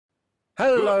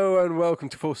Hello and welcome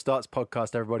to Full Starts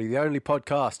Podcast, everybody, the only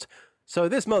podcast. So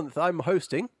this month I'm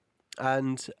hosting,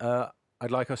 and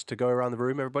I'd like us to go around the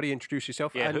room. Everybody, introduce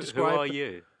yourself and who describe. are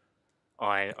you?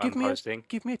 I'm hosting.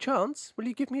 Give me a chance. Will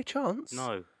you give me a chance?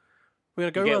 No. We're going to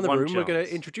You go get around the one room. We're going to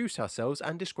chance. introduce ourselves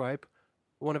and describe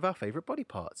one of our favourite body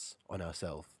parts on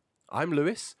ourselves. I'm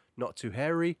Lewis, not too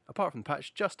hairy, apart from the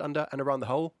patch just under and around the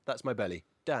hole. That's my belly.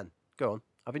 Dan, go on.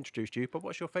 I've introduced you, but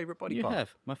what's your favourite body part? You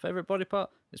have. My favourite body part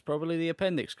is probably the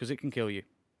appendix because it can kill you.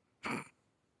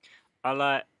 I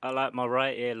like my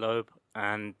right earlobe,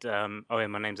 and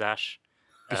my name's Ash.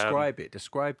 Describe it.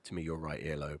 Describe to me your right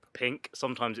earlobe. Pink.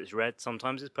 Sometimes it's red.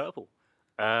 Sometimes it's purple.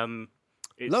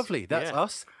 It's, Lovely. That's yeah.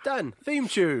 us. Dan, theme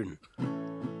tune.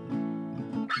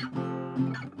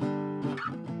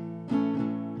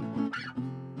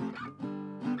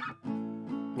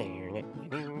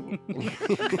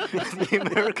 The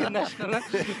American national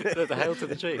anthem. The hail to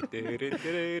the chief.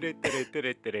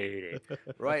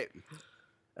 Right.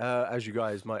 As you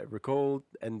guys might recall,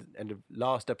 end of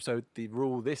last episode, the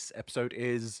rule this episode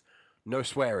is no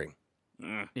swearing.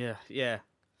 Yeah.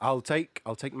 I'll take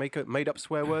made up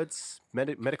swear words,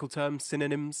 medical terms,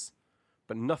 synonyms,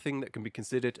 but nothing that can be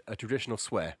considered a traditional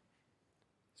swear.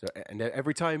 So, and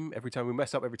every time we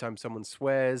mess up, every time someone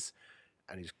swears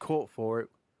and is caught for it,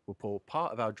 we'll pour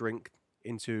part of our drink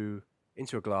into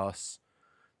a glass.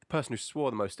 The person who swore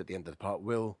the most at the end of the part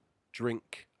will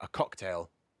drink a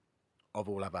cocktail of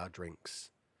all of our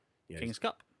drinks. You know, King's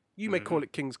Cup. you may call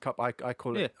it King's Cup. I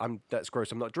call it. That's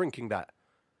gross. I'm not drinking that.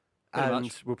 Pretty And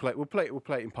much. we'll play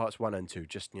it in parts 1 and 2.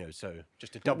 Just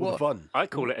just to double the fun. I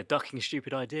call it a ducking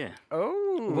stupid idea.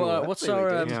 Oh, Well, that's really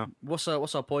good. Yeah. what's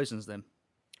our poisons then?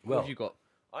 Well, What have you got?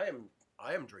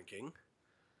 I am drinking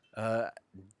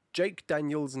Jake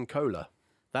Daniels and cola.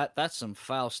 That's some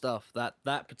foul stuff.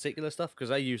 That particular stuff because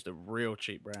they used a real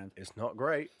cheap brand. It's not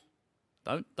great.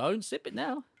 Don't sip it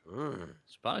now.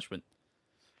 It's punishment.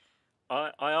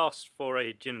 I asked for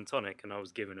a gin and tonic, and I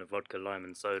was given a vodka lime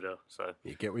and soda. So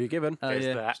You get what you're given. There's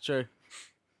Yeah, that. it's true.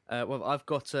 Well, I've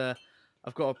got a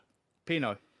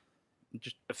Pinot.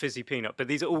 Just a fizzy peanut, but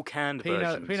these are all canned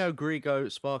versions. Pinot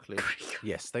Grigio sparkly.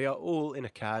 Yes, they are all in a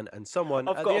can, and someone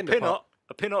I've at got the a end of the part,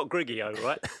 Pinot Grigio,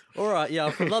 right? All right, yeah,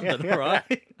 I'm from London. All right,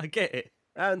 I get it.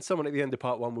 and someone at the end of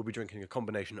part 1 will be drinking a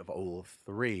combination of all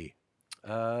 3.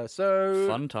 So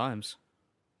Fun times.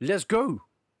 let's go.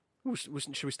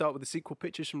 Should we start with the sequel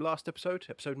pictures from last episode,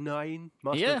 episode 9,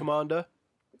 Master Yeah. and Commander?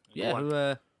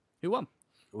 Yeah, who won?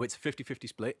 Oh, it's a 50-50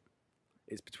 split.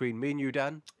 It's between me and you,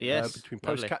 Dan. Yes, Between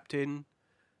lovely. Post Captain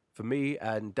for me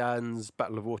and Dan's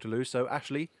Battle of Waterloo. So,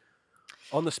 Ashley,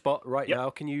 on the spot right Yep. now,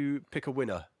 can you pick a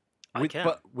winner? I can.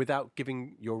 But without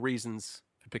giving your reasons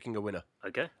for picking a winner.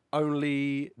 Okay.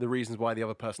 Only the reasons why the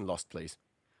other person lost, please.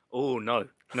 Oh no.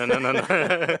 No.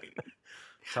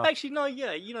 Tough. Actually, no.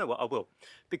 Yeah, you know what? I will,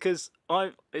 because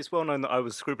it's well known that I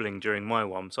was scribbling during my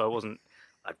one, so I wasn't.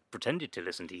 I pretended to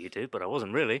listen to you two, but I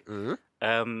wasn't really.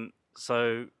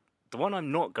 So the one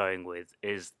I'm not going with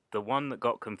is the one that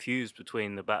got confused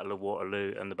between the Battle of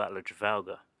Waterloo and the Battle of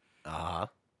Trafalgar. Ah.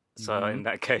 So in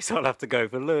that case, I'll have to go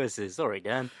for Lewis's. Sorry,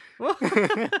 Dan. There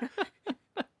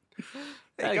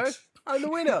you go. Thanks. I'm the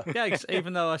winner. Thanks,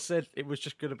 even though I said it was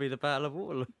just going to be the Battle of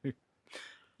Waterloo.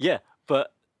 Yeah,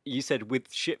 but you said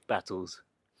with ship battles.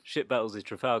 Ship battles is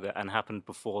Trafalgar and happened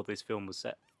before this film was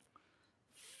set.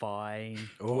 Fine.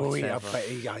 Oh, yeah, I whatever. bet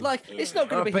he, Like, it's not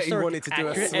going I to be bet he historically wanted to do a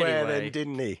accurate swear anyway. then,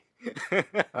 didn't he?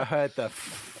 I heard that.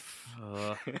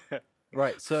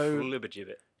 Right, so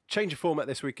Libbergibbet. change of format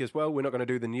this week as well. We're not going to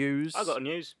do the news. I got a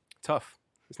news. Tough.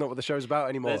 It's not what the show's about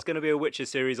anymore. There's going to be a Witcher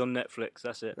series on Netflix.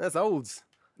 That's it. That's olds.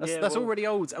 That's Yeah, well- already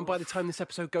olds. And by the time this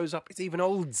episode goes up, it's even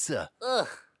olds.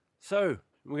 So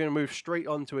we're going to move straight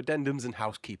on to addendums and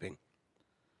housekeeping.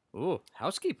 Oh,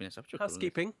 housekeeping is what you're calling it.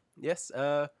 Housekeeping, yes.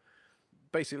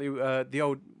 Basically,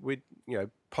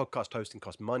 podcast hosting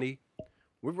costs money.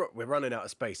 We're running out of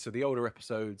space. So the older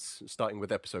episodes, starting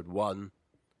with episode 1,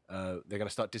 they're going to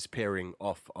start disappearing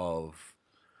off of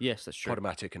Yes, that's true.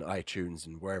 Podomatic and iTunes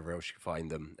and wherever else you can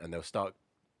find them, and they'll start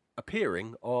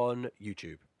appearing on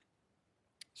YouTube.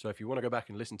 So if you want to go back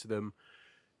and listen to them,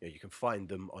 you can find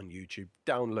them on YouTube.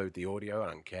 Download the audio. I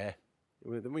don't care.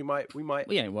 We might We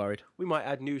ain't worried. we might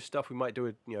add new stuff. We might do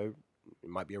it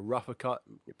might be a rougher cut,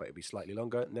 but it'll be slightly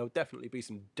longer. And there'll definitely be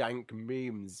some dank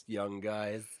memes, young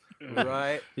guys.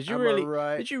 Right? Did you Am I really?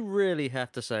 right? Did you really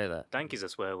have to say that? Dank is a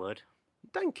swear word.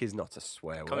 Dank is not a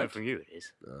swear Coming word. from you, it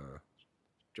is. Do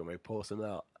you want me to pour some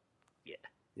out? Yeah.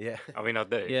 Yeah. I mean, I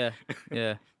do. Yeah,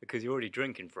 yeah. Because you're already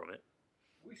drinking from it.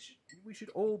 We should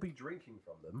all be drinking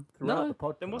from them throughout No. the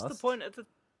podcast. Then what's the point of the...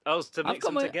 Oh, it's to I've mix got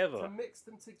them my- together. To mix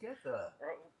them together.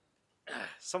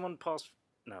 Someone pass.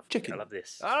 No, Chicken. I love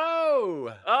this.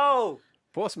 Oh! Oh!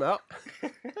 Pour some out.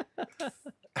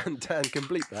 And Dan can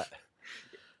bleep that.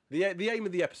 The aim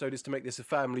of the episode is to make this a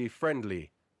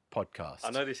family-friendly podcast.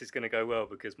 I know this is going to go well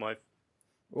because my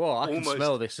Whoa, I can Almost-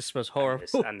 smell this. This smells horrible.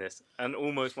 and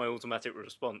almost my automatic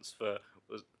response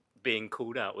was being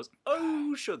called out was,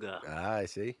 "Oh, sugar." Ah, I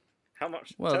see. How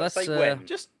much? Well, Tell- that's, say when.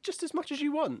 Just as much as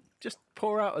you want. Just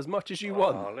pour out as much as you Oh,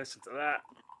 want. listen to that.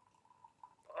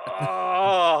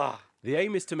 Oh. The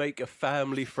aim is to make a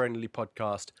family-friendly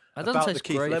podcast That doesn't about the taste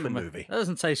Keith great Lemon from movie. That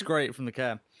doesn't taste great from the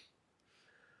can.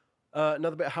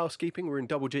 Another bit of housekeeping. We're in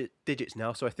double digits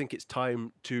now, so I think it's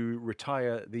time to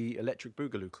retire the electric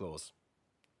boogaloo clause.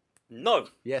 No,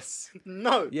 Yes.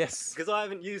 no. Yes. Because I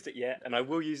haven't used it yet, and I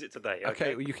will use it today.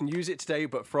 Okay, well, you can use it today,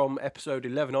 but from episode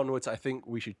 11 onwards, I think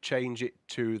we should change it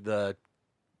to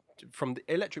from the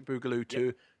electric boogaloo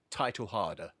to title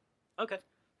harder. Okay.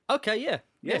 Okay, yeah.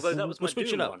 Yes. Although that was we'll my switch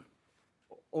it Doom up. one.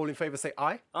 All in favour say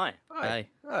aye? Aye. Aye.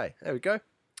 Aye. There we go.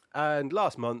 And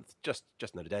last month, just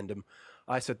an addendum,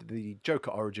 I said that the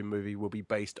Joker origin movie will be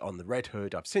based on the Red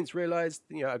Hood. I've since realised,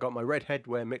 I got my red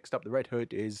headwear mixed up. The Red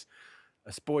Hood is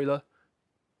a spoiler.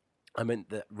 I meant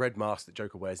the red mask that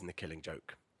Joker wears in The Killing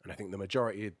Joke. And I think the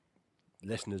majority of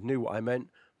listeners knew what I meant.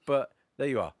 But there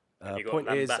you are. And you got Point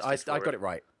is, I lambasted for got it. it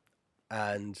right.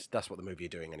 And that's what the movie are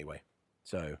doing anyway.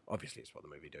 So obviously it's what the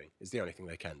movie are doing. It's the only thing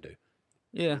they can do.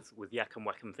 Yeah. With Yak and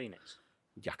Whack and Phoenix.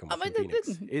 Yak and I mean, Joaquin they Phoenix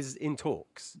didn't- is in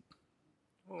talks.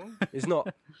 Oh.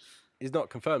 Is not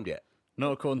confirmed yet.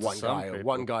 Not according to some people.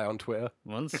 One guy on Twitter.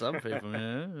 Some people,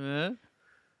 yeah.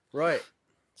 Right.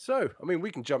 So, I mean,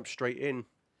 we can jump straight in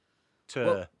to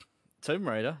Well, Tomb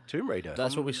Raider. Tomb Raider.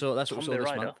 That's what we saw. That's what we Tomb saw this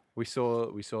Raider. month. We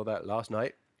saw that last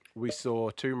night. We saw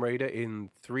Tomb Raider in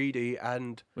 3D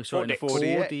and We saw it in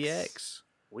 4DX. 4DX.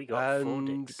 We got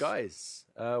and 4DX. guys,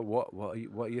 what are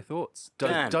your thoughts?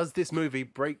 Dan. Does this movie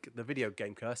break the video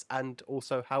game curse? And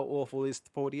also, how awful is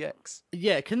 4DX?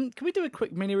 Yeah, can we do a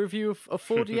quick mini review of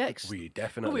 4DX? We Well,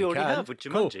 definitely we already can. have with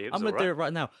Jumanji. Cool. It I'm was gonna do alright. it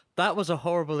right now. That was a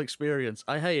horrible experience.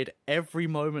 I hated every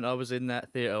moment I was in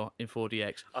that theater in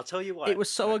 4DX. I'll tell you what. It was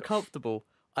so uncomfortable.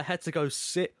 I had to go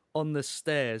sit on the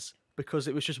stairs because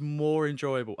it was just more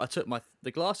enjoyable. I took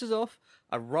the glasses off.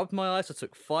 I rubbed my eyes. I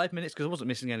took 5 minutes because I wasn't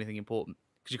missing anything important.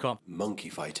 Because you can't Monkey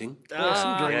fighting. Pour Ah,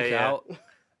 some drink yeah. out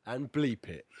and bleep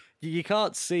it. you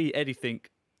can't see anything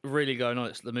really going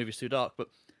on. The movie's too dark. But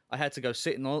I had to go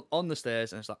sitting on the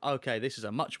stairs, and it's like, okay, this is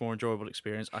a much more enjoyable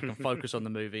experience. I can focus on the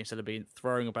movie instead of being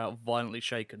throwing about violently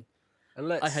shaken.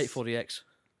 And I hate 4DX.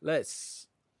 Let's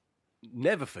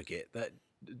never forget that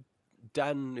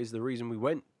Dan is the reason we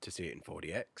went to see it in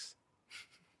 4DX.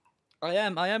 I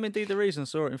am indeed the reason I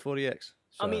saw it in 4DX.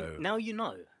 I mean, So- now you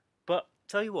know. But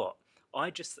tell you what,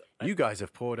 You guys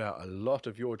have poured out a lot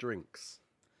of your drinks.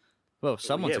 Well,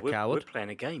 someone's a we're coward. playing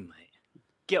a game, mate.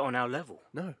 Get on our level.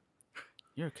 No,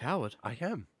 You're a coward. I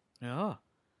am. Yeah.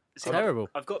 See, Terrible.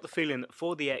 I've got the feeling that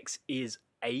 4DX is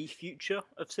a future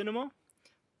of cinema,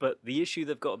 but the issue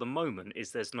they've got at the moment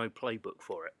is there's no playbook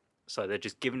for it. So they're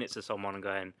just giving it to someone and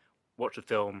going, watch the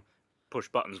film, push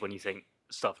buttons when you think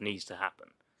stuff needs to happen.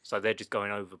 So they're just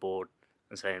going overboard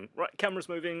and saying, right, camera's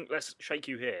moving, let's shake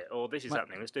you here, or this is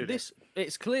happening, let's do this.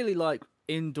 It's clearly like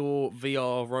indoor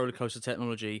VR roller coaster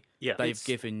technology. Yeah. They've It's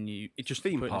given you. It's just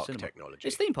theme put in park cinema. technology.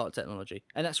 It's theme park technology,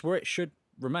 and that's where it should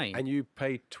remain. And you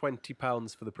pay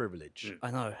 £20 for the privilege.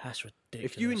 I know that's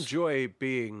ridiculous. If you enjoy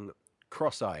being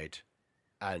cross-eyed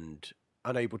and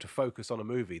unable to focus on a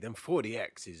movie, then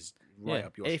 4DX is right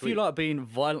up your if street. you like being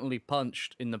violently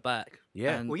punched in the back,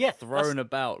 Yeah. and Well, yeah, thrown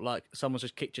about like someone's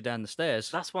just kicked you down the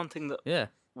stairs, That's one thing that yeah,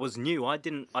 was new. I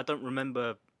don't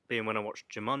remember being when I watched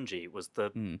Jumanji was the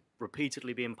Hmm.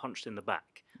 repeatedly being punched in the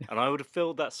back, and I would have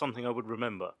felt that's something I would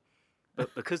remember.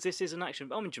 But because this is an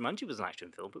action, I mean Jumanji was an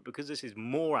action film, but because this is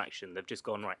more action, they've just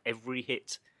gone right. Every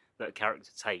hit that a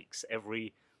character takes,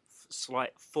 every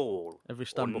slight fall, every or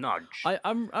stumble. nudge.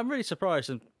 I'm really surprised.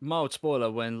 And mild spoiler: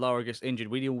 when Laura gets injured,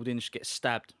 we all didn't just get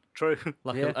stabbed True.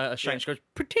 like Yeah. a shank goes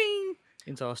 "Pting"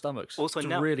 into our stomachs. Also, to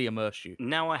now- really immerse you.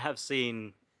 Now I have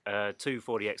seen 2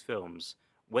 4DX films.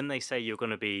 When they say you're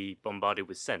going to be bombarded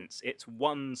with scents, it's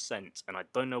one scent, and I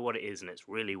don't know what it is, and it's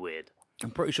really weird.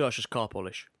 I'm pretty sure it's just car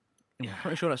polish. I'm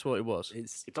pretty sure that's what it was.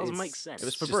 It doesn't make sense. It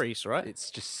was It's Febreze, right?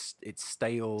 It's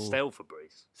stale Stale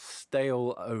Febreze.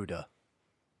 stale odor.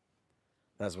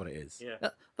 That's what it is. Yeah.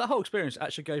 That whole experience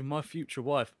actually gave my future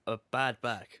wife a bad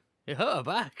back. It hurt her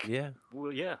back. Yeah.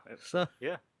 Well, yeah. So,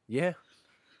 Yeah. Yeah.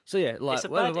 yeah, like It's a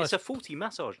whatever bad, it's I- a faulty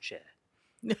massage chair.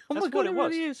 oh my that's god, what it it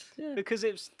was. really is. Yeah. Because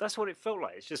that's what it felt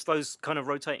like. It's just those kind of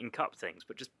rotating cup things,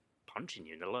 but just punching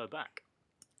you in the lower back.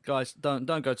 Guys, don't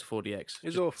go to 4DX. It's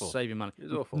Just awful. Save your money. It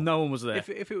was awful. No one was there.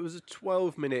 If it was a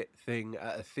 12-minute thing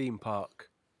at a theme park,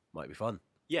 might be fun.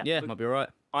 Yeah, look, might be all right.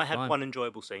 I had Fine. one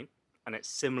enjoyable scene, and it's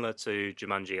similar to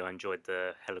Jumanji. I enjoyed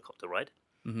the helicopter ride.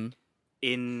 Mm-hmm.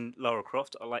 In Lara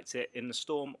Croft, I liked it in the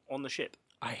storm on the ship.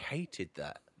 I hated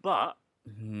that. But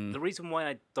Mm-hmm. the reason why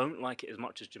I don't like it as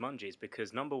much as Jumanji is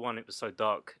because, number one, it was so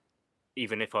dark.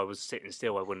 Even if I was sitting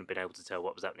still, I wouldn't have been able to tell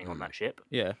what was happening on that ship.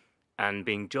 Yeah. And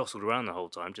being jostled around the whole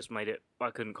time just made it,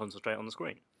 I couldn't concentrate on the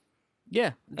screen.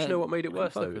 Yeah. Do you know what made it couldn't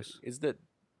worse, though? focus. Is that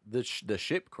the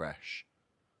ship crash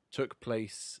took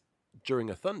place during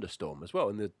a thunderstorm as well.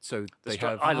 And they stro-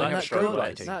 have I they like have the strobe strobe lights.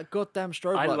 lighting. That goddamn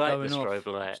strobe I light like going the off.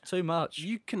 strobe light. It's too much.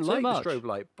 You can Too light much. the strobe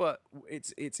light, but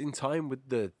it's in time with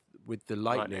the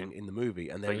lightning Lightning. in the movie,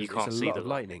 and But you it's can't a see lot the of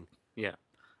lightning. Yeah.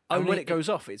 And when Only- it goes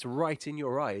off, it's right in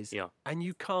your eyes, Yeah. and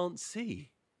you can't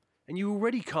see. And you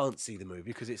already can't see the movie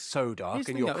because it's so dark, Here's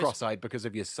the and thing, you're though, it's- cross-eyed because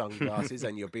of your sunglasses,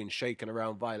 and you're being shaken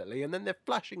around violently, and then they're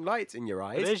flashing lights in your But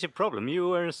eyes. there's your problem. You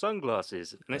were wearing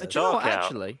sunglasses, and it's Do you know dark what, out.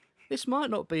 actually, this might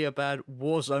not be a bad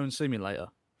Warzone simulator.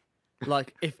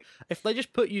 Like, if they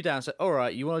just put you down and say, all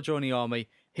right, you want to join the army,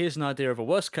 here's an idea of a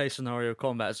worst-case scenario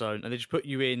combat zone, and they just put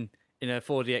you in a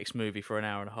 4DX movie for an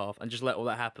hour and a half, and just let all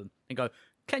that happen, and go,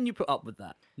 can you put up with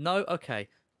that? No? Okay.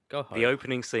 Go home. The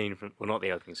opening scene from, well, not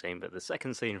the opening scene, but the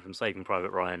second scene from Saving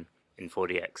Private Ryan in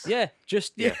 4DX. Yeah,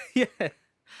 just, yeah. Yeah.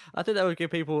 I think that would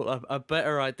give people a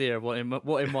better idea of what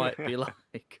it might be like.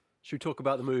 Should we talk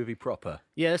about the movie proper?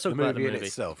 Yeah, let's talk The about movie the in movie.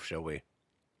 itself, shall we?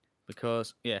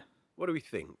 Because, yeah. What do we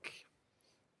think?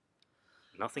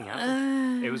 Nothing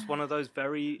happened. It was one of those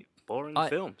very boring I-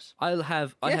 films. I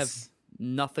have Yes.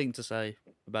 nothing to say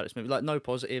about this movie. Like, no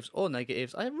positives or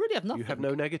negatives. I really have nothing. You have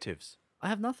no negatives. I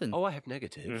have nothing. Oh, I have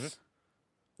negatives.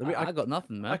 I got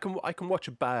nothing, man. I can watch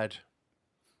a bad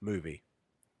movie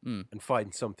Mm. and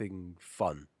find something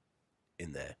fun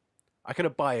in there. I can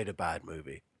abide a bad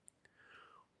movie.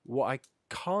 What I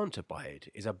can't abide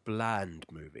is a bland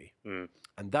movie, Mm.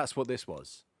 and that's what this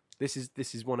was. This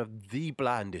is one of the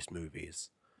blandest movies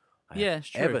I Yeah, have it's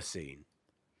true. ever seen.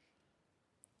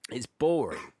 It's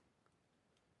boring,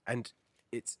 and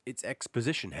it's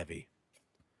exposition heavy.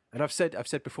 And I've said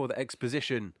before that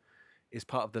exposition is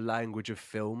part of the language of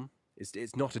film.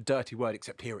 It's not a dirty word,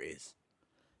 except here it is.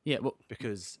 Yeah, well,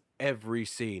 Because every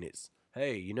scene it's,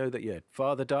 hey, you know that your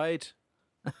father died?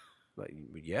 Like,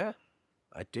 yeah,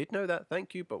 I did know that,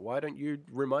 thank you, but why don't you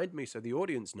remind me so the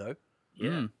audience know?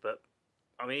 Yeah, but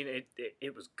I mean,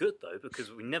 it was good though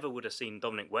because we never would have seen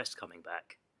Dominic West coming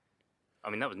back. I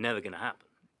mean, that was never going to happen.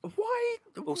 Why?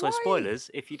 Also, why? spoilers.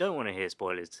 If you don't want to hear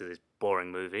spoilers to this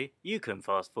boring movie, you can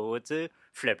fast forward to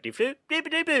flippity flip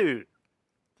blippity boo.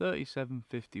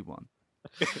 37:51.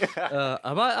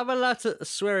 Am I allowed to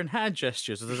swear in hand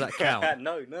gestures, or does that count?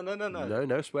 No.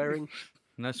 No swearing.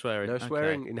 No swearing. No okay.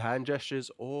 swearing in hand gestures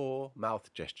or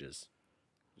mouth gestures.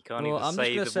 You can't Well, even I'm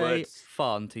say just the gonna say words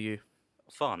fun to you.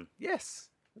 fun. Yes,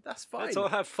 that's fine. Let's all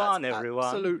have fun, That's everyone.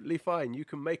 Absolutely fine. You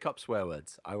can make up swear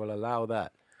words. I will allow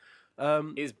that.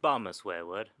 Is bum a swear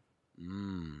word?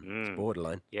 It's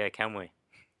borderline. Yeah, can we?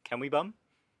 Can we bum?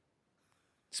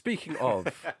 Speaking of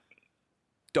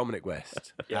Dominic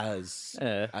West Yeah.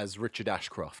 as Richard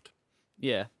Ashcroft,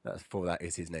 Yeah. that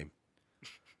is his name.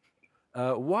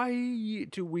 Why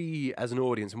do we, as an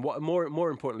audience, and what more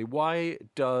importantly, why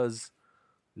does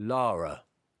Lara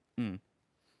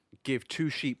give two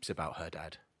sheeps about her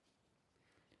dad?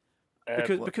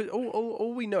 Because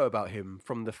all we know about him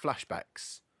from the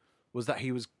flashbacks was that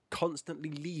he was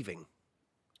constantly leaving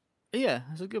Yeah,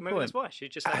 that's a good maybe point. that's why she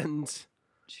just had, and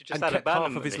had kept half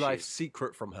abandonment of his issues. life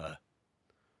secret from her.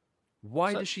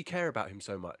 Why So- does she care about him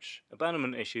so much?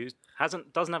 Abandonment issues.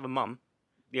 Doesn't have a mum.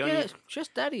 The only Yeah, it's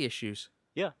just daddy issues.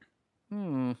 yeah.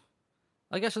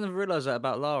 I guess I never realised that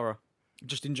about Lara.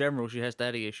 Just in general, she has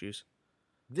daddy issues.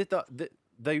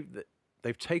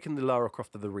 They've taken the Lara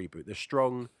Croft of the reboot, the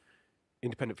strong,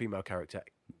 independent female character,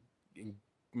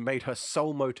 made her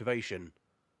sole motivation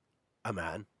a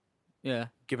man, Yeah.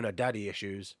 given her daddy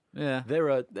issues. Yeah. There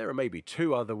are maybe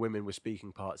two other women with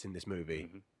speaking parts in this movie.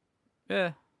 Mm-hmm.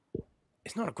 Yeah.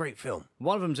 It's not a great film,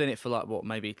 One of them's in it for like what,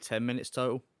 maybe 10 minutes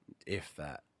total, if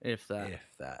that. if that.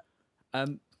 If that.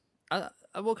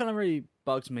 What kind of really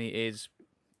bugs me is,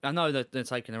 I know that they're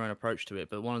taking their own approach to it,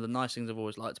 but one of the nice things I've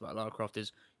always liked about Lara Croft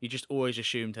is you just always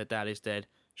assumed her dad is dead.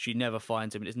 She never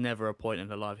finds him. It's never a point in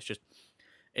her life. It's just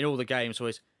in all the games,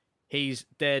 always he's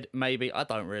dead. Maybe I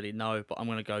don't really know, but I'm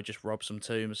gonna go just rob some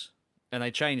tombs. And they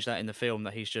changed that in the film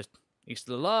that he's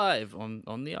still alive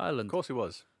on the island. Of course he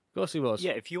was. Of course he was.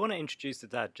 Yeah, if you want to introduce the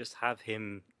dad, just have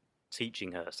him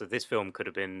teaching her. So this film could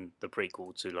have been the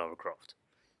prequel to Lara Croft.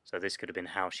 So this could have been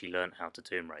how she learnt how to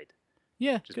Tomb Raid,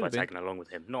 Yeah, just could by have been. tagging along with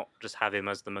him, not just have him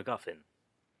as the MacGuffin.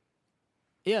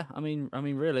 Yeah, I mean,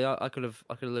 really, I could have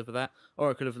lived with that, or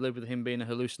I could have lived with him being a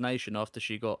hallucination after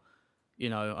she got, I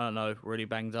don't know, really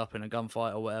banged up in a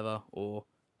gunfight or whatever, or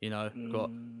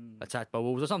got attacked by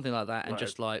wolves or something like that, and Like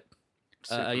just like,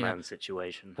 Superman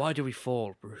situation. why do we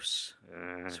fall, Bruce?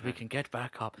 So we can get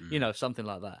back up, something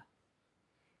like that.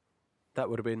 That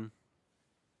would have been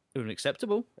It would have been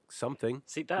acceptable. something.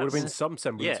 See, Would have been that's some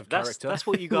semblance yeah, of that's character. that's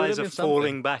what you Would have guys are been something.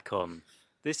 falling back on.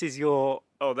 This is your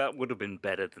that would have been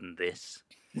better than this,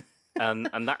 and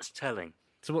that's telling.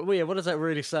 So what does that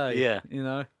really say?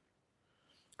 Yeah.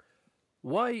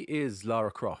 Why is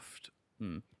Lara Croft?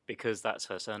 Because that's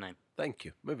her surname. Thank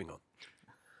you. Moving on.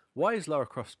 Why is Lara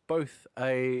Croft both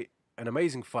an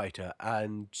amazing fighter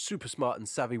and super smart and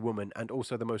savvy woman, and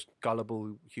also the most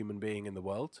gullible human being in the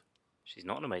world? She's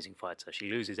not an amazing fighter. She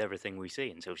loses everything we see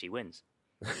until she wins.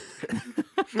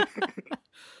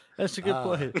 That's a good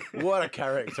point. What a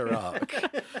character arc!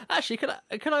 Actually,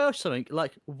 can I ask something?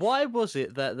 Like, why was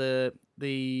it that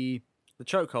the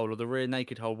chokehold or the rear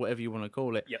naked hold, whatever you want to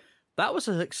call it, Yep. that was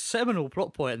a seminal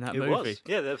plot point in that It movie. was.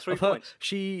 Yeah, there were 3 Of her- points.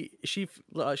 She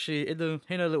in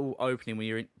her little opening when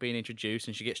you're being introduced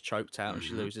and she gets choked out and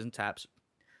she loses and taps,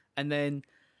 and then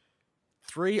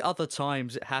 3 other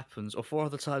times it happens, or 4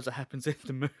 other times it happens in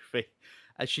the movie,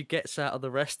 and she gets out of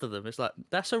the rest of them. It's like,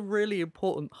 that's a really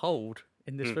important hold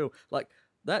in this film. Like,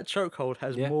 that chokehold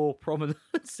has Yeah. more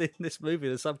prominence in this movie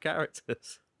than some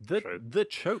characters. True. The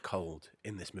chokehold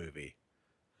in this movie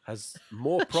has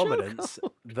more prominence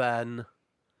than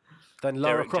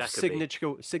Lara Derek Croft's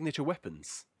Jacobi. signature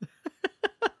weapons.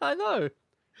 I know.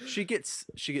 She gets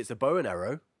a bow and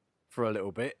arrow for a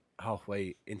little bit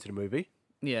halfway into the movie.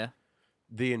 Yeah.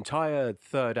 The entire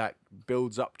third act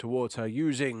builds up towards her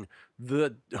using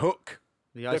the hook,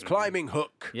 the ice- climbing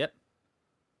hook, Yep.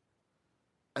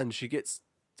 and she gets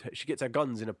her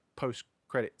guns in a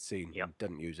post-credit scene. Yep. And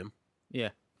doesn't use them. Yeah.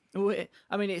 Well, it's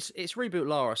reboot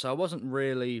Lara, so I wasn't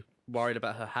really worried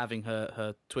about her having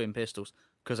her twin pistols,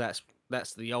 because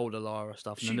that's the older Lara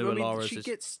stuff, and the newer Lara's she is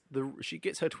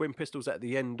gets her twin pistols at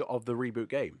the end of the reboot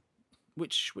game.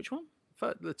 which one?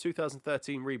 For the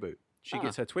 2013 reboot. She Ah.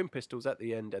 gets her twin pistols at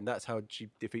the end, and that's how she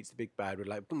defeats the big bad with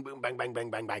like boom, boom, bang, bang,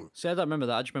 bang, bang, bang. See, I don't remember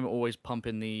that. I just remember always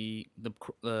pumping the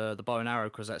bow and arrow,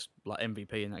 because that's like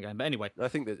MVP in that game. But anyway, I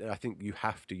think you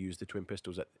have to use the twin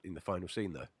pistols in the final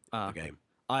scene though of the game.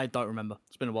 I don't remember.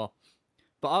 It's been a while,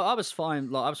 but I was fine.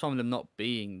 Like, I was fine with them not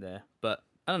being there. But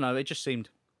I don't know. It just seemed,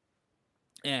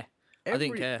 yeah. I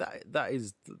didn't care. That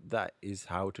is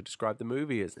how to describe the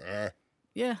movie as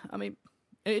Yeah, I mean,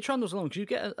 it trundles along, because you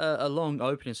get a long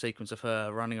opening sequence of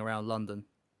her running around London,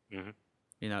 Mhm.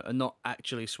 And not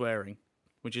actually swearing,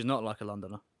 which is not like a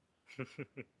Londoner.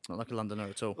 Not like a Londoner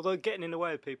at all. Although getting in the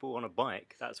way of people on a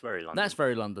bike, that's very London. That's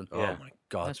very London. Yeah. Oh my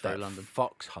god, That's very that London.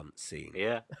 fox hunt scene.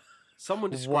 Yeah.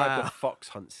 Someone described Wow. the fox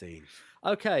hunt scene.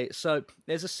 Okay, so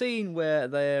there's a scene where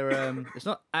they're it's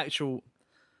not actual.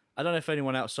 I don't know if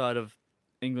anyone outside of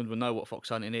England will know what fox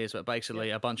hunting is, but basically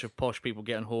a bunch of posh people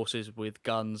get on horses with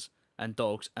guns and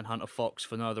dogs and hunt a fox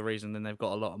for no other reason than they've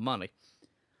got a lot of money.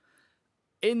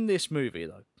 In this movie,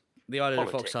 though, the idea of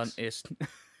the fox hunt is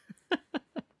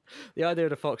the idea of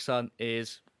the fox hunt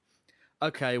is,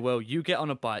 okay, well, you get on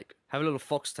a bike, have a little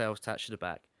foxtail attached to the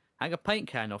back, hang a paint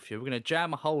can off you. We're going to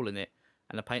jam a hole in it,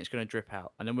 and the paint's going to drip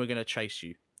out, and then we're going to chase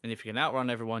you. And if you can outrun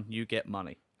everyone, you get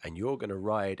money. And you're going to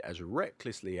ride as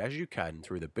recklessly as you can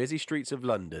through the busy streets of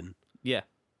London. Yeah,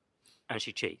 And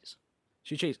she cheats.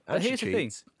 she cheats. And But she here's the thing: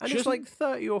 cheats. And she it's doesn't- like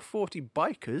 30 or 40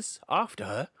 bikers after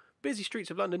her. Busy streets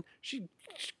of London. She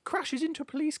crashes into a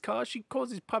police car. She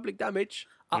causes public damage.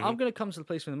 I'm going to come to the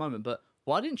police in a moment. But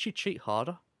why didn't she cheat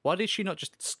harder? Why did she not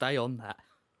just stay on that?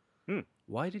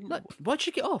 Why didn't? Like, why'd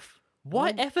she get off?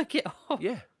 Why ever get off?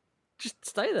 Yeah. Just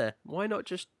stay there. Why not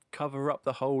just cover up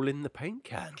the hole in the paint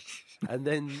can, and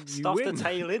then you Stuff win? the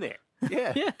tail in it.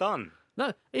 Yeah. Yeah. Done.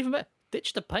 No, even better.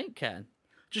 Ditch the paint can.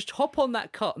 Just hop on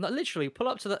that car. No, literally, pull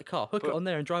up to that car, hook it on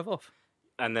there, and drive off.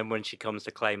 And then when she comes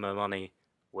to claim her money,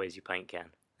 where's your paint can?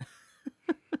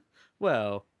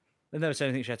 Well, they never said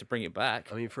anything. She had to bring it back.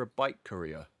 I mean, for a bike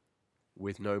courier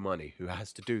with no money who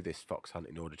has to do this fox hunt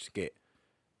in order to get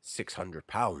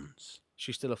 £600,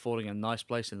 She's still affording a nice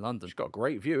place in London. she's got a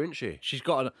great view, isn't she? She's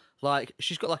got like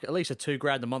at least a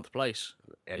 £2,000 a month place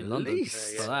At in London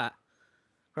least. for that.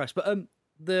 Christ, but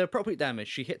the property damage.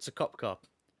 She hits a cop car.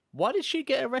 Why did she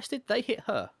get arrested? They hit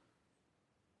her.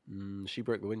 She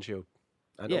broke the windshield,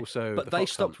 and Yeah, also but the they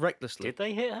fox stopped hunt. recklessly. Did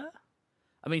they hit her?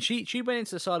 I mean, she went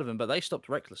into the side of him, but they stopped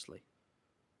recklessly.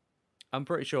 I'm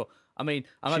pretty sure. I mean,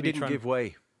 I might She be didn't trying. give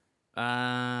way.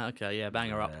 Okay, yeah, bang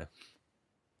her up.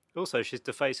 Also, she's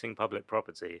defacing public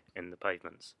property in the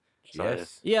pavements. So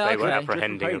Yes. Yeah, they were okay.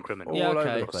 apprehending a Different criminal. paint Yeah, all over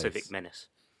okay. the Or place. civic menace.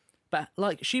 But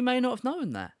like, she may not have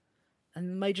known that,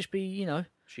 and may just be,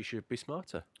 She should be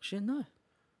smarter. she didn't know.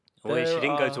 Well, she There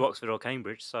didn't go to are- Oxford or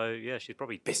Cambridge, so yeah, she's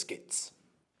probably Biscuits.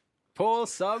 Pour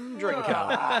some drink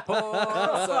out. Pour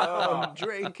some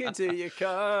drink into your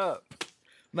cup.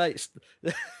 Mate,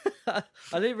 I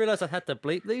didn't realise I had to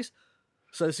bleep these,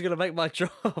 so this is going to make my job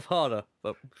harder.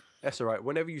 But That's all right.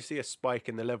 Whenever you see a spike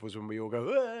in the levels when we all go,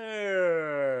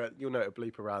 "Arr!" you'll know a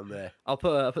bleep around there. I'll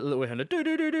put a little hand,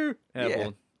 do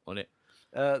airborne on it.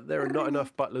 There are not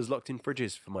enough butlers locked in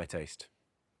fridges for my taste.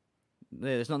 Yeah,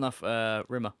 there's not enough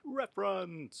rimmer.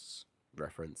 reference.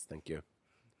 Reference, thank you.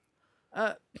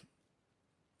 Uh,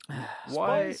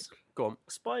 Why? Spies, Go on.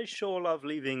 spies sure love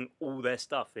leaving all their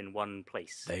stuff in one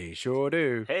place. They sure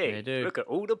do. Hey, They do. look at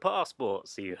all the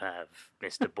passports you have,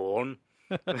 Mr. Bourne.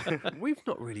 We've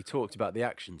not really talked about the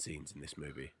action scenes in this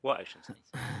movie. What action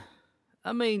scenes?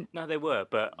 I mean, No, they were,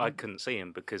 but I couldn't see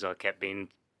them because I kept being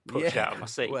pushed out of my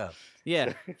seat. Well,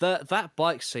 yeah, that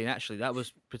bike scene actually that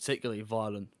was particularly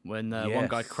violent when one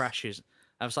guy Yes. crashes.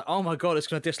 I was like, oh my god, it's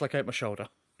going to dislocate my shoulder.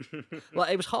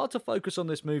 Like, it was hard to focus on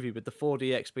this movie with the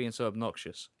 4DX being so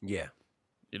obnoxious. yeah.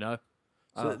 You know?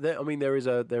 So I mean, there is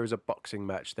a boxing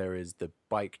match. There is the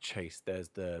bike chase. There's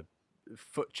the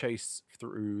foot chase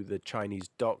through the Chinese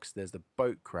docks. There's the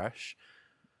boat crash.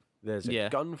 There's a Yeah.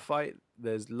 gunfight.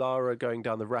 There's Lara going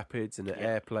down the rapids in an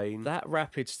airplane. That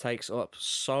rapids takes up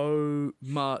so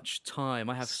much time.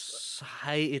 I have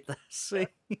hated that scene.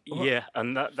 Yeah,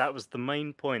 and that was the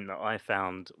main point that I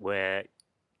found where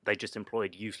they just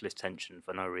employed useless tension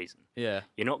for no reason. Yeah.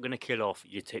 You're not going to kill off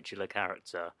your titular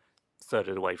character third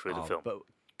of the way through the film. But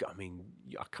I mean,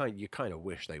 you kind of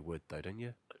wish they would, though, don't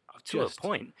you? To just- a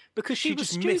point. Because she was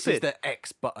just misses stupid. the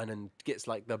X button and gets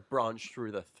like the branch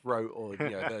through the throat, or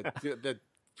the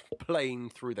plane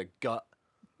through the gut.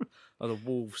 Or the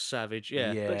wolf savage.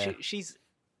 Yeah. Yeah. But she's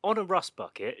on a rust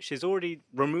bucket. She's already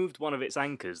removed one of its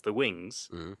anchors. The wings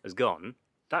has gone.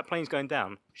 That plane's going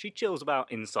down. She chills about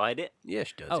inside it. Yeah,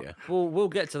 she does. Oh, yeah. we'll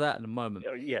get to that in a moment.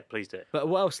 Yeah, please do. But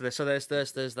what else is there? So there's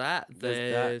that.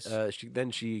 There's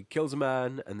that. She kills a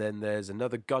man, and then there's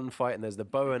another gunfight, and there's the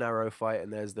bow and arrow fight,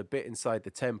 and there's the bit inside the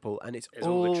temple, and it's There's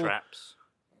all the all traps.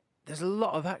 there's a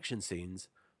lot of action scenes,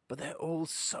 but they're all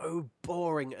so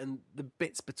boring, and the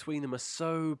bits between them are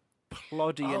so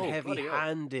ploddy Oh, and bloody hell.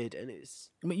 heavy-handed, and it's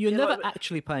I mean, you're Yeah, never like-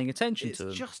 actually paying attention to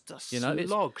them. just a you know, it's-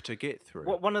 slog to get through.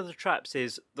 One of the traps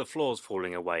is the floor's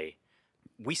falling away.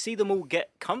 We see them all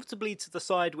get comfortably to the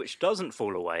side, which doesn't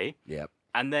fall away, Yep.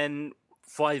 and then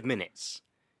 5 minutes.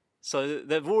 So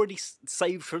they've already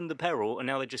saved from the peril, and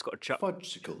now they've just got to chuck.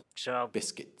 Fudgesicle.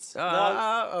 Biscuits.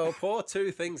 Pour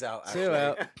two things out. Two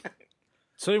out.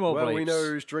 Two more Well, we bleeps. know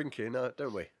who's drinking,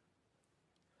 don't we?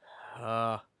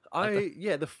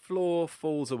 The floor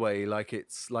falls away like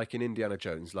it's like in Indiana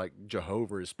Jones, like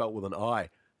Jehovah is spelt with an I,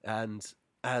 and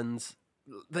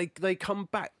they come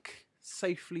back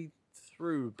safely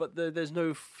through, but there's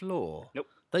no floor. Nope.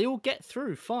 They all get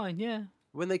through fine, yeah.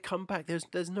 When they come back,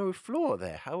 there's no floor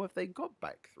there. How have they got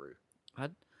back through?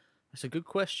 That's a good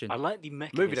question. I like the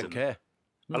mechanism. Movie don't care.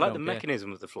 I like the don't care.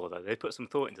 mechanism of the floor, though. They put some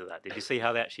thought into that. Did you see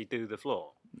how they actually do the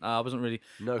floor? I wasn't really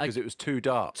No, because it was too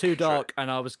dark. too dark,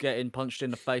 and I was getting punched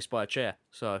in the face by a chair.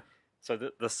 So So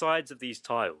the sides of these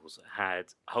tiles had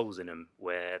holes in them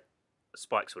where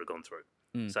spikes would have gone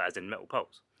through. So as in metal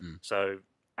poles. So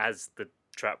as the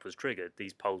trap was triggered,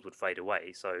 these poles would fade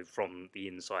away. So from the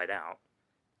inside out,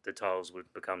 the tiles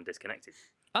would become disconnected.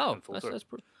 and fall through.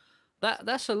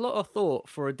 that's a lot of thought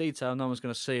for a detail no one's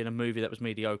going to see in a movie that was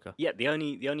mediocre. Yeah, the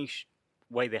only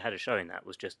way they had of showing that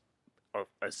was just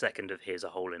a second of here's a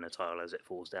hole in a tile as it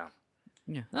falls down.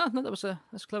 Yeah, no, that's a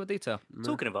clever detail.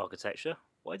 Talking of architecture,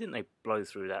 why didn't they blow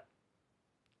through that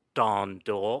darn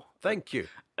door? Thank you.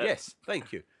 Yes,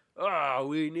 thank you.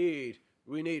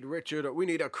 We need Richard. We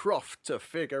need a Croft to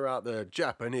figure out the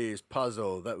Japanese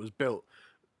puzzle that was built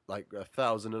like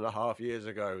 1,500 years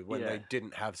ago when Yeah. they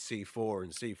didn't have C4,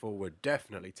 and C4 would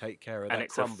definitely take care of And that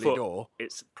it's a crumbly foot. door.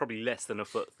 It's probably less than a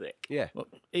foot thick. Yeah, Well,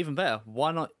 even better,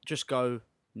 why not just go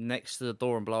next to the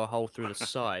door and blow a hole through the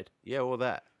side? yeah, all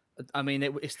that. I mean,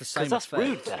 it's the same. Because that's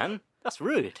rude, effect. Dan. That's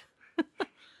rude.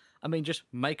 I mean, just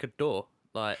make a door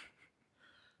like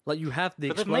you have the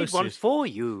But they've made one explosives. for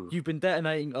you. You've been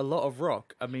detonating a lot of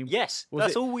rock. I mean, Yes, was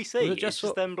that's it- all we see. was it It's just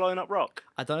just for- them blowing up rock.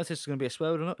 I don't know if this is going to be a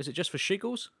swear word or not. Is it just for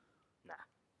shiggles? Nah.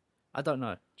 I don't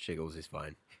know. Shiggles is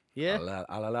fine. Yeah.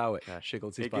 I'll allow it.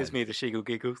 Shiggles is It fine. gives me the shiggle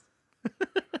giggles.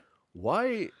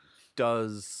 Why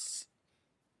does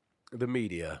the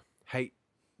media hate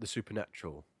the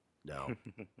supernatural now?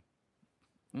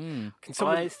 Mm. Can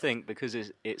someone? I think because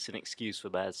it's an excuse for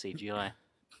bad CGI.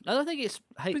 I don't think it's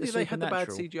hate But the they had the bad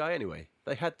supernatural. CGI anyway.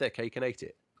 They had their cake and ate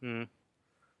it. Hmm.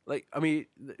 Like, I mean,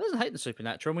 It doesn't hate the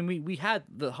supernatural. I mean, we had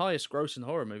the highest grossing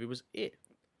horror movie was It.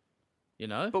 You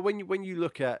know, but when you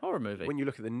look at horror movie. when you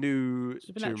look at the new Tomb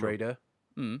Supernatural. Raider,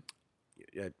 Mm.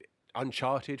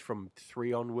 Uncharted from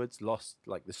 3 onwards lost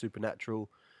like the supernatural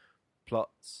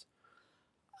plots.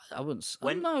 I wouldn't.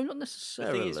 When- no, not thing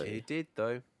necessarily. is, It did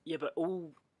though. Yeah, but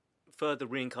all further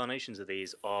reincarnations of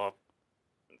these are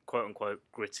quote unquote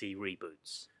gritty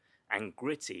reboots, and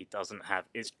gritty doesn't have.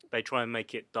 They try and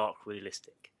make it dark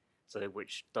realistic, so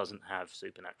which doesn't have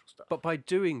supernatural stuff. But by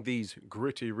doing these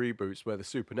gritty reboots where the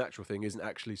supernatural thing isn't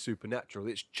actually supernatural,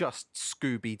 it's just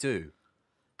Scooby Doo.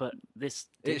 But this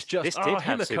It's just this did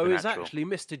have Himiko is supernatural. actually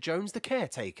Mr. Jones the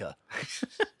caretaker.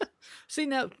 See,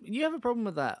 now you have a problem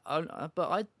with that, but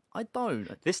I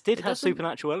don't. This did It have doesn't-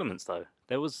 supernatural elements though.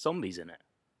 There was zombies in it.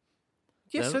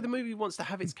 Yeah, No. so the movie wants to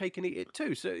have its cake and eat it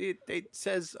too. So it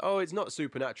says, oh, it's not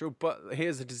supernatural, but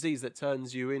here's a disease that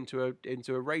turns you into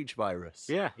a rage virus.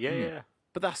 Yeah, yeah.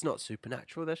 But that's not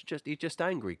supernatural. That's just he's just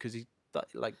angry because he's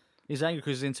like He's angry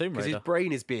because he's in Tomb because his Raider.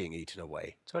 brain is being eaten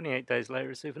away. 28 days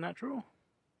later is supernatural.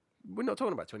 We're not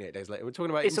talking about 28 days later. We're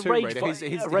talking about It's in a Tomb rage Raider. vi-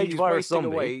 He's a rage virus wasting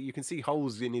zombie. away. You can see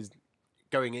holes in his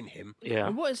going in him. Yeah.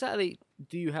 And what exactly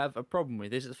do you have a problem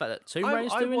with? Is it the fact that Tomb I-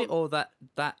 Raider's I doing want- it, or that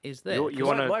is there? You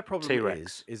want a my problem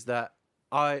T-Rex. is that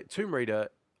Tomb Raider.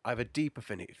 I have a deep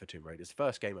affinity for Tomb Raider. It's the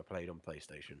first game I played on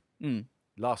PlayStation. Mm.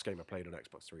 Last game I played on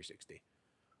Xbox 360.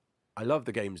 I love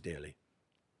the games dearly.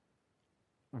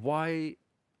 Why?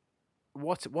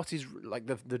 What is like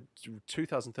the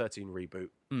 2013 reboot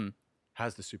Mm.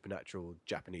 has the supernatural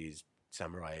Japanese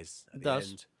samurais at the Does.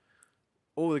 end.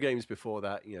 All the games before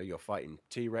that, you're fighting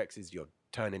T-Rexes, you're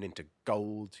turning into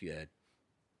gold, you're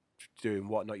doing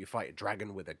whatnot, you fight a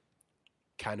dragon with a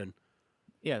cannon.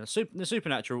 Yeah, the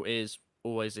supernatural is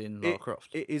always in Lara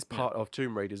Croft. It is part of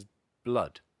Tomb Raider's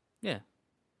blood. Yeah,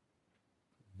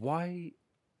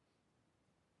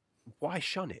 Why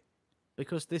shun it?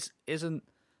 because this isn't.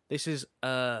 This is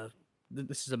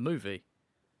this is a movie.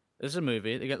 This is a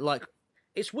movie. Again, like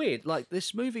it's weird. Like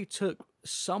this movie took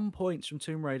some points from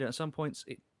Tomb Raider and some points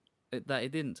that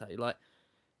it didn't take. Like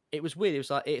it was weird. It was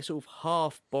like it sort of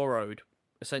half borrowed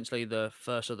essentially the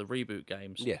first of the reboot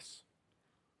games, Yes.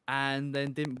 and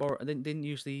then didn't borrow. And then didn't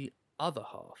use the other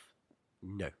half.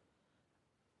 No.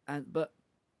 But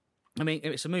I mean,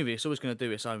 if it's a movie, it's always going to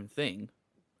do its own thing,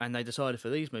 and they decided for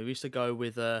these movies to go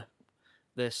with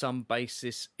there's some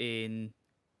basis in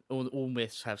all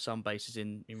myths have some basis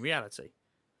in reality.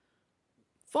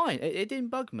 Fine, it didn't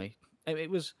bug me. It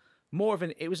was more of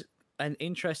an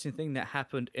interesting thing that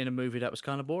happened in a movie that was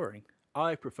kind of boring.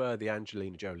 I prefer the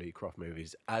Angelina Jolie Croft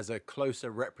movies as a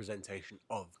closer representation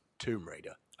of Tomb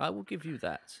Raider. I will give you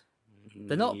that.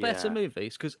 They're not better Yeah.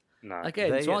 movies because No.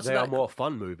 again, They, to answer they are that more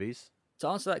fun movies. to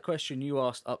answer that question you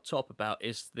asked up top about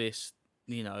is this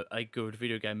a good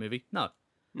video game movie? No,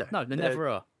 No, no, they they're- never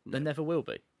are. They never will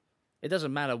be. It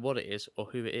doesn't matter what it is or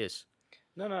who it is.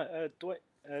 No.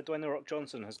 Dwayne The Rock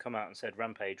Johnson has come out and said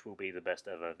Rampage will be the best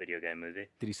ever video game movie.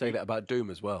 Did he say that about Doom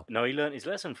as well? No, he learnt his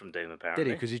lesson from Doom apparently. Did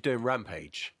he? Because he's doing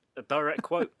Rampage. A direct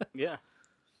quote. Yeah.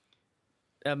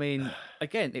 I mean,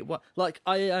 again, like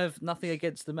I have nothing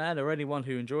against the man or anyone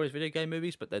who enjoys video game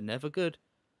movies, but they're never good.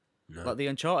 No. Like the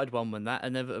Uncharted one, when that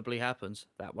inevitably happens,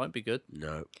 that won't be good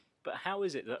No. But how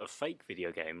is it that a fake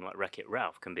video game like Wreck-It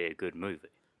Ralph can be a good movie?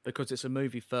 because it's a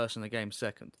movie first and a game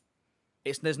second.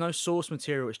 There's no source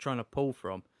material it's trying to pull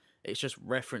from. It's just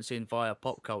referencing via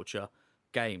pop culture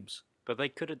games. But they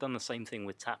could have done the same thing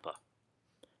with Tapper.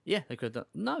 Yeah, they could have done.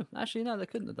 No, actually, no, they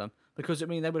couldn't have done. Because, I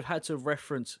mean, they would have had to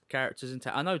reference characters in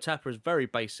Tapper. I know Tapper is very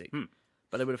basic,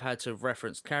 but they would have had to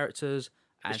reference characters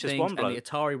and It's just things, one and bloke. the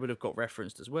Atari would have got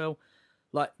referenced as well.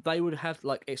 Like, they would have,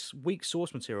 like, it's weak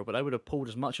source material, but they would have pulled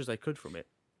as much as they could from it.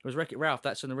 Whereas Wreck-It Ralph,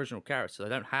 that's an original character. They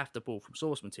don't have to pull from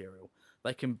source material.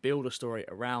 They can build a story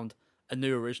around a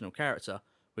new original character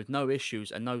with no issues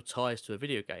and no ties to a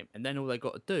video game. And then all they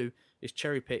got to do is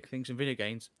cherry pick things in video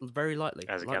games very lightly.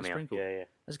 As a like cameo. sprinkle. Yeah.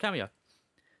 As a cameo.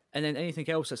 And then anything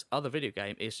else that's other video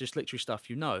game is just literally stuff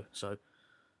you know. So,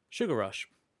 Sugar Rush,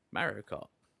 Mario Kart,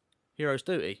 Heroes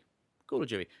Duty, Call of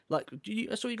Duty. Like,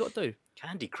 that's all you got to do.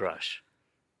 Candy Crush.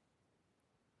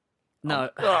 No,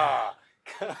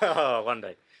 One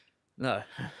day. no.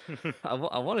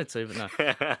 I wanted to, but no.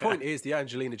 The point is, the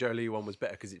Angelina Jolie one was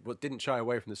better because it didn't shy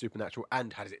away from the supernatural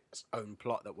and had its own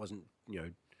plot that wasn't,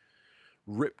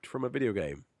 ripped from a video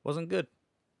game. Wasn't good.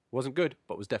 Wasn't good,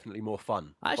 but was definitely more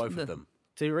fun. I actually- Both of them.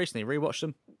 Too recently, rewatched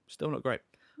them. Still not great.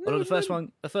 Although the first no,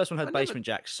 one had I basement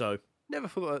jacks, so never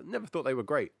thought they were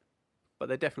great, but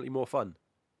they're definitely more fun.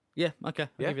 yeah, okay, I'll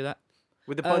Yeah? give you that.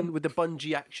 With the with the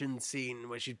bungee action scene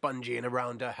where she's bungeeing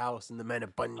around her house and the men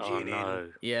are Oh bungeeing in. no.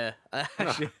 Yeah,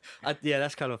 actually, yeah,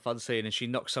 that's kind of a fun scene. And she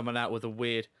knocks someone out with a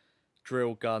weird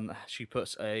drill gun. She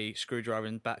puts a screwdriver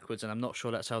in backwards, and I'm not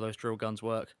sure that's how those drill guns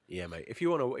work. Yeah, mate. If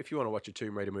you wanna watch a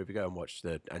Tomb Raider movie, go and watch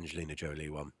the Angelina Jolie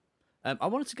one. I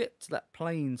wanted to get to that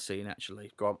plane scene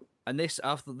actually, Go on. and this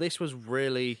was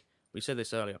really, we said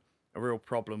this earlier, a real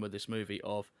problem with this movie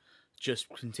of just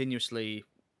continuously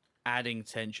adding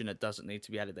tension that doesn't need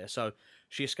to be added there. So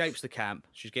she escapes the camp,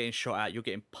 she's getting shot at, you're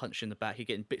getting punched in the back, you're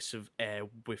getting bits of air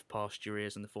whiff past your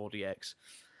ears in the 4DX,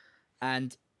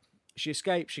 and she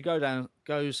escapes. She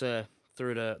goes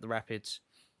through the rapids,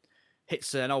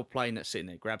 hits an old plane that's sitting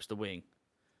there, grabs the wing,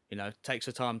 takes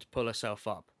her time to pull herself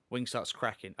up. Wing starts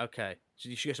cracking. Okay, so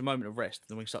she gets a moment of rest.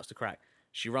 The wing starts to crack.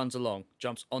 She runs along,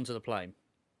 jumps onto the plane.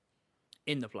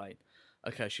 In the plane,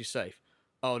 okay, she's safe.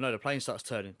 Oh no, the plane starts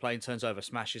turning. Plane turns over,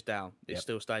 smashes down. It's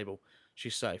still stable.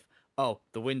 She's safe. Oh,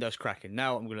 the window's cracking.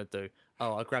 Now what I'm gonna do?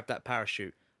 Oh, I grab that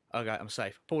parachute. Okay, I'm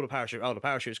safe. Pull the parachute. Oh, the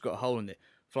parachute's got a hole in it.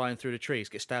 Flying through the trees,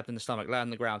 get stabbed in the stomach, land on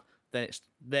the ground.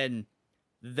 Then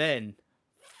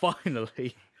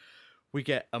finally, we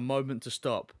get a moment to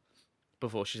stop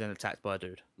before she's then attacked by a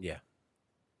dude. Yeah.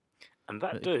 And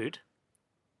that dude,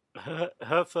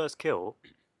 her first kill,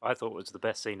 I thought was the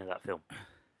best scene of that film.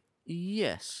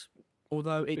 Yes,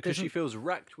 although it Because doesn't. she feels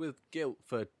racked with guilt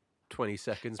for 20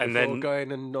 seconds And before then-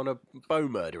 going and on a bow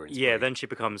murdering spree. Yeah, then she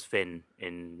becomes Finn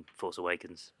in Force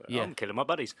Awakens. Yeah. I'm killing my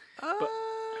buddies.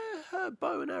 Her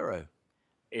bow and arrow.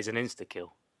 Is an insta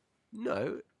kill.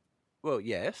 No. Well,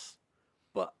 yes.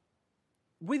 But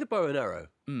with a bow and arrow,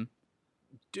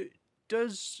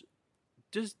 does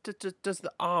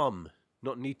the arm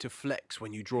not need to flex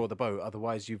when you draw the bow?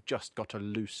 Otherwise, you've just got a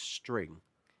loose string.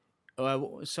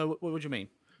 So what would you mean?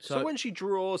 So when she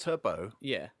draws her bow,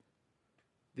 yeah,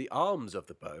 the arms of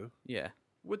the bow, yeah.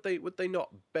 would they not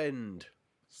bend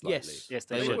slightly? Yes,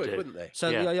 They they would would do. wouldn't they? So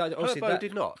Yeah. yeah, obviously Her bow that,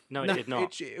 did not. No, it did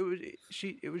not.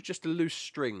 It was just a loose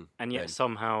string. And yet then.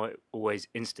 somehow it always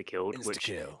insta-killed, which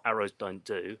Insta-kill. arrows don't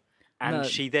do. And No,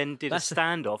 she then did a that's a-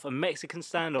 standoff, a Mexican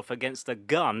standoff against a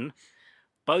gun.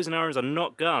 Bows and arrows are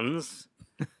not guns.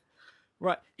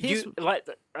 right. Here's, You like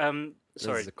sorry,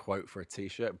 This is a quote for a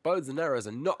T-shirt. Bows and arrows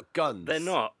are not guns. they're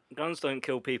not. Guns don't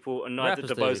kill people, and neither Rappers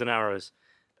do bows do. and arrows.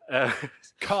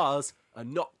 Cars are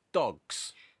not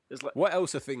dogs. It's like, What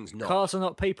else are things not? cars are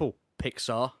not people.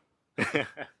 Pixar.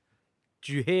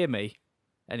 Do you hear me?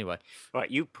 Anyway, right,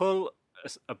 you pull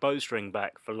a bowstring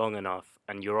back for long enough,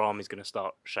 and your arm is going to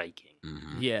start shaking.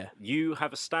 yeah. You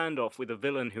have a standoff with a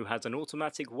villain who has an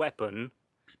automatic weapon.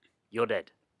 You're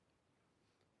dead.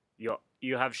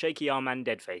 You have shaky arm and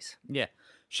dead face. Yeah,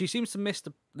 she seems to miss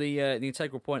the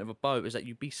integral point of a bow is that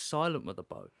you be silent with a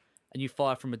bow, and you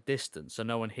fire from a distance so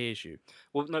no one hears you.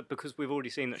 Well, no, because we've already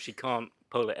seen that she can't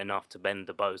pull it enough to bend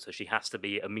the bow, so she has to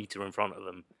be a meter in front of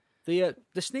them. The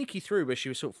sneaky through where she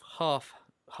was sort of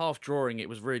half drawing it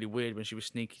was really weird when she was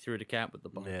sneaky through the camp with the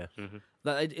bow. Yeah.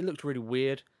 Like, it looked really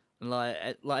weird, and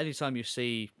like anytime you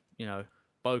see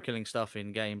bow killing stuff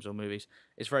in games or movies,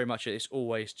 it's very much it's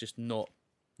always just not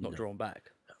drawn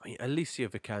back. I mean, Alicia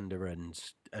Vikander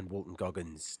and Walton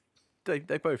Goggins, they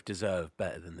both deserve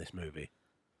better than this movie.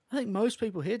 I think most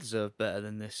people here deserve better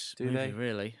than this Do movie, they?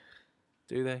 really.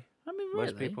 Do they? I mean, really.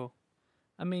 Most people?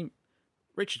 I mean,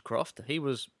 Richard Croft,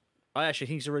 I actually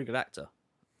think he's a really good actor.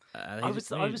 I was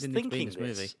thinking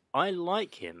this. I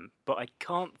like him, but I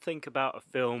can't think about a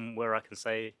film where I can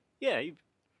say, yeah,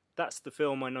 that's the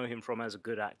film I know him from as a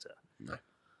good actor. No.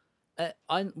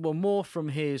 More from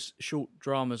his short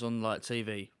dramas on like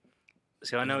TV.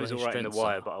 See, I know His he's all right in The strengths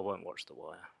Wire, are. but I won't watch The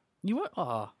Wire. You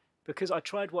were Because I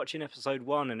tried watching episode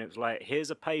 1 and it was like,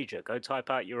 here's a pager, go type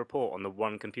out your report on the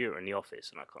one computer in the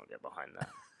office, and I can't get behind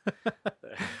that.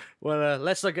 well.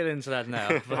 Let's not get into that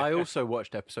now. I also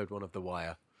watched episode 1 of The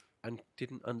Wire and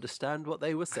didn't understand what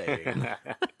they were saying.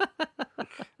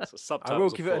 That's a I subtitle. will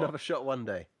give it another shot one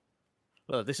day.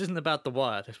 Well, this isn't about The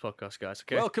Wire, this podcast, guys.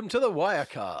 Okay. Welcome to the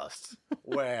Wirecast,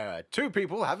 where two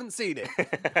people haven't seen it.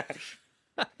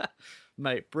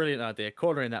 Mate, brilliant idea.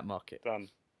 Cornering that market. Done.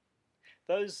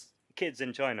 Those kids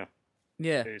in China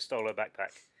Yeah. who stole a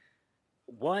backpack.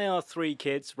 Why are 3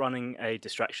 kids running a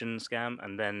distraction scam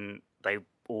and then they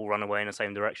all run away in the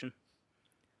same direction?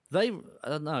 I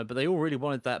don't know, but they all really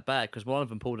wanted that bag because one of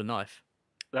them pulled a knife.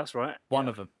 That's right. One yeah.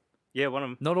 of them. Yeah, one of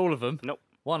them. Not all of them. Nope.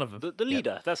 One of them. The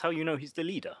leader. That's how you know he's the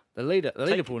leader. The leader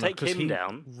pulled a knife take because him he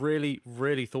down. really,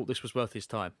 really thought this was worth his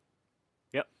time.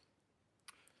 Yep.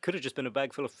 Could have just been a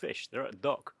bag full of fish. They're at a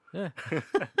dock. Yeah.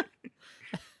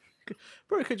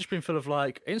 Bro, it could just been full of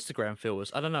like Instagram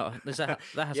filters. I don't know. Is that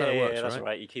that's how it works, that's right?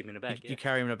 right. You keep them in a bag. You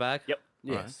carry them in a bag. Yep.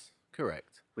 Yes,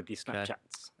 correct. With your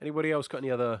Snapchats. Anybody else got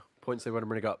any other points they want to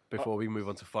bring up before we move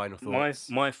on to final thoughts?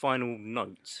 My final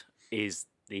note is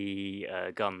the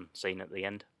gun scene at the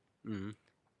end.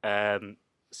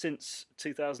 Since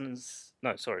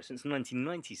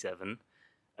 1997,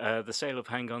 the sale of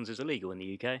handguns is illegal in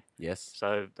the UK. Yes.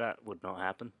 So that would not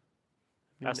happen.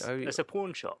 It's a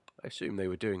pawn shop. I assume they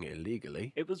were doing it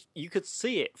illegally. It was. You could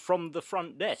see it from the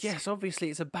front desk. Yes,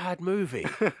 obviously it's a bad movie.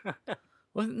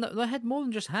 Well, no, they had more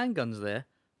than just handguns there.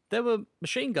 There were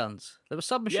machine guns. There were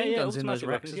submachine guns in those automatic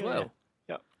racks weapons, as well.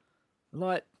 Yeah.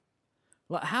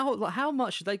 Like how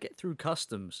much did they get through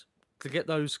customs to get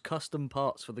those custom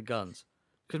parts for the guns?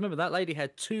 Because remember, that lady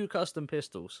had 2 custom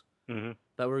pistols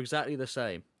that were exactly the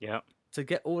same. Yeah. To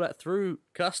get all that through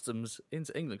customs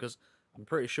into England, because I'm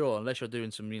pretty sure, unless you're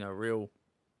doing some, real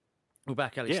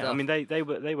back alley stuff. I mean, they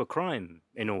were criminals.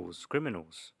 They were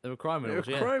criminals. They're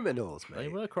Yeah, criminals, mate. they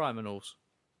were criminals.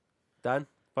 Dan,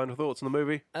 final thoughts on the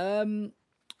movie? The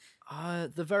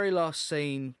very last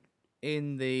scene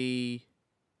in the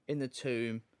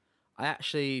tomb, I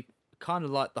actually kind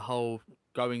of like the whole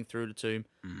going through the tomb,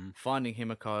 finding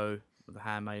Himiko with the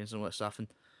handmaidens and all that stuff, and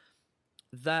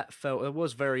it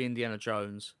was very Indiana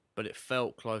Jones, but it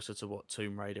felt closer to what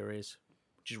Tomb Raider is,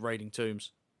 which is raiding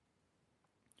tombs.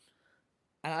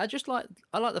 And I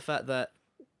like the fact that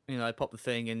they pop the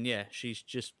thing and she's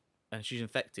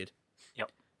infected.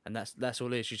 Yep. And that's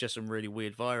all it is. She's just some really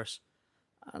weird virus.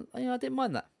 And I didn't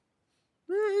mind that.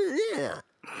 Yeah.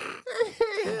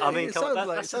 I mean, it come on, sounds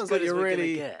like, that's sounds as like good as you're we're gonna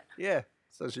really, get. yeah.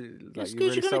 Sounds like As you're good as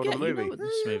really you're sold gonna on the get. You know movie. what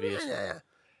this movie is.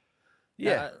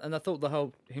 Yeah. And I thought the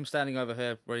whole him standing over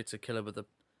her ready to kill her with the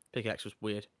pickaxe was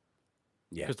weird.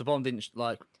 Yeah. Because the bomb didn't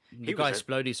the He guy was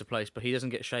exploded the place, but he doesn't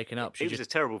get shaken up. He was a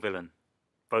terrible villain,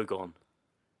 Vogon.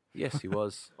 Yes, he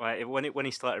was. Like, when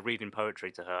he started reading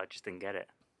poetry to her, I just didn't get it.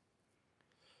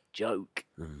 Joke.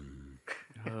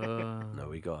 No,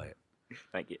 we got it.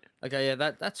 Thank you. Okay, yeah,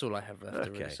 that's all I have left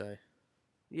to really Okay. say.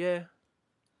 Yeah.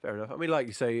 Fair enough. I mean, like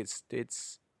you say,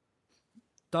 it's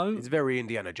Don't. very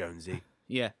Indiana Jonesy.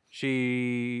 Yeah.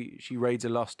 She raids a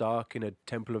lost ark in a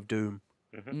temple of doom.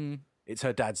 Mm. It's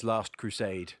her dad's last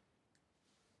crusade.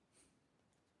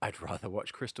 I'd rather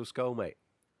watch Crystal Skull, mate.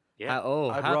 Yeah.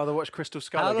 I'd rather watch Crystal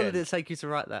Skull How long again. did it take you to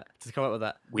write that? To come up with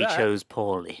that? We chose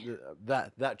poorly.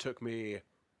 That took me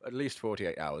at least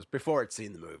 48 hours before I'd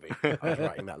seen the movie. I was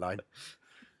writing that line.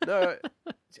 No,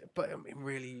 but I mean,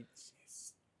 really,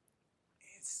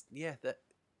 it's yeah,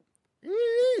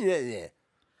 yeah.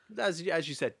 As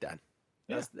you said, Dan.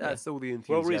 That's all the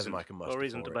enthusiasm I can muster.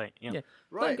 Well-reasoned for debate. Yeah. It.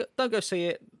 Right. Don't go see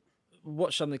it.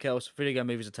 Watch something else. Video game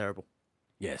movies are terrible.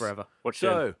 Yes. Forever. Watch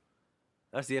them. So,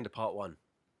 that's the end of part 1.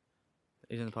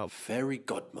 He's in the pub. Fairy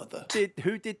godmother.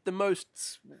 Who did the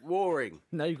most warring?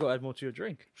 Now you've got to add more to your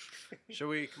drink. Shall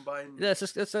we combine? Yeah,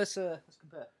 let's compare.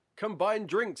 Combine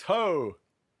drinks, ho!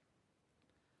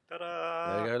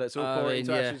 Ta-da! There you go. Let's all I pour it mean,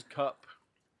 into yeah. Ash's cup.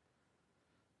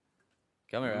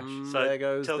 Come here, Ash. So there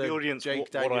goes tell the audience Jake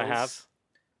what I Daniels. have.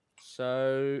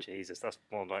 So Jesus, that's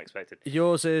more than I expected.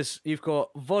 yours is you've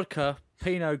got vodka,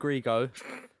 Pinot Grigio,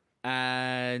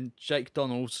 and Jake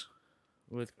Donald's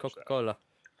with Coca-Cola.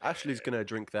 Ashley's going to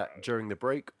drink that during the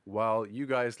break while you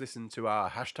guys listen to our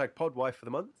hashtag podwife for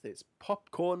the month. It's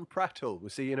Popcorn Prattle. We'll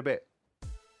see you in a bit.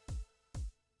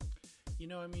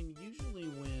 I mean, usually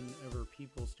whenever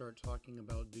people start talking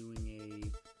about doing a,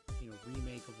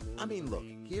 remake of Lord I mean, of the look,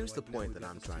 Rings, here's the like, point we've that got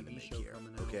I'm this trying to TV make show here,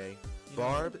 coming out, okay? you know,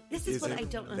 Barb This is what I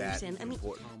isn't don't that understand. I mean,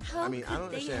 important. how I mean, I don't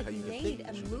could they understand have how you can made think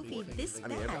a movie this I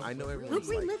mean, bad? I know Who everyone's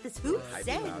like, greenlit this? Who hyping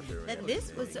said about their that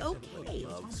this was okay?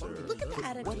 Look at the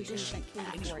adaptations that came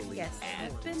before. Yes,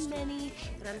 there've been many,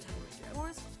 but I'm talking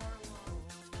Wars.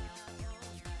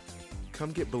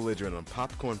 Come get belligerent on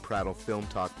Popcorn Prattle Film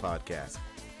Talk Podcast.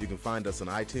 You can find us on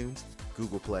iTunes,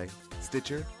 Google Play,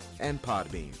 Stitcher, and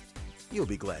Podbean. You'll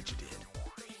be glad you did.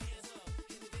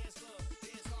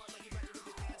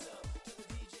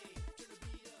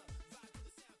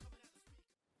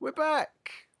 We're back.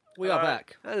 We are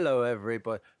back. Hello,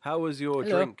 everybody. How was your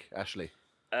Hello. drink, Ashley?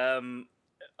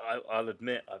 I'll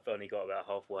admit I've only got about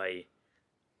halfway.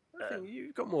 I think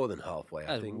you've got more than halfway.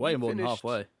 I think Way You more than finished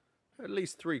halfway. At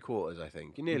least 3/4, I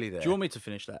think. You're nearly there. Do you want me to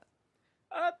finish that?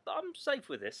 I'm safe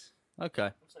with this.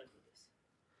 Okay.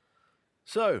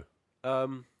 So,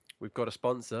 we've got a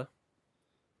sponsor.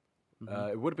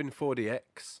 It would have been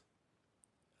 4DX.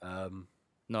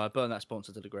 No, I burned that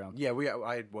sponsor to the ground. Yeah,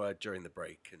 I had word during the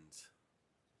break, and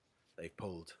they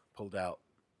pulled out.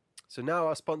 So now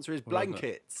our sponsor is Love it.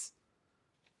 blankets.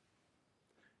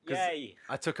 'Cause Yay!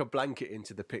 I took a blanket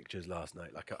into the pictures last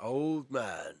night, like an old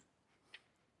man.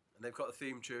 And they've got a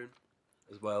theme tune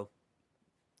as well,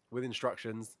 with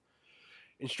instructions.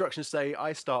 Instructions say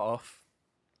I start off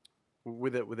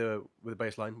with a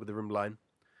bass line, with a rim line,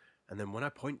 and then when I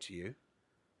point to you,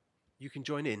 you can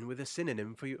join in with a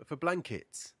synonym for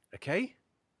blankets. Okay?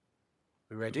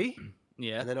 We ready?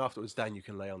 Yeah. And then afterwards, Dan, you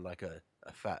can lay on like a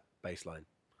fat bass line.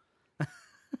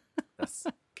 That's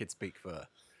kid speak for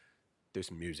do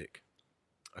some music.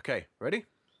 Okay, ready?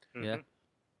 Yeah.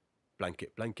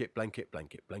 Blanket, blanket, blanket,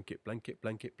 blanket, blanket, blanket,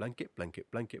 blanket, blanket, blanket,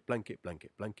 blanket, blanket,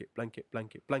 blanket, blanket, blanket,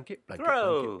 blanket, blanket, blanket,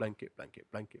 Throw. blanket, blanket,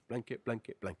 blanket, blanket,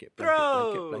 blanket, blanket,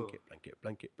 Throw. blanket, blanket,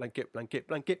 blanket, blanket, blanket,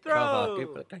 blanket,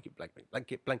 Throw. blanket, blanket, blanket,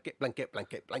 blanket, blanket,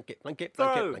 blanket, blanket, blanket,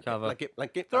 Throw. blanket, Cover. blanket,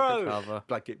 blanket, Throw. Cover.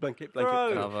 blanket, blanket, Throw.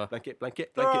 blanket, Cover. blanket,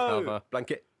 blanket, Throw. blanket, Cover.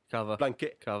 blanket, Cover.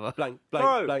 blanket, Cover. blank,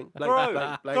 Throw. blank, blank, Throw.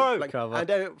 blank, blank, Throw. blank, Cover.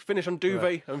 and finish on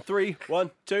duvet. And 3,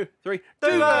 1, 2, 3, Duvet.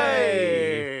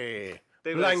 duvet.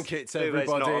 Blankets, Duvet's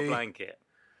not a everybody. blanket.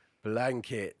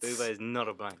 Blankets. Duvet is not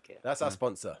a blanket. That's our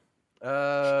sponsor.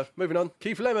 Moving on.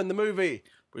 Keith Lemon, the movie.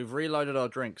 We've reloaded our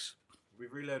drinks.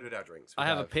 We've reloaded our drinks. I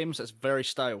have a Pimm's that's very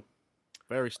stale.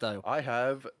 Very stale. I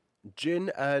have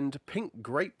gin and pink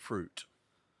grapefruit.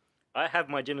 I have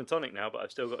my gin and tonic now, but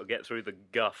I've still got to get through the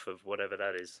guff of whatever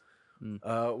that is.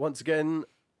 Once again,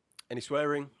 any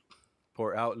swearing,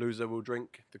 pour it out. Loser will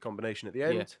drink the combination at the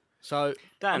end. Yeah. So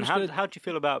Dan, I'm just how gonna- do you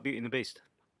feel about Beauty and the Beast?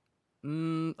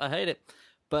 I hate it.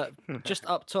 But just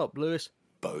up top, Lewis.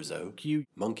 Bozo. Q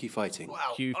Monkey fighting.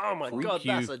 Wow. Q- Oh my god,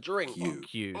 Q- that's a drink.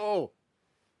 Q. Oh.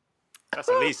 That's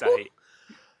at least 8.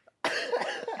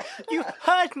 You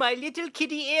hurt my little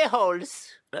kitty ear holes.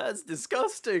 That's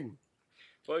disgusting.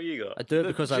 What have you I got? do it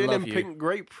because I Gin love and you. pink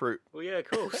grapefruit. Well, yeah, of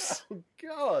course. Oh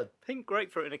god. Pink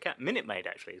grapefruit and a cat. Minute Maid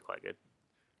actually is quite good.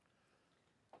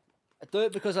 I do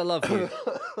it because I love you.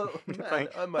 Man,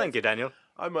 Thank you, Daniel.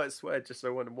 I might swear just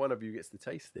so one of you gets to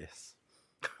taste this.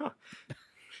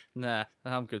 Nah,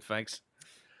 I'm good, thanks.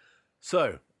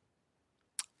 So,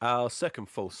 our second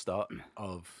false start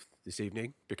of this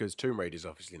evening, because Tomb Raider is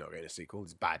obviously not getting a sequel,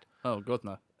 it's bad, Oh, God,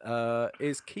 no.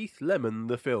 is Keith Lemon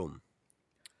the film.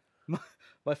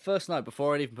 My first note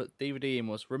before I even put DVD in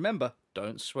was, remember,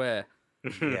 don't swear.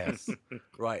 Yes.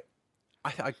 Right.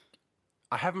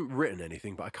 I haven't written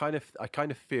anything, but I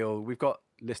kind of feel we've got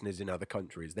listeners in other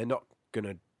countries. They're not going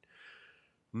to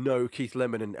know Keith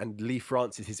Lemon and Lee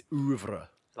Francis' oeuvre.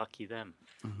 Lucky them.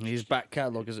 His back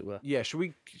catalogue, as it were. Yeah, should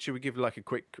we give like a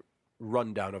quick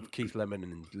rundown of Keith Lemon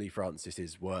and Lee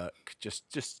Francis' work?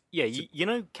 Just Yeah, you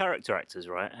know character actors,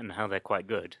 right? And how they're quite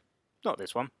good. Not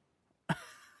this one.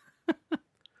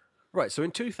 right. So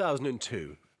in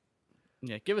 2002,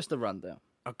 Yeah, give us the rundown.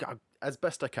 as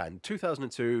best I can,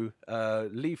 2002,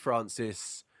 Lee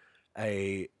Francis,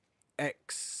 a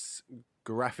ex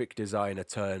graphic designer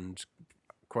turned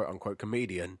quote unquote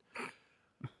comedian,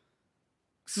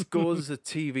 scores a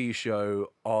TV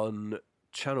show on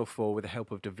Channel 4 with the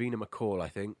help of Davina McCall, I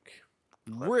think.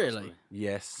 Really?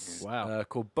 Yes. Wow.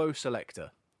 Called Bo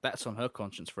Selector. That's on her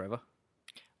conscience forever.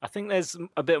 I think there's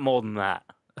a bit more than that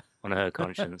on her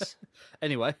conscience.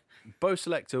 Anyway, Bo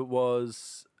Selector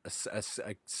was a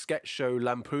sketch show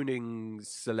lampooning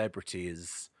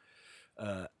celebrities,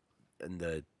 and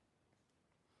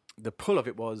the pull of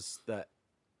it was that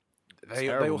they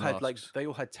all Terrible had masks. they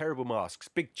all had terrible masks,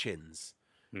 big chins,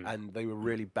 and they were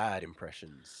really bad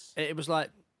impressions. it was like,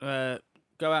 go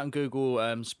out and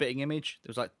Google spitting image. There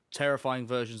was like terrifying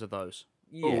versions of those.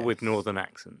 All with northern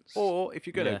accents. Or if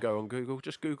you're going to Yeah. go on Google,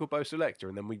 just Google Bo Selector,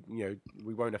 and then we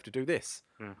won't have to do this.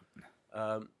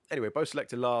 Anyway, Bo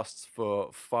Selector lasts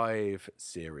for 5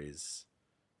 series,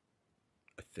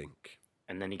 I think,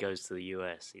 And then he goes to the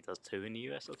US. He does 2 in the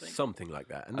US, I think. something like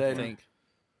that. And I then think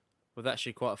with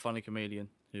actually quite a funny comedian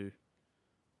who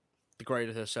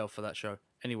degraded herself for that show.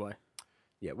 Anyway,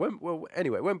 yeah, when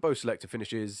Bo Selector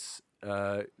finishes,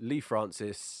 Lee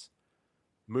Francis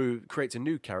creates a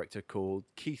new character called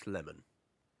Keith Lemon,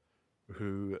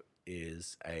 who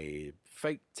is a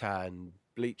fake tan,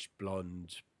 bleach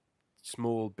blonde,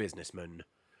 small businessman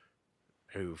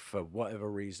who, for whatever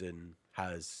reason,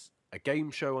 has a game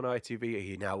show on ITV.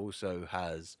 He now also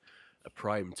has a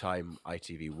primetime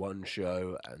ITV1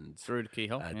 show and through the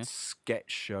keyhole. a Yeah.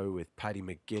 sketch show with Paddy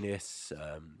McGuinness.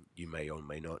 You may or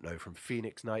may not know from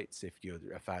Phoenix Nights if you're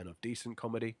a fan of decent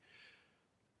comedy.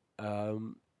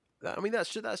 I mean, that's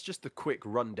just the quick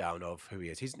rundown of who he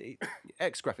is. He's an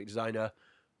ex-graphic designer,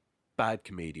 bad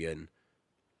comedian,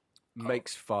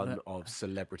 makes fun of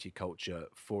celebrity culture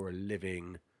for a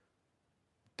living,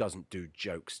 doesn't do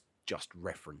jokes, just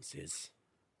references.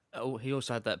 Oh, he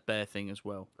also had that bear thing as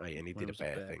well. Oh, yeah, and he When did it a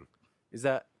was a bear bear. thing. Is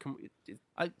that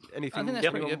anything? I think that's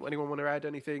pretty good. Anyone want to add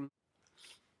anything?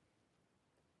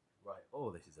 Right.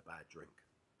 Oh, this is a bad drink.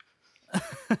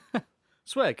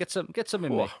 Swear, get some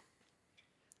in me. Oh,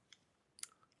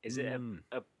 Is it a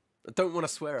I don't want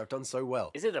to swear. I've done so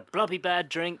well. is it a blubby bad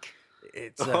drink?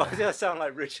 It's Oh, I sound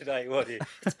like Richard A. What do you?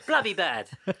 It's blubby bad.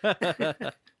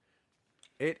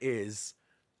 it is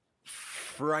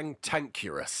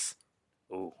Franktankurous.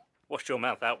 Oh, wash your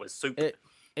mouth out with soup. It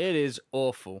is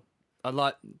awful. I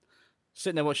like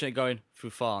sitting there watching it going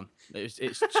Fufan. It's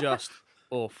just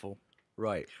awful.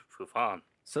 Right. Fufan.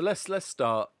 So let's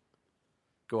start.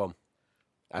 Go on.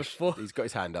 Ash, Before- he's got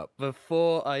his hand up.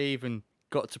 Before I even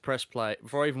got to press play,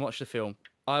 before I even watched the film,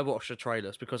 I watched the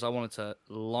trailers because I wanted to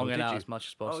long it did out you? as much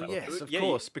as Oh possible. yes, of Yeah,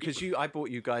 course. Because I bought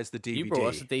you guys the DVD. You brought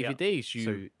us the DVDs.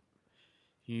 So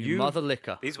You mother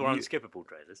licker. These were unskippable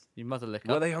trailers. You mother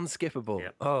licker. were they unskippable? Yeah.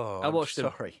 Oh, I watched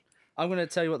them. Sorry. I'm going to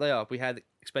tell you what they are. We had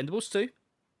Expendables 2.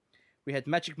 We had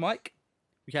Magic Mike.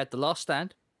 We had The Last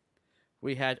Stand.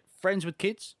 We had Friends with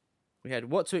Kids. We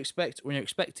had What to Expect When You're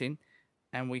Expecting.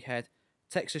 And we had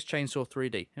Texas Chainsaw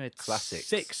 3D. We had Classics.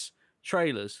 6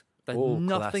 trailers that All had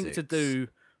nothing to classics. do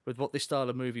with what this style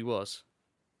of movie was.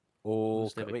 Or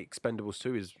Let's do it. Expendables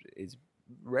 2 is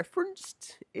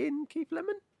referenced in Keith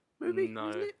Lemon movie, No,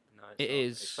 isn't it? no, it's It not.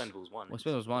 is. Expendables 1. Well,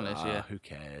 Expendables 1 is, yeah. Who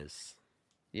cares?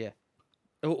 Yeah.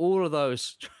 All of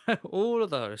those. All of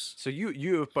those. So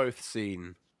you have both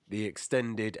seen the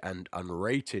extended and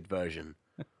unrated version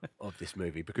of this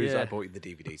movie because Yeah. I bought you the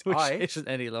DVDs. Which I isn't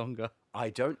any longer.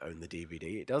 don't own the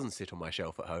DVD. It doesn't sit on my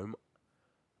shelf at home.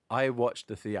 I watched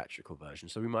the theatrical version,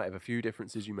 so we might have a few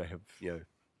differences. You may have,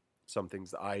 some things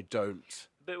that I don't.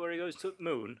 The bit where he goes to the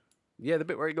moon. Yeah, the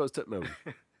bit where he goes to the moon.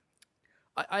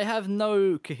 I have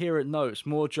no coherent notes,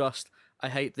 more just I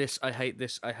hate this, I hate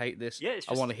this, I hate this. Yeah, it's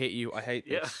I just- want to hit you, I hate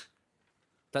Yeah. this.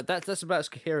 That's about as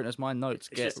coherent as my notes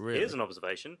It's get, just, really. here's an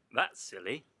observation. That's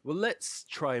silly. Well, let's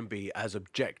try and be as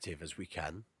objective as we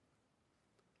can.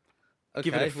 Okay,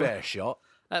 Give it a well, fair shot.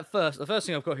 the first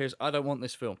thing I've got here is I don't want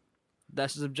this film.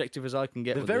 That's as objective as I can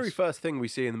get. The with very this. first thing we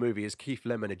see in the movie is Keith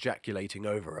Lemon ejaculating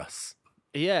over us,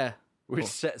 Yeah. which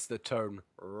sets the tone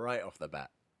right off the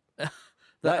bat. I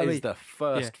That is mean, the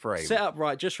first yeah. frame. Set up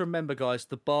right. Just remember, guys,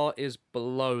 the bar is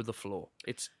below the floor.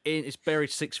 It's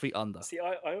buried 6 feet under. See,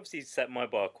 I obviously set my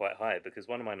bar quite high because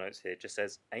one of my notes here just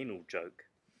says anal joke.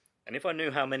 And if I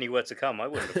knew how many were to come, I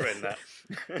wouldn't have written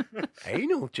that.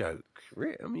 Anal joke.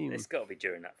 I mean, It's got to be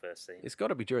during that first scene. it's got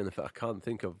to be during the. I can't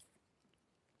think of.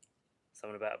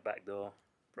 Something about a back door,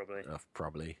 probably.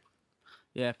 Probably.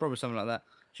 Yeah, probably something like that.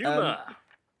 Humour.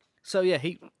 So yeah,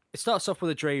 it starts off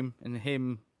with a dream and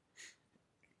him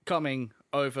coming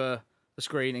over the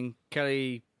screen and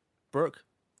Kelly Brook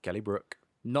Kelly Brook.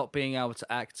 not being able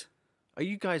to act. Are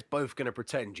you guys both going to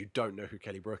pretend you don't know who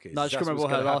Kelly Brook is? No, I just That's couldn't remember what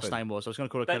what's her gonna last happen? name was. I was going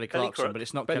to call her Kelly Kelly Clarkson, Crook. but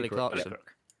it's not Kelly Kelly Crook, Clarkson. Kelly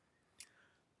Crook.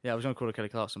 Yeah, I was going to call her Kelly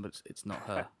Clarkson, but it's not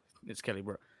her. It's Kelly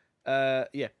Brook.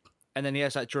 Yeah. And then he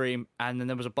has that dream, and then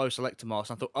there was a Bo Selector mask.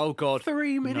 And I thought, oh god,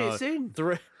 3 minutes no. in.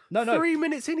 No, 3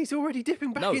 minutes in, he's already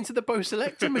dipping back No. into the Bo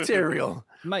Selector material.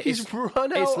 Mate, He's it's-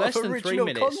 run it's out less of than 3 original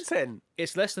minutes. content.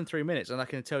 It's less than 3 minutes, and I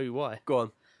can tell you why. Go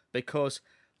on. Because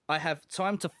I have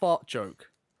time to fart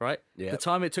joke, right? Yep. The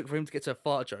time it took for him to get to a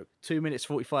fart joke, 2 minutes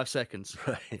 45 seconds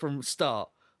Right. from start.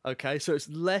 Okay, so it's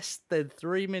less than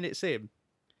 3 minutes in.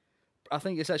 I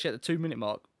think it's actually at the 2 minute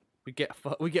mark. We get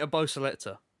a Bo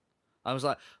Selector. I was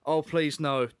like, oh please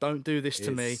no, don't do this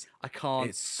to me. It's- I can't.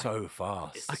 It's so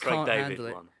fast. It's I the Craig can't David handle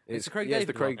it. one. It's the Craig yeah, David. it's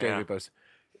the Craig one. David Yeah. boss.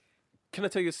 Can I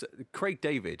tell you, Craig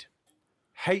David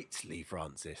hates Lee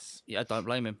Francis Yeah, I don't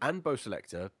blame him. and Bo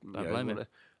Selector. Don't blame him.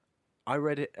 I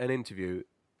read an interview,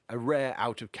 a rare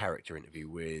out of character interview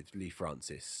with Lee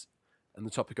Francis, and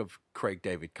the topic of Craig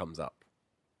David comes up.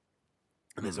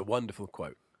 And there's a wonderful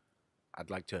quote. I'd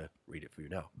like to read it for you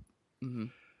now. Mm-hmm.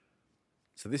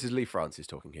 So this is Lee Francis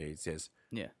talking here. He says,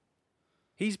 Yeah.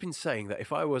 he's been saying that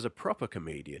if I was a proper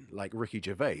comedian like Ricky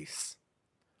Gervais,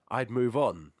 I'd move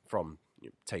on from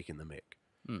taking the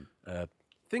mick.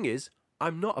 Thing is,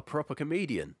 I'm not a proper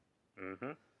comedian.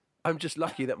 Mm-hmm. I'm just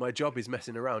lucky that my job is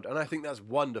messing around. And I think that's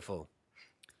wonderful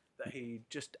that he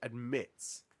just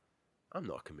admits, I'm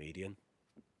not a comedian.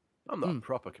 I'm not a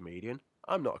proper comedian.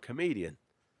 I'm not a comedian.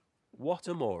 What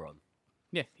a moron.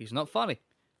 Yeah, he's not funny.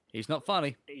 He's not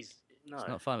funny. He's He's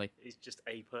not funny. He's just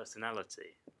a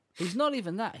personality. He's not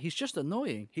even that. He's just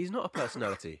annoying. He's not a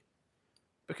personality.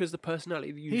 Because the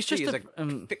personality that you He's see just is a-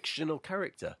 a fictional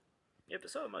character. Yeah,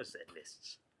 but so are most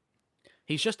A-lists.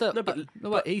 He's just a No,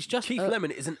 but, he's just Keith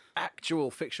Lemon is an actual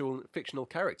fictional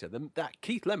character. That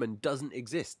Keith Lemon doesn't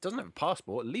exist. Doesn't have a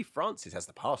passport. Lee Francis has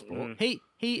the passport. He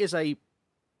is a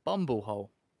bumblehole.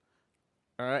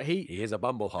 All right, he is a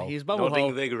bumblehole. He's a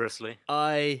Nodding bumblehole. vigorously.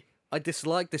 I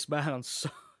dislike this man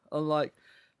on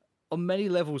many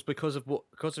levels because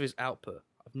of his output.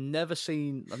 I've never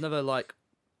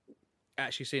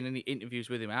actually seen any interviews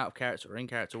with him out of character or in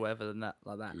character, whatever than that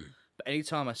like that. But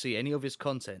anytime I see any of his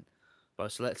content, by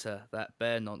Selector, that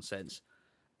bear nonsense,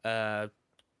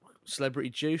 Celebrity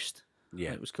Juiced, I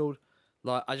think it was called.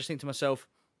 Like, I just think to myself,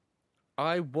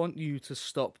 I want you to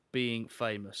stop being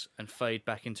famous and fade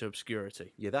back into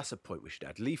obscurity. Yeah, that's a point we should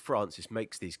add. Lee Francis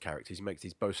makes these characters. He makes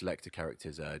these Bo Selector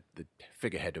characters. The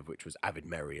figurehead of which was Avid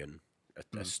Merrion,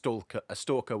 a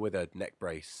stalker with a neck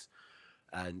brace,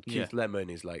 and Keith Lemon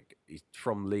is like he's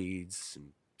from Leeds and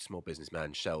small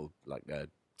businessman, shell like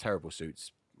terrible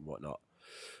suits and whatnot.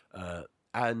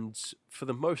 And for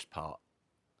the most part,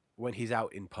 when he's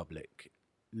out in public,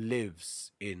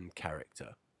 lives in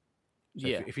character. So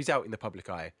if he's out in the public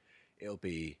eye, it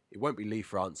won't be Lee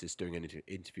Francis doing an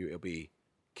interview. It'll be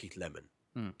Keith Lemon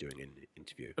doing an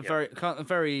interview. A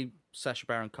very Sacha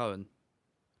Baron Cohen.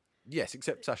 Yes,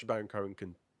 except Sacha Baron Cohen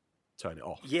can turn it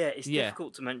off. Yeah, it's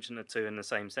difficult to mention the two in the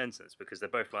same sentence because they're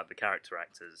both like the character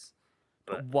actors.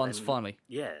 But one's funny.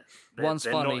 Yeah, one's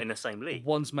they're funny. not in the same league.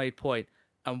 One's made point,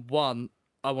 and one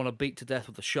I want to beat to death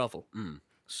with a shovel.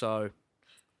 So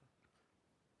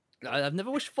I've never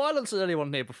wished violence on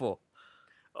anyone here before.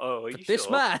 Oh, are you This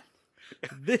sure? man,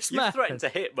 this man. You've threatened to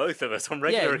hit both of us on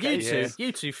regular occasions.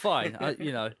 You two, fine.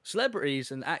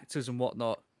 Celebrities and actors and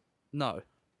whatnot. No.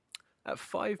 At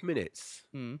 5 minutes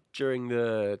during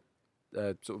the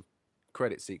sort of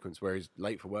credit sequence where he's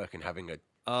late for work and having a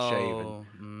shave,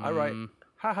 and I write,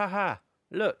 ha ha ha!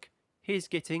 Look, he's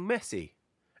getting messy,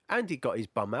 and he got his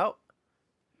bum out.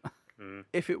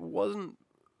 If it wasn't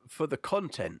for the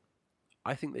content,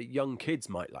 I think that young kids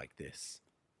might like this.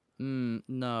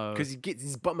 No, because he gets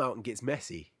his bum out and gets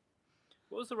messy.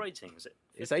 What was the rating? Is it?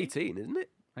 15? It's 18, isn't it?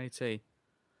 18.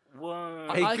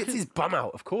 Well, He gets his bum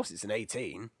out. Of course, it's an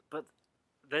 18. But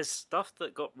there's stuff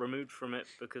that got removed from it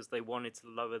because they wanted to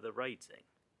lower the rating.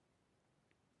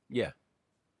 Yeah.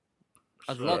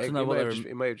 I'd love to know what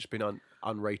it may have just been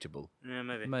unrateable. Yeah,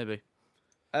 maybe. Maybe.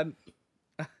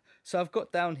 So I've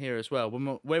got down here as well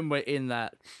when we're in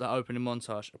that opening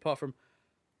montage. Apart from,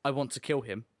 I want to kill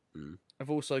him. I've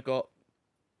also got,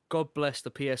 God bless the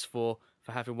PS4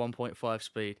 for having 1.5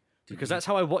 speed because that's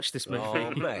how I watched this movie. Oh,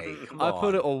 mate, come I on.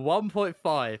 put it on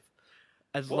 1.5.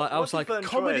 And I was like,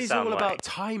 comedy's all about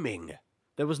timing.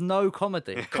 There was no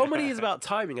comedy. Comedy is about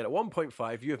timing, and at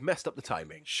 1.5, you have messed up the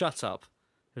timing. Shut up.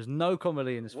 There's no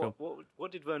comedy in this film.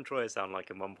 What did Vern Troyer sound like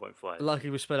in 1.5? Like he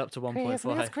was sped up to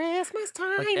 1.5. Christmas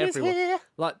time Like is everyone. here.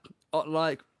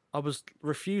 Like I was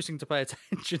refusing to pay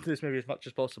attention to this movie as much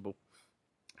as possible.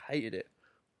 Hated it.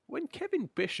 When Kevin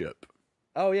Bishop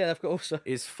Oh yeah, I've got also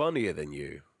is funnier than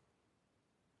you,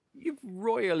 you've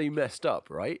royally messed up,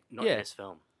 right? Not in this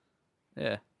film.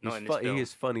 Yeah. Not in this film. He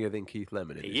is funnier than Keith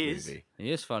Lemon in this movie.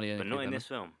 He is funny, But not in this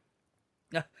film.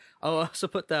 I also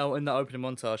put down in the opening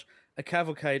montage a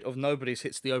cavalcade of nobodies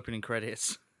hits the opening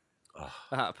credits.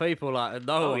 People like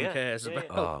no one cares about.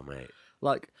 Oh mate,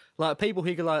 like people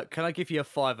who go like, can I give you a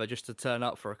 $5 just to turn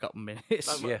up for a couple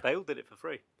minutes? No, they all did it for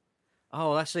free.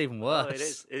 Oh, that's even worse. Oh, it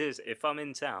is. It is. If I'm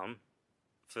in town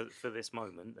for this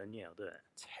moment, then yeah, I'll do it.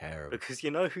 Terrible. Because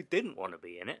you know who didn't want to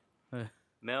be in it?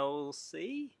 Mel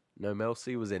C. No, Mel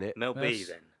C was in it. Mel B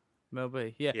then. Mel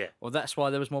B. Yeah. Yeah. Well, that's why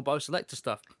there was more Bo Selector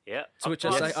stuff. Yeah. To which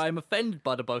I say I'm offended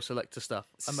by the Bo Selector stuff.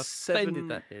 I'm offended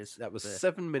that is. That was there.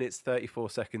 7 minutes 34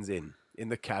 seconds in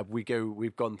the cab.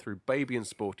 We've gone through Baby and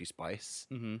Sporty Spice,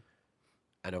 and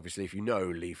obviously, if you know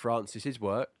Lee Francis's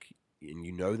work and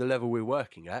you know the level we're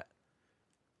working at,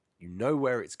 you know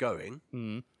where it's going.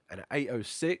 And at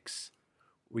 8:06,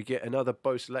 we get another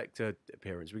Bo Selector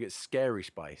appearance. We get Scary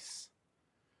Spice,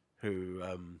 who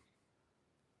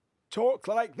talk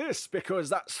like this because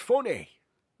that's funny.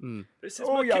 This is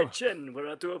my kitchen where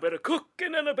I do a bit of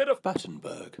cooking and a bit of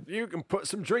Battenberg. You can put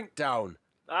some drink down.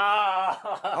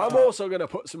 Ah! I'm also going to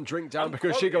put some drink down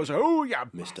because she goes, oh yeah,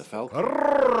 Mr. Falcon.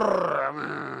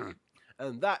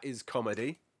 and that is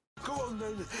comedy. Go on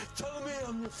then, tell me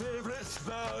I'm your favourite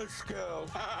Spice Girl.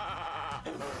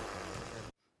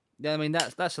 Yeah, I mean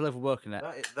that's the level we're working at.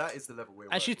 That is the level we're.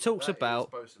 And she working. talks That about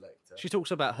is Bo Selector. she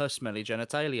talks about her smelly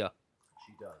genitalia.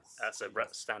 She does. That's a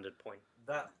standard point.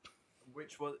 That,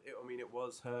 which was, I mean, it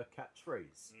was her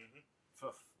catchphrase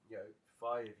for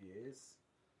 5 years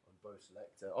on Bo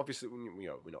Selector. Obviously,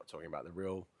 we're not talking about the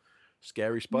real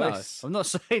Scary No, Spice. I'm not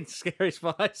saying Scary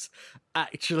Spice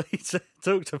actually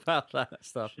talked about that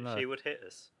stuff. No. She would hit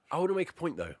us. I want to make a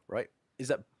point though, right? Is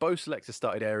that Bo Selector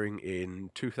started airing in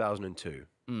 2002,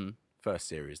 first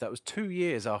series. That was 2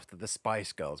 years after the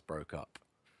Spice Girls broke up.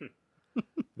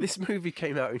 This movie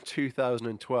came out in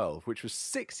 2012, which was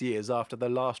 6 years after the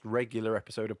last regular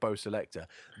episode of Bo Selector.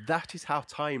 That is how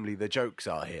timely the jokes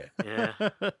are here. Yeah.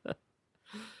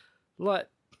 Like,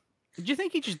 do you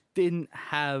think he just didn't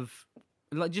have?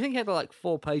 Like, do you think he had like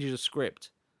 4 pages of script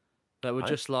that were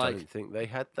just I like don't think they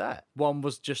had that. one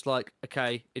was just like,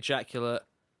 okay, ejaculate,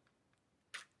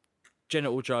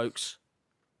 genital jokes,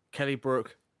 Kelly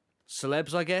Brook,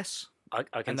 celebs, I guess. I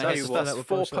can And tell then you it's what. that That's was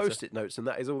 4 Bo Selector. post-it notes, and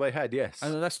that is all they had. Yes.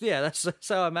 And that's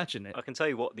how I imagine it. I can tell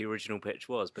you what the original pitch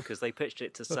was because they pitched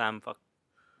it to Sam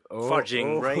Oh,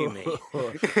 Fudging Raimi.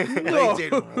 They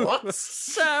did what?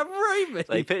 Sam Raimi.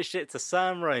 They pitched it to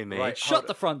Sam Raimi. Right. Shut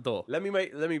the front door. Let me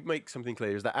make something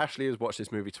clear: is that Ashley has watched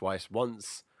this movie twice,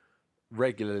 once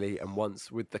regularly and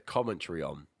once with the commentary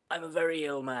on. I'm a very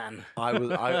ill man. Having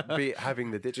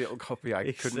the digital copy, I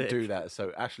He's couldn't sick. do that.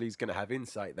 So Ashley's going to have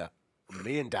insight that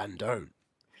me and Dan don't.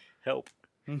 Help.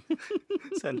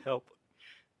 Send help.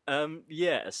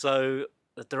 Yeah, so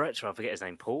the director, I forget his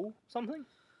name, Paul something?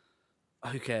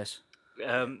 Who cares?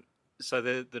 So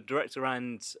the director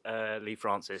and Lee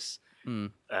Francis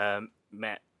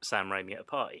met Sam Raimi at a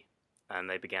party, and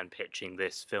they began pitching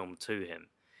this film to him.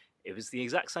 It was the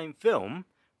exact same film,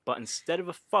 but instead of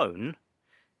a phone,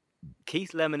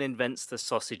 Keith Lemon invents the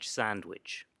sausage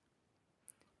sandwich.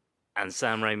 And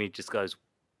Sam Raimi just goes,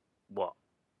 What?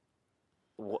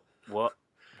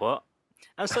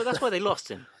 And so that's why they lost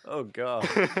him. Oh God.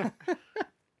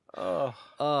 Oh,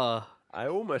 I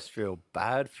almost feel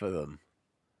bad for them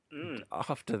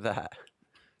after that.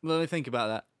 Let me think about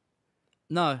that.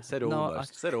 No, Said no,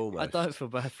 almost. Said almost. I don't feel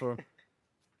bad for him.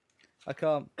 I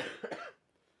can't.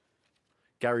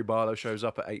 Gary Barlow shows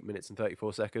up at 8 minutes and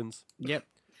 34 seconds. Yep.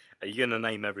 Are you going to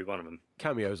name every one of them?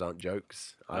 Cameos aren't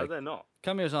jokes. No, they're not.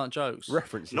 Cameos aren't jokes.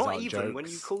 References Not aren't even jokes. when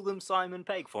you call them Simon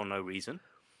Pegg for no reason.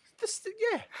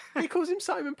 Yeah, he calls him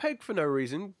Simon Pegg for no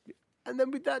reason, and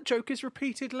then with that joke is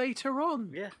repeated later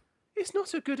on. Yeah. It's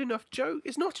not a good enough joke.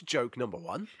 It's not a joke, number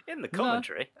one, In the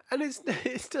commentary, and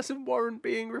it doesn't warrant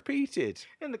being repeated.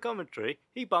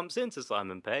 he bumps into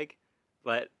Simon Pegg,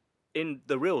 like in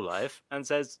the real life, and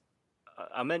says,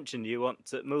 "I mentioned you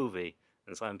want a movie,"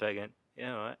 and Simon Pegg went,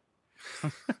 "Yeah, all right."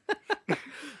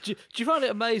 Do you find it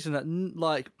amazing that,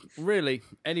 like, really,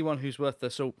 anyone who's worth their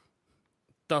salt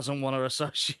doesn't want to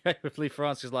associate with Lee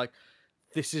Francis? Like,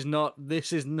 this is not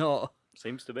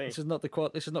Seems to be. this is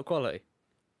not quality.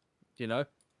 You know,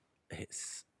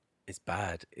 It's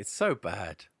bad. It's so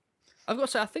bad. I've got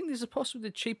to say, I think these are possibly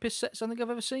the cheapest sets I think I've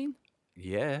ever seen.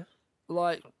 Yeah.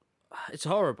 Like, it's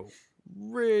horrible,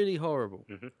 really horrible.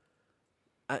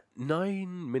 At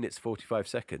 9 minutes 45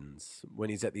 seconds, when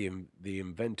he's at the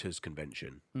Inventors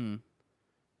Convention,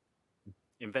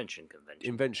 Invention convention.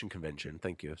 Invention Convention.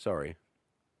 Thank you. Sorry.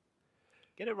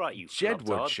 Get it right, you Jed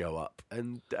would flubtard. show up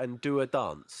and do a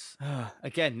dance.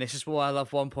 Again, this is why I love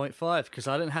 1.5 because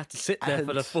I didn't have to sit there for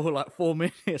the And- full 4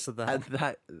 minutes of that.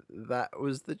 And that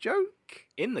was the joke?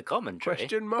 In the commentary.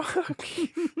 Question mark?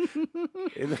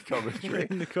 In the commentary.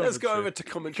 In the Let's go commentary. over to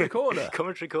Commentary Corner.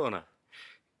 Commentary corner.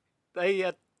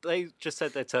 They just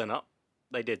said they'd turn up.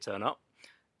 They did turn up.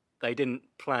 They didn't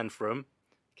plan for them.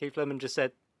 Keith Lemon just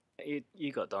said,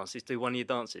 you got dances, do one of your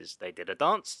dances. They did a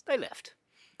dance, they left.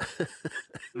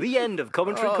 The end of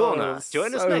Commentary Corner.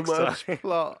 Join us so next much time.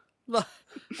 plot.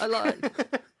 I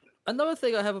like another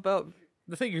thing I have about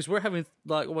the thing is we're having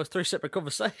like almost 3 separate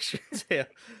conversations here,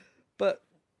 but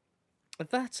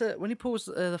that when he pulls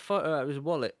the photo out of his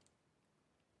wallet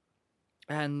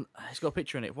and he's got a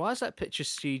picture in it, why is that picture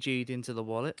CG'd into the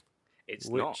wallet? It's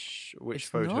not. Which It's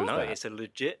photo not? is No, that? it's a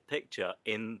legit picture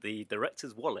in the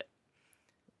director's wallet.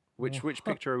 Which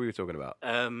picture are we talking about?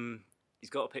 He's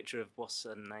got a picture of what's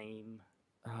her name?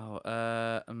 Oh,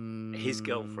 His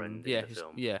girlfriend in Yeah, the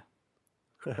film. yeah,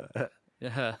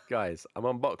 yeah, Guys, I'm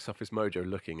on Box Office Mojo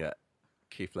looking at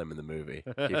Keith Lemon the movie,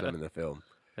 Keith Lemon the film.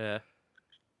 yeah.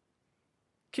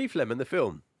 Keith Lemon the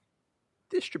film.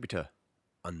 Distributor,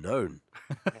 unknown.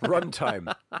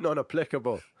 Runtime, not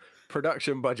applicable.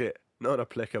 Production budget, not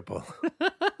applicable.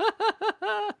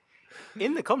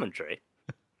 In the commentary,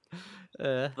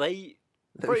 they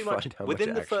pretty much find how much within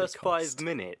it the actually first cost. 5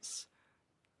 minutes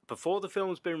before the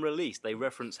film's been released, they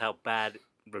reference how bad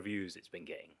reviews it's been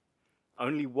getting.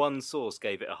 Only one source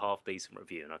gave it a half decent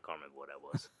review, and I can't remember what that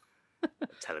was.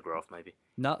 Telegraph, maybe.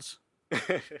 Nuts.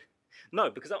 No,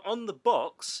 because on the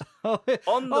box, On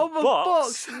the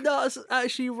box. Nuts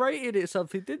actually rated it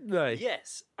something, didn't they?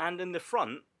 yes, and in the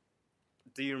front,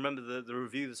 do you remember the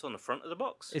review that's on the front of the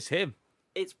box? It's him.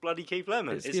 It's bloody Keith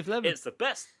Lemon. It's Keith Lemon. It's the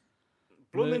best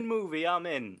blooming movie I'm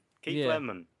in. Keith Yeah.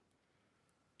 Lemon.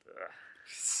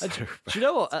 Do you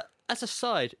know what? As a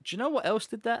side, do you know what else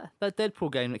did that? That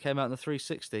Deadpool game that came out on the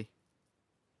 360.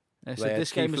 They They said had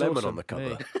this game Keith is Lemon awesome. on the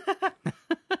cover.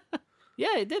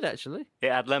 Yeah, it did actually.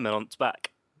 It had lemon on its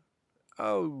back.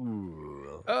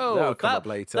 Oh, Oh, that'll come up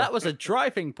later. That was a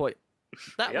driving point.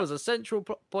 That Yep. was a central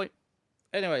plot point.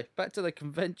 Anyway, back to the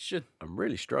convention. I'm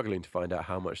really struggling to find out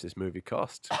how much this movie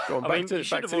cost. Going I back mean, to you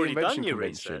should back have to the already invention done your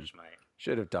convention. research, mate.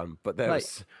 Should have done, but there Mate,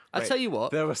 was. I tell you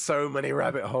what, there were so many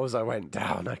rabbit holes I went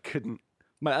down. I couldn't.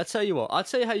 mate. I tell you what. I'll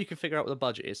tell you how you can figure out what the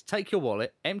budget is. Take your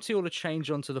wallet, empty all the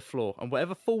change onto the floor, and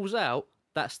whatever falls out,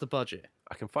 that's the budget.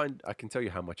 I can tell you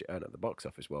how much it earned at the box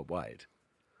office worldwide.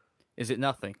 Is it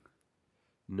nothing?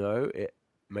 No, it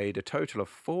made a total of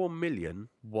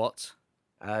What?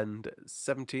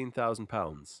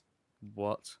 £4,017,000.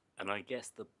 What? And I guess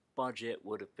the budget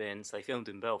would have been, so they filmed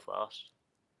in Belfast.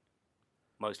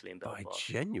 Mostly in But I Belfast.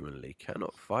 genuinely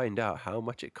cannot find out how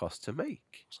much it cost to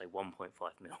make. Say 1.5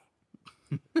 mil.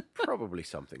 Probably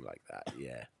something like that.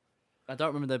 Yeah. I don't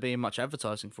remember there being much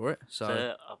advertising for it. So,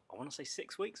 So, I want to say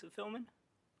 6 weeks of filming.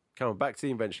 Come on, back to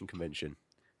the invention convention.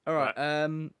 all right.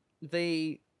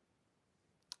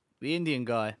 The Indian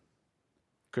guy.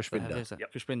 Kushvinder.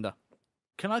 Yep. Kushbinder.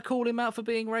 Can I call him out for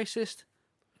being racist?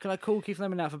 Can I call Keith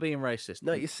Lemon out for being racist?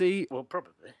 No, you see, Well,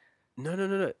 probably.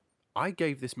 no. I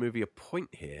gave this movie a point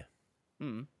here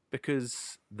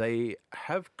because they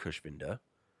have Kushvinder,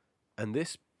 and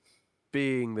this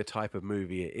being the type of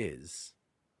movie it is,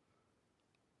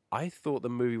 I thought the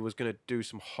movie was going to do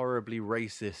some horribly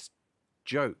racist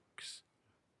jokes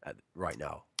right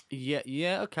now,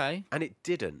 Yeah, okay. and it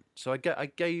didn't. So I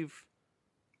gave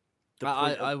the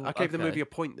I gave the okay. movie a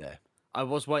point there. I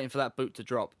was waiting for that boot to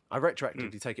drop. I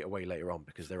retroactively take it away later on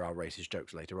because there are racist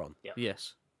jokes later on. Yeah.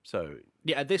 Yes. So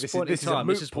Yeah, at this This is- point this is in a time,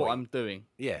 this moot is what point. I'm doing.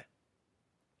 yeah,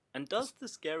 And does the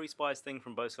Scary Spies thing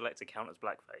from Bo Selector count as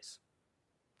blackface?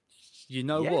 You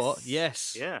know Yes. what?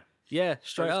 Yes. Yeah. Yeah, So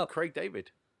straight is up. Craig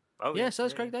David. Oh, Yeah, so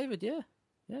is Craig David, yeah.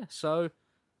 Yeah, so...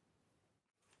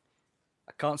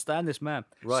 I can't stand this man.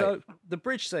 Right. So, the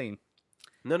bridge scene.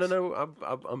 No.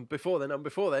 I'm before then.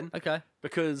 Okay.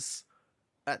 Because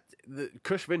at the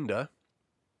Kushvinder,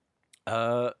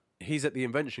 he's at the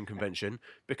invention convention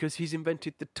because he's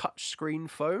invented the touchscreen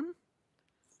phone.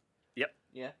 Yep.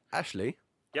 Yeah. Ashley,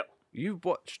 Yep. you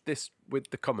watched this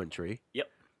with the commentary. Yep.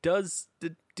 Does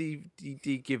the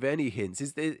DVD give any hints?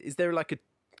 Is there like a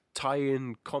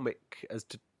tie-in comic as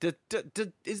to?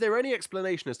 Is there any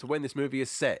explanation as to when this movie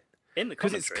is set? In the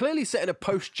Because commentary. it's clearly set in a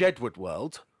post-Jedward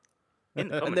world, In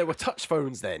the and there were touch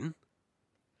phones then.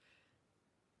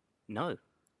 No.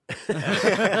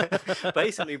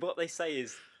 Basically, what they say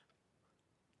is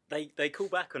they call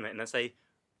back on it and they say,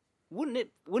 wouldn't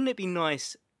it be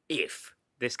nice if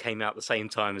this came out the same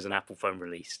time as an Apple phone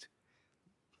released?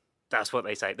 That's what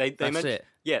they say. They That's mention, it.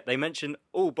 Yeah, they mention,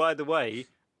 oh, by the way,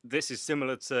 this is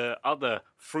similar to other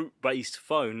fruit-based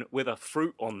phone with a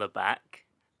fruit on the back,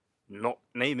 not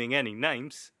naming any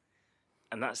names,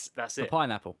 and that's The it.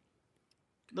 pineapple.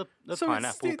 The So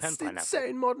pineapple, pen it's pineapple. set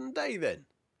in modern day then.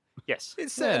 Yes.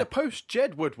 It's set in Yeah. a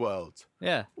post-Jedward world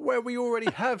Yeah. where we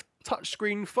already have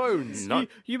touchscreen phones. No.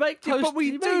 You make Yeah, post, but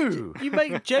we you do. Make, you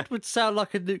make Jedward sound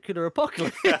like a nuclear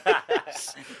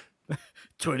apocalypse.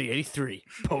 2083,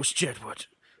 post Jedward.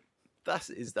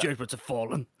 Is that. Jedwards have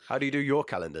fallen. How do you do your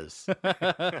calendars?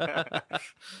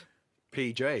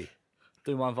 PJ.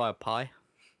 Do mine via Pi.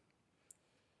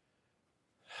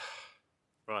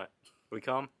 Right. We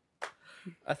calm?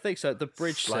 I think so. The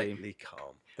bridge scene. Slightly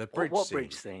calm. The bridge What scene.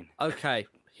 bridge scene? Okay,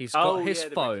 he's got his yeah,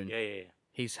 the phone. bridge. Yeah.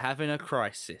 He's having a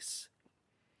crisis.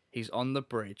 He's on the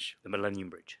bridge, The Millennium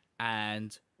Bridge.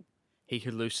 and he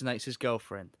hallucinates his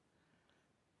girlfriend.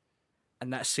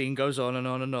 And that scene goes on and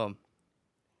on and on.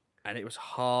 And it was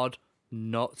hard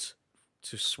not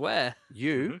to swear.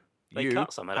 You, They you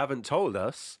cut some of it. haven't told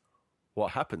us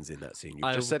what happens in that scene. You've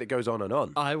I just w- said it goes on and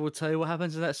on. I will tell you what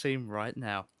happens in that scene right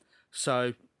now.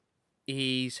 So,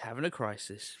 he's having a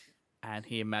crisis, and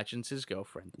he imagines his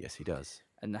girlfriend, Yes, he does.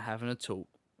 and they're having a talk,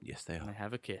 Yes, they and they are.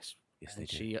 have a kiss. Yes, and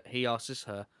they do. he asks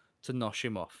her to nosh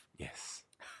him off. Yes.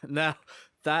 Now,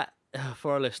 that,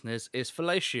 for our listeners, is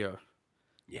fellatio.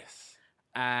 Yes.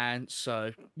 And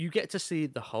so, you get to see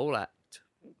the whole act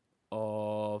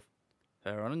of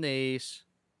her on her knees,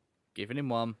 giving him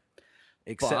one.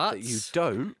 Except that you But-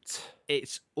 don't.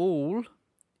 It's all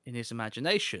in his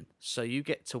imagination. So, you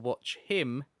get to watch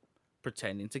him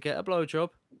pretending to get a blowjob,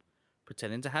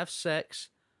 pretending to have sex,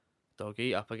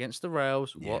 doggy up against the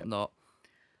rails, whatnot.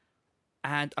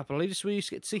 And I believe this is where you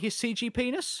get to see his CG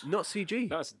penis. Not CG.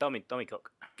 No, it's a dummy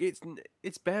cock.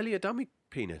 It's barely a dummy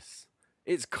penis.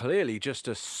 It's clearly just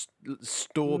a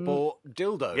store-bought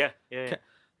dildo. Yeah.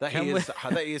 That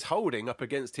he is holding up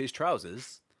against his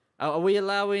trousers. Are we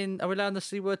allowing the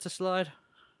C word to slide?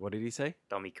 What did he say?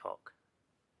 Dummy cock.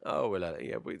 Oh,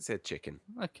 we said chicken.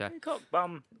 Okay. Cock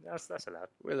bum. That's allowed.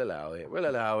 We'll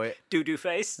allow it. Doo-doo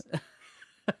face.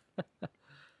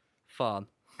 Fun.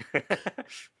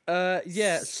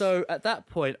 Yeah. So at that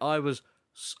point, I was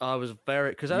very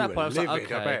because at that point I was like,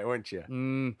 okay, I bet, weren't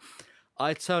you?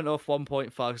 I turned off 1.5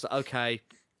 because okay,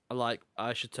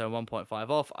 I should turn 1.5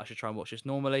 off. I should try and watch this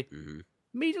normally.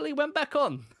 Immediately went back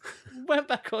on. Went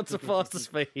back on to faster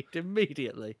speed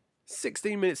immediately.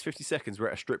 16 minutes 50 seconds. We're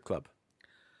at a strip club.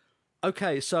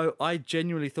 Okay, so I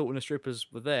genuinely thought when the strippers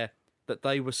were there that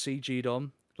they were CG'd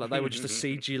on, like they were just a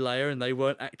CG layer and they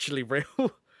weren't actually real.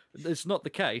 It's not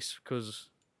the case because,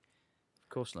 of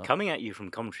course not. Coming at you from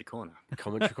Commentary Corner.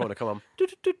 Commentary Corner, come on.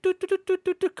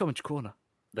 Commentary Corner.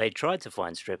 They tried to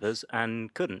find strippers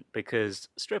and couldn't because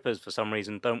strippers, for some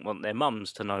reason, don't want their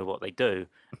mums to know what they do.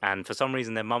 And for some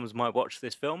reason, their mums might watch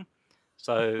this film.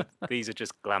 So these are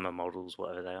just glamour models,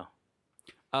 whatever they are.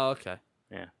 Oh, okay.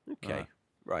 Yeah. Okay,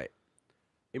 right.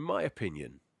 In my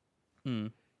opinion,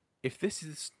 if this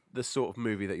is the sort of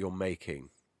movie that you're making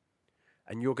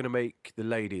and you're going to make the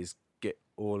ladies get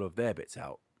all of their bits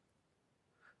out,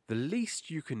 the least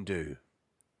you can do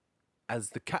as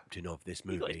the captain of this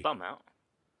He got his movie bum out.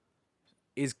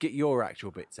 is get your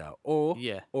actual bits out, or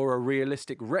a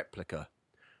realistic replica,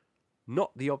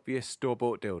 not the obvious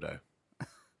store-bought dildo.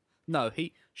 No,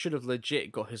 he should have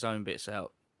legit got his own bits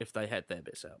out if they had their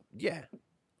bits out. Yeah.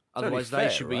 Otherwise, fair,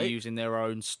 they should be right? using their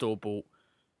own store-bought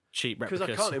cheap replicas.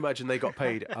 Because I can't imagine they got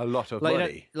paid a lot of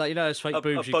money. Those fake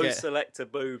boobs a you Bose get. Selector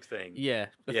boob thing. Yeah,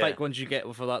 the fake ones you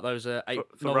get for like those For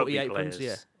novelty rugby aprons.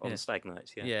 players Yeah, on stag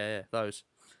nights. Yeah. yeah, those.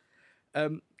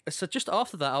 So just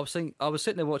after that, I was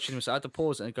sitting there watching him, so I had to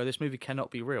pause it and go, "This movie cannot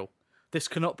be real. This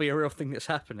cannot be a real thing that's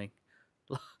happening."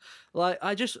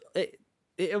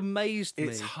 It amazed me.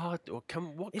 It's hard.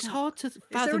 It's hard to Is there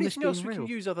fathom this anything being else we real. can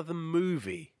use other than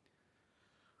movie?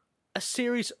 A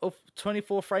series of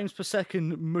 24 frames per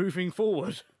second moving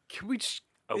forward. Can we just...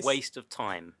 A waste of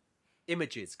time.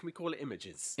 Images. Can we call it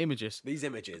images? Images. These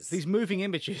images. These moving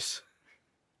images.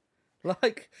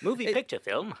 Movie picture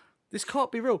film. This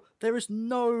can't be real. There is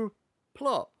no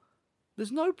plot.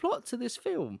 There's no plot to this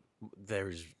film. There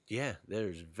is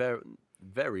very,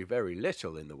 very, very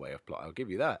little in the way of plot. I'll give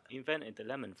you that. He invented the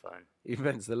lemon phone. He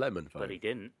invents the lemon phone. But he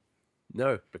didn't.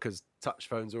 No, because touch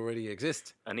phones already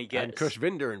exist. And he gets... And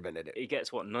Kushvinder invented it. He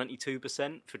gets,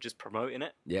 92% for just promoting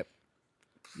it? Yep.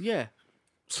 Yeah.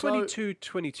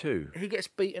 22-22. He gets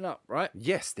beaten up, right?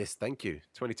 Yes, thank you.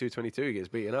 22-22, he gets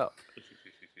beaten up.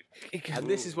 And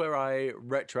this is where I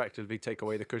retroactively take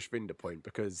away the Kushvinder point,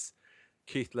 because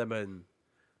Keith Lemon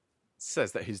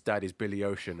says that his dad is Billy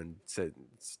Ocean and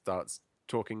starts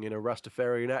talking in a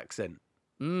Rastafarian accent.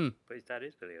 Mm. But his dad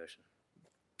is Billy Ocean.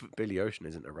 But Billy Ocean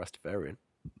isn't a Rastafarian.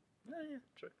 Yeah,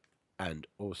 true. And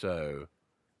also,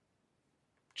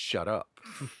 shut up.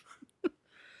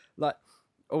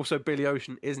 Also, Billy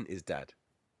Ocean isn't his dad.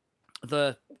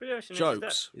 The Billy Ocean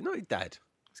jokes. He's not his dad.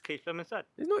 It's Keith Lemon's dad.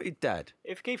 He's not his dad.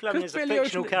 If Keith Lemon 'Cause is a Billy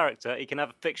fictional Ocean- character, he can have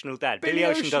a fictional dad. Billy Billy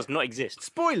Ocean Ocean- does not exist.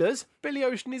 Spoilers, Billy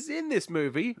Ocean is in this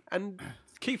movie, and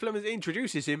Keith Lemon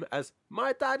introduces him as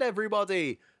my dad,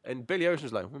 everybody. And Billy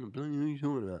Ocean's like, what are you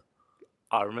talking about?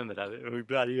 I remember that. Oh,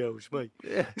 bloody hell, it's me.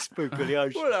 Yeah. It's me, Billy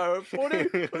Ocean. Hello, everybody.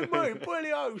 It's me,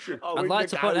 Billy Ocean. I'd like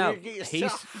to point out he's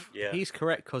he's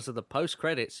correct because of the post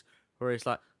credits where he's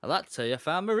like, "I'd like to tell you I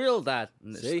found my real dad."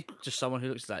 And it's See? just someone who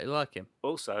looks exactly like him.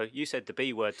 Also, you said the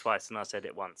B word twice and I said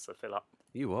it once, so fill up.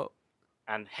 You what?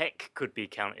 And heck could be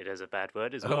counted as a bad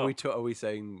word as Are well. we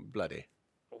saying bloody?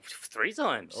 3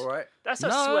 times. All right. That's a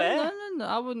No, swear. no,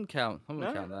 I wouldn't count. I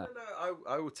wouldn't No? count that. No,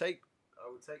 I will take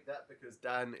that because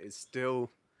Dan is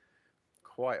still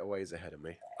quite a ways ahead of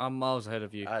me, I'm miles ahead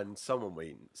of you. and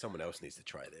someone else needs to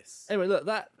try this. Anyway, look,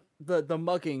 the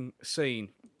mugging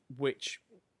scene, which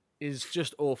is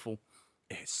just awful.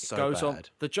 It's so goes bad. on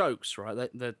the jokes, right?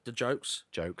 The jokes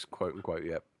Jokes, quote unquote.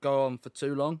 Yep. go on for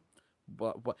too long.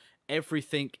 But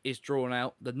everything is drawn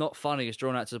out. The not funny is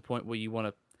drawn out to the point where you want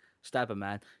to stab a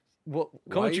man. What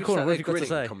commentary corner? What have you got to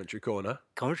say? Commentary corner.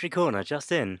 Commentary corner,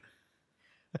 just in.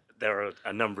 There are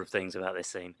a number of things about this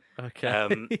scene.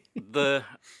 Okay. The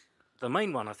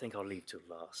main one I think I'll leave till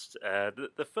last.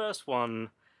 The first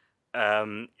one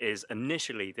is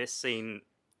initially this scene,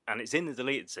 and it's in the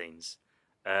deleted scenes.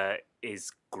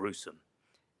 is gruesome.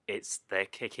 They're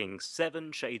kicking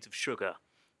 7 shades of sugar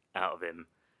out of him.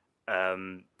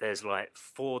 There's like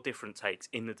 4 different takes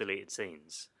in the deleted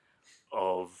scenes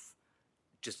of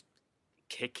just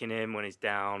kicking him when he's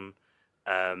down,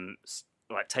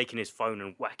 like taking his phone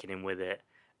and whacking him with it.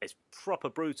 It's proper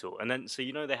brutal. And then, so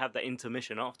they have that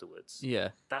intermission afterwards. Yeah.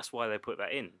 That's why they put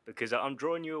that in, because I'm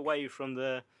drawing you away from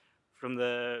the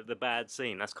bad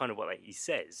scene. That's kind of what he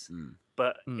says.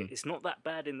 But it's not that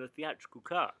bad in the theatrical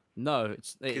cut. No,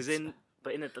 Because in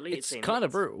a deleted scene, it's kind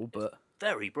of brutal, but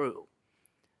very brutal.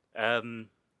 And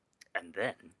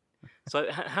then,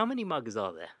 so how many muggers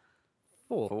are there?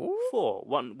 4. 4.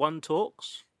 One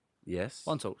talks. Yes.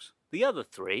 1 talks. The other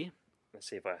 3. Let's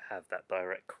see if I have that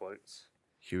direct quotes.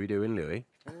 Huey, Dewey, and Louie.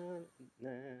 Nah.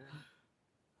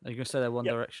 Are you going to say that One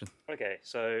Yep. Direction? Okay,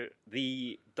 so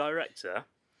the director,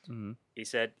 he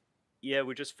said, "Yeah,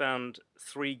 we just found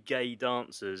 3 gay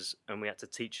dancers, and we had to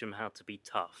teach them how to be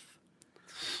tough."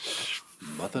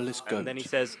 Motherless goat. And then he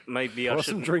says, "Maybe I Pour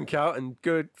some shouldn't." drink out and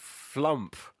good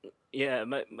flump. Yeah,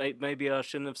 maybe I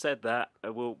shouldn't have said that.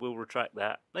 We'll retract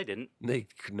that. They didn't.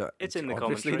 No, It's in the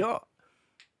obviously commentary. not.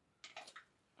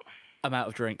 I'm out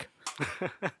of drink.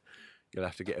 You'll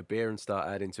have to get a beer and start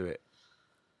adding to it.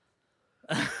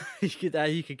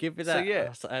 You could give me that. So, yeah.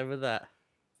 I'll start with that.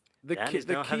 Dan is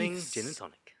now having gin and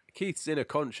tonic. Keith's inner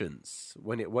conscience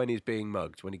when he's being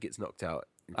mugged, when he gets knocked out.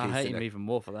 and I Keith's hate inner- him even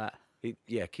more for that.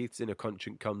 Keith's inner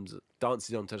conscience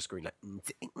dances onto the screen like.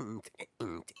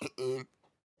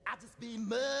 I just be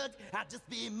mugged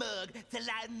to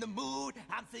lighten the mood.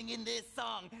 I'm singing this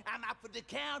song. I'm out for the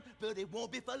count, but it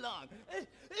won't be for long.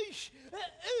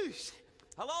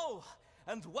 Hello,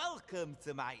 and welcome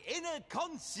to my inner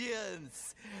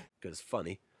conscience. Because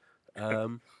funny.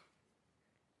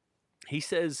 He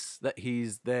says that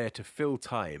he's there to fill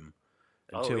time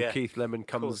until yeah. Keith Lemon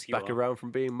comes course you back are. around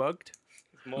from being mugged.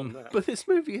 More than that. But this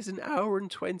movie is 1 hour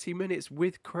and 20 minutes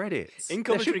with credits. In there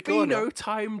commentary should be corner. no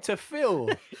time to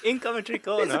fill. In commentary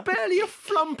corner. It's barely a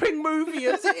flumping movie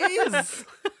as it is.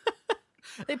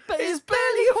 It's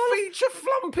barely a feature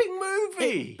flumping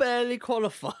movie. It barely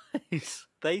qualifies.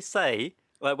 They say,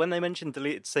 like when they mention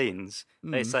deleted scenes,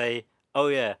 they say, "Oh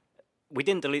yeah, we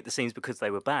didn't delete the scenes because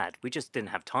they were bad. We just didn't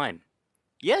have time."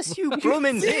 Yes, you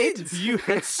bloomin' did. You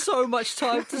had so much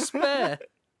time to spare.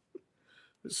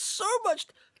 So much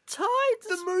time to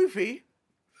The movie,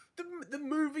 the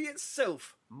movie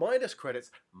itself, minus credits,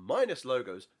 minus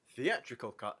logos,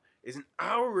 theatrical cut, is 1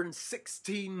 hour and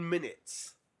 16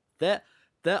 minutes. There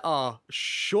are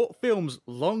short films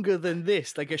longer than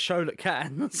this that get shown at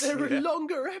Cannes. There are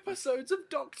longer episodes of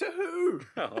Doctor Who.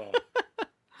 Oh.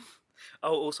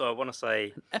 Also, I want to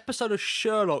say, Episode of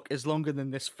Sherlock is longer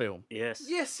than this film. yes.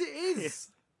 Yes, it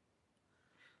is.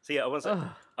 So yeah,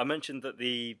 I mentioned that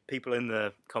the people in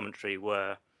the commentary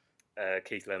were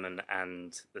Keith Lemon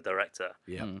and the director.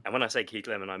 Yeah. And when I say Keith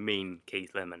Lemon, I mean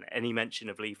Keith Lemon. Any mention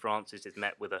of Lee Francis is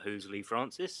met with a "Who's Lee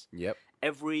Francis?" Yep.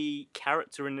 Every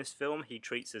character in this film he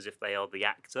treats as if they are the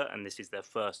actor, and this is their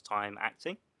first time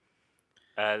acting.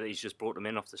 He's just brought them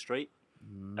in off the street.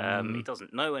 He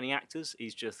doesn't know any actors.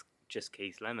 He's just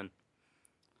Keith Lemon,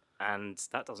 and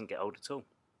that doesn't get old at all.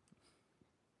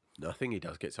 Nothing he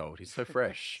does gets old. He's so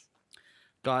fresh.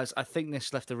 Guys, I think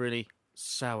this left a really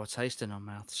sour taste in our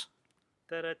mouths.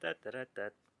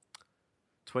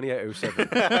 2807.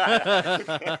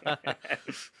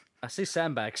 I see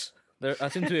sandbags. I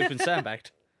seem to have been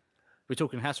sandbagged. We're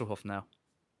talking Hasselhoff now.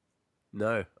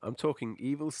 No, I'm talking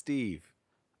Evil Steve.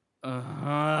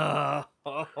 Uh-huh.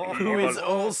 Who is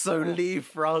also Lee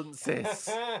Francis.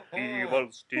 Evil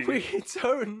Steve. We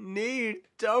don't need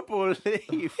double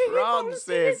Lee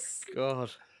Francis.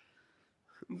 God.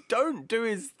 Don't do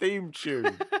his theme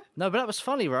tune. No, but that was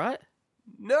funny, right?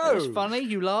 No. It was funny.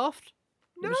 You laughed.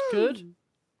 It was good.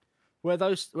 Were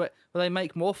they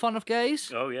make more fun of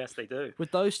gays Oh yes, they do. with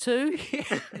those two?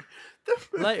 The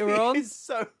Later movie on. is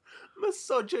so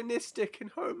misogynistic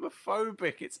and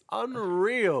homophobic. It's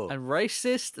unreal. And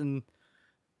racist and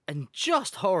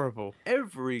just horrible.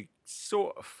 Every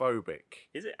sort of phobic.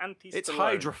 Is it anti? It's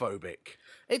hydrophobic.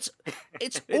 It's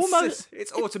It's almost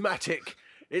it's automatic.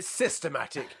 It's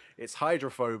systematic. It's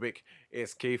hydrophobic.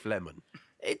 It's Keith Lemon.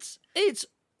 it's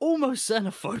almost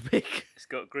xenophobic. It's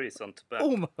got grease on tobacco.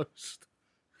 Almost.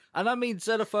 And I mean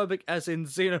xenophobic as in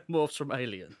xenomorphs from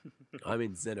Alien. I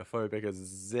mean xenophobic as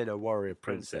Xena Warrior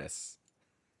Princess.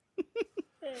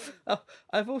 Oh,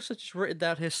 I've also just written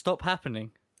down here, stop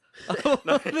happening.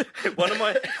 No, one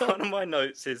of my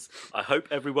notes is, I hope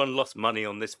everyone lost money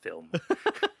on this film.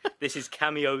 This is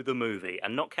Cameo the movie,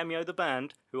 and not Cameo the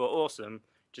band, who are awesome.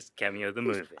 Just Cameo the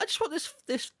movie. I just want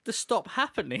this to stop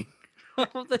happening.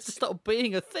 Let's stop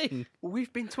being a thing.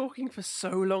 We've been talking for so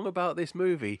long about this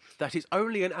movie that it's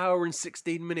only an hour and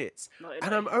 16 minutes,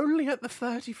 and I'm only at the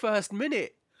 31st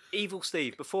minute. Evil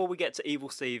Steve. Before we get to Evil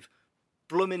Steve,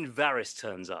 Bloomin' Varys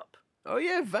turns up. Oh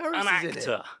yeah, Varys An is in it.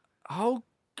 actor. Oh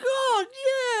God,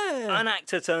 yeah. An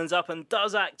actor turns up and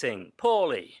does acting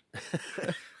poorly.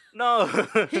 No.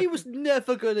 He was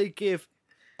never going to give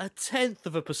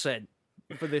 0.1%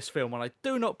 for this film, and I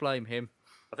do not blame him.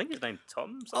 I think his name's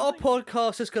Tom. Our Something?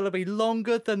 podcast is going to be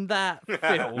longer than that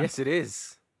film. Yes, it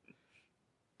is.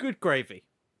 Good gravy.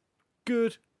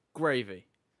 Good gravy.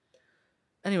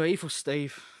 Anyway, Evil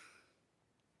Steve.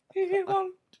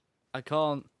 I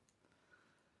can't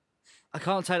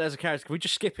take that as a character. Can we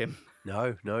just skip him?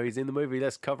 No, he's in the movie.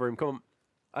 Let's cover him. Come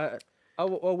on.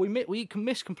 We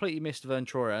completely missed Vern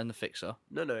Troyer and the Fixer.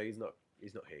 No, he's not.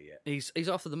 He's not here yet. He's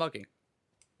after the mugging.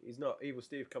 He's not. Evil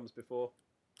Steve comes before.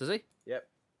 Does he? Yep.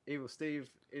 Evil Steve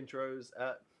intros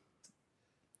at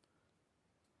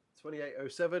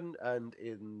 28:07, and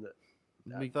in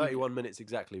 31 minutes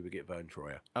exactly, we get Vern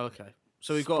Troyer. Oh, okay.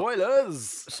 So we've got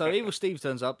spoilers. So Evil Steve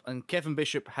turns up, and Kevin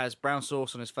Bishop has brown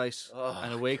sauce on his face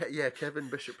and a wig. Yeah, Kevin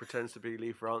Bishop pretends to be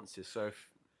Lee Francis. So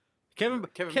Kevin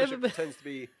Bishop pretends to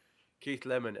be Keith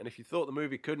Lemon, and if you thought the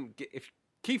movie if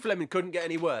Keith Lemon couldn't get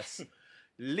any worse,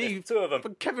 Two of them.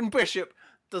 But Kevin Bishop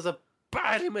does a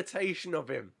bad imitation of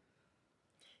him.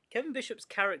 Kevin Bishop's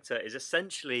character is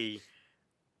essentially,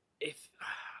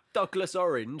 Douglas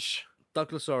Orange.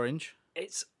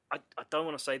 It's I don't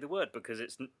want to say the word because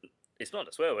it's not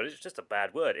a swear word. It's just a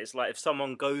bad word. It's like if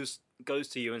someone goes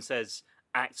to you and says,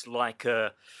 "Act like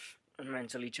a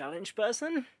mentally challenged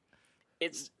person."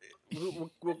 It's to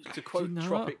quote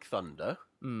Tropic Thunder.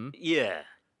 Yeah,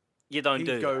 you don't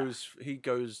do that. He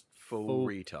goes full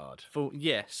retard.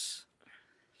 Yes.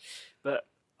 But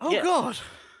God.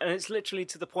 And it's literally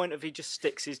to the point of he just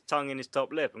sticks his tongue in his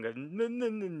top lip and goes.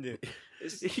 No.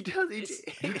 He does.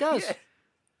 He does.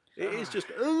 Yeah. It is just.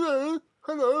 Hello,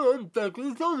 I'm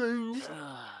Douglas Orange.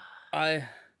 I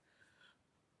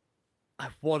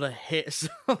want to hit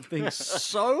something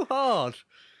so hard.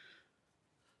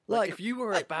 Like if you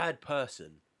were a bad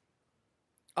person,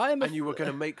 and you were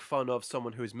going to make fun of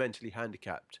someone who is mentally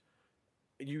handicapped,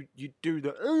 you do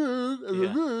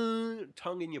the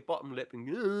tongue in your bottom lip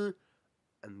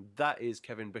and that is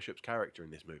Kevin Bishop's character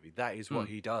in this movie. That is what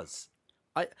he does.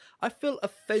 I feel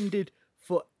offended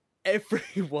for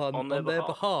everyone on their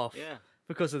behalf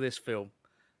because of this film,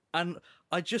 and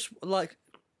I just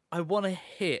I want to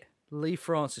hit Lee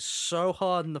Francis so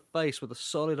hard in the face with a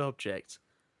solid object.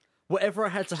 Whatever I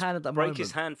had to hand at that moment. Break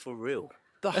his hand for real.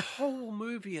 The whole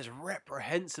movie is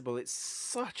reprehensible. It's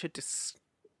such a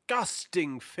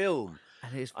disgusting film.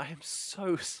 And I am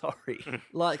so sorry.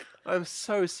 Like, I'm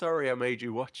so sorry I made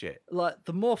you watch it. Like,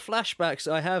 the more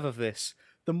flashbacks I have of this,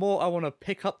 the more I want to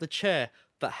pick up the chair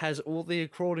that has all the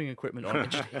accordion equipment on it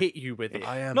and just hit you with it.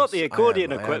 Not the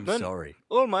accordion equipment. I am sorry.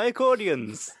 All my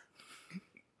accordions.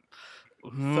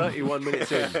 31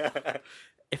 minutes in.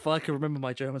 If I can remember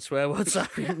my German swear words,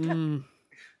 Nein,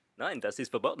 das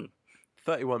ist verboten.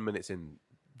 31 minutes in,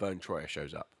 Vern Troyer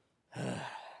shows up.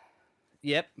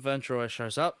 Yep, Vern Troyer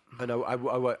shows up. I know.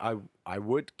 I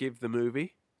would give the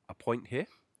movie a point here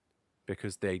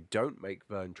because they don't make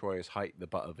Vern Troyer's height the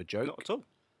butt of a joke. Not at all.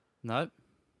 No.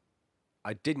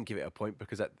 I didn't give it a point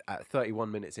because at 31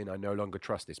 minutes in, I no longer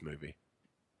trust this movie.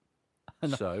 No.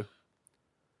 So,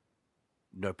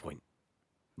 no point.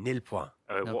 Nil point.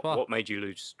 What made you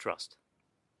lose trust?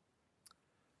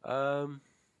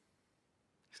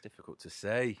 It's difficult to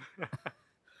say.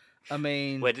 I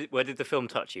mean, where did the film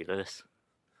touch you, Lewis?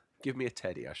 Give me a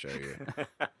teddy, I'll show you.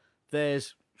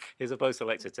 Here's a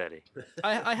post-selector teddy.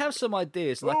 I have some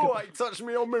ideas. Like it touched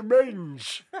me on my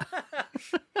mange.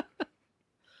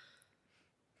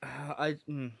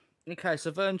 Okay, so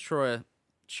Vern Troyer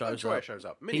shows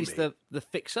up. He's the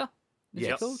fixer. Is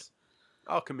it called?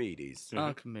 Archimedes.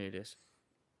 Archimedes.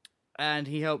 And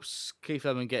he helps Keith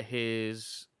Lemon get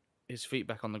his feet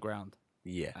back on the ground.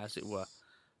 Yeah. As it were.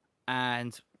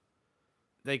 And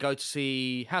they go to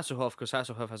see Hasselhoff because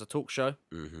Hasselhoff has a talk show.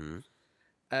 Mm-hmm.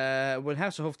 When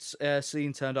Hasselhoff's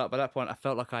scene turned up, by that point, I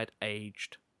felt like I'd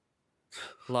aged.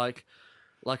 like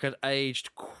I'd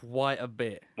aged quite a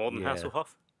bit. More than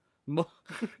Hasselhoff? Well,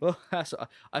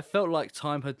 I felt like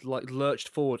time had lurched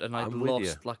forward and I'd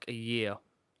lost a year.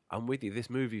 I'm with you. This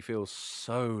movie feels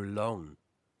so long.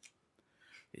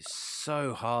 It's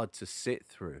so hard to sit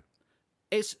through.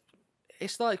 It's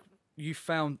like you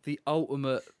found the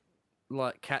ultimate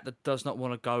cat that does not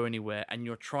want to go anywhere, and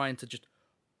you're trying to just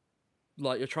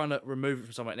you're trying to remove it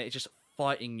from somewhere, and it's just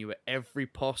fighting you at every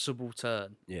possible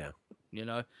turn. Yeah. You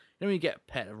know when you get a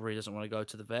pet that really doesn't want to go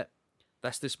to the vet.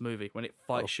 That's this movie when it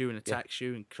fights you and attacks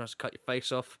you and tries to cut your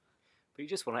face off. But you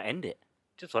just want to end it.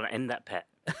 Just want to end that pet.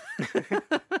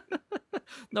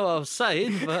 No, I was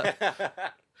saying,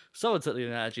 but someone took the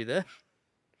analogy there.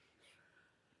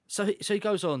 So he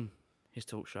goes on his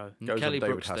talk show. And Goes Kelly on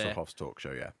David Brook's there. Hasselhoff's talk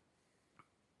show, yeah.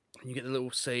 And you get the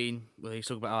little scene where he's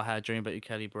talking about, I had a dream about you,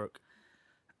 Kelly Brook.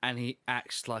 And he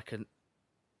acts like an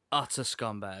utter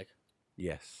scumbag.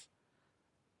 Yes.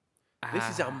 This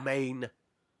is our main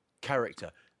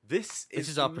character. This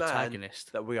is our the man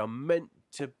protagonist. that we are meant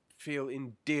to feel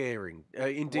endeared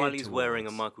While he's wearing a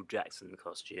towards. Michael Jackson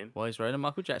costume. While he's wearing a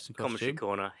Michael Jackson Commentary costume.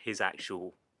 Corner, his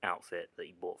actual outfit that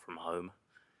he bought from home.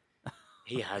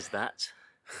 He has that.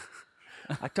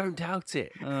 I don't doubt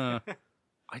it.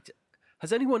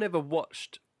 Has anyone ever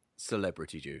watched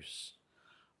Celebrity Juice?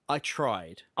 I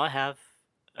tried. I have.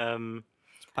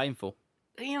 It's painful.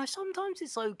 You know, sometimes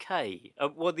it's okay.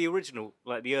 Well, the original,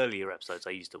 like the earlier episodes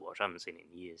I used to watch, I haven't seen it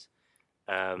in years.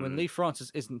 When Lee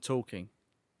Francis isn't talking,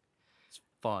 it's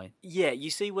fine. Yeah, you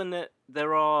see when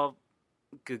there are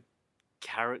good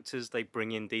characters, they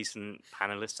bring in decent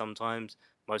panelists sometimes.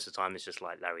 Most of the time it's just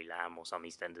like Larry Lamb or some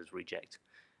EastEnders reject.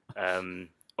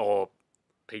 Or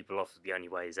people off The Only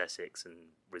Way is Essex and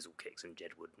Rizzle Kicks and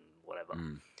Jedward and whatever.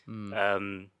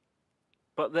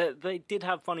 But they did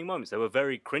have funny moments. There were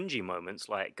very cringy moments,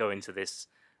 like go into this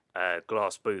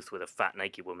glass booth with a fat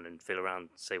naked woman and feel around,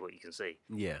 say what you can see.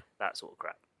 Yeah. That sort of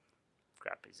crap.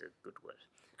 Crap is a good word.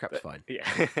 Crap's fine.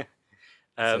 Yeah.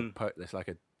 It's like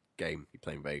a game you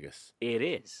play in Vegas. It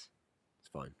is. It's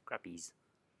fine. Crappies.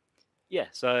 Yeah,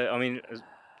 so, I mean,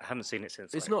 I haven't seen it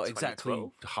since. It's like, not exactly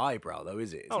 2012. highbrow, though,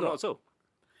 is it? It's Not at all.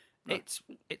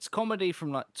 It's comedy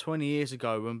from like 20 years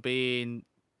ago when being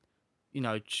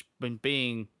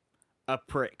a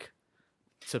prick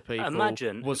to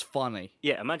people was funny.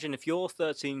 Yeah, imagine if your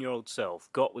 13-year-old self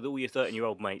got with all your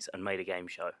 13-year-old mates and made a game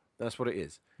show. That's what it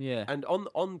is. Yeah. And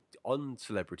on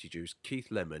Celebrity Juice,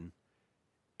 Keith Lemon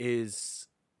is,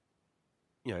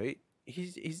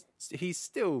 he's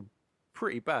still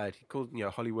pretty bad. He called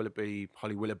Holly Willoughby.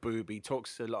 He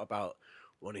talks a lot about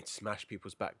wanting to smash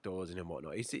people's back doors and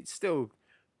whatnot. It's still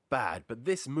bad, but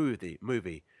this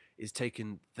movie is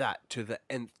taking that to the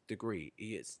nth degree.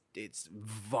 It's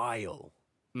vile.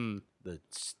 The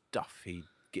stuff he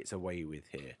gets away with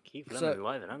here. Keith Lemon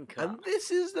live and uncut. And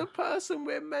this is the person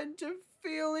we're meant to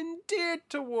feel endeared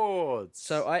towards.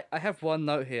 So I have one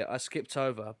note here I skipped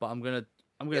over, but I'm gonna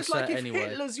it's say like it if anyway.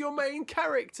 Hitler's your main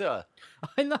character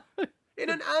I know. in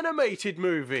an animated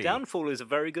movie. Downfall is a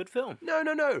very good film.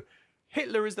 No.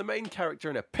 Hitler is the main character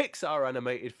in a Pixar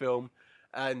animated film,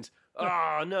 and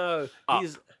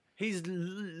he's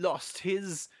lost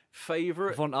his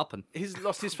favorite Von Uppen. He's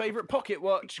lost his favorite pocket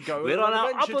watch. Go We're on on our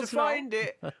an adventure to uppers now. find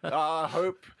it. I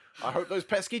hope those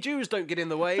pesky Jews don't get in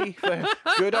the way for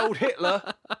good old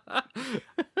Hitler.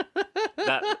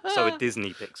 So a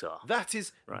Disney Pixar. That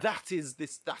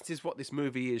is what this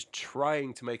movie is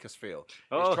trying to make us feel.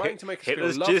 Oh, it's trying to make us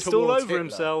Hitler's feel love just all towards over Hitler.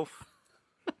 himself.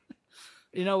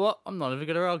 You know what? I'm not even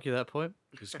going to argue that point.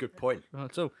 It's a good point.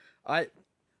 Not at all. I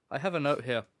have a note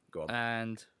here. Go on.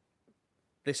 And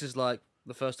this is like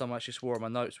the first time I actually swore on my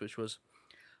notes, which was,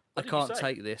 I did you can't say?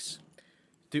 take this.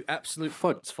 Do absolute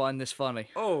fucks find this funny.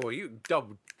 Oh, you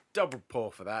double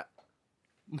pour for that.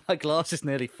 My glass is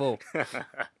nearly full.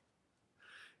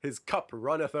 His cup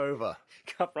runneth over.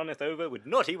 Cup runneth over with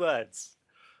naughty words.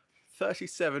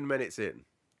 37 minutes in.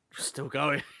 Still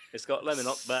going. It's got lemon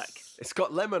on back. It's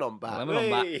got lemon on back. Lemon on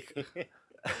back. Hey.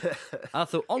 I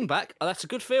thought, on back? Oh, that's a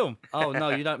good film. Oh, no,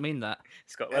 you don't mean that.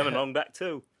 It's got lemon on back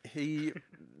too.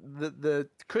 The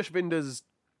Kushvinder's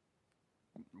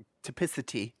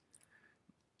Typicity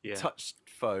Yeah. touch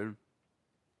phone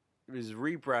is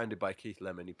rebranded by Keith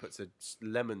Lemon. He puts a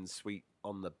lemon sweet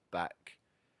on the back.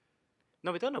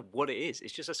 No, we don't know what it is.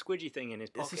 It's just a squidgy thing in his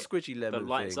pocket. It's a squidgy lemon that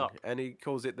lights thing, up. and he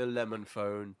calls it the lemon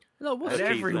phone. No, what's And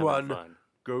Keith everyone Lemon phone.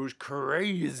 goes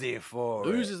crazy for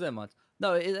Oozes it. their minds.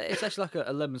 No, it's actually like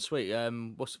a lemon sweet.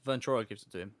 What's Vern Troyer gives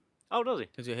it to him? Oh, does he?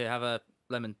 Because you here have a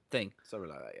lemon thing. Something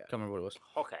like that, yeah. Can't remember what it was.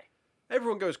 Okay.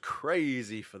 Everyone goes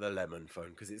crazy for the lemon phone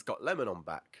because it's got lemon on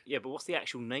back. Yeah, but what's the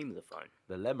actual name of the phone?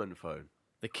 The lemon phone.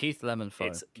 The Keith Lemon phone.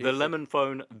 It's the Lemon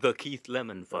Phone, the Keith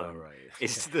Lemon phone. Oh, right.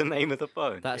 Is the name of the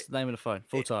phone. That's the name of the phone.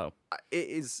 Full title. It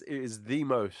is the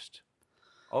most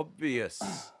obvious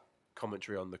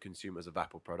commentary on the consumers of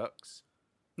Apple products.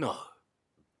 No.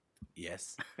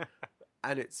 Yes.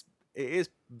 And it is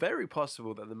very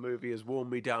possible that the movie has worn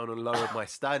me down and lowered my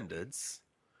standards,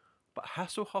 but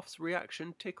Hasselhoff's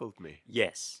reaction tickled me.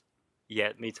 Yes.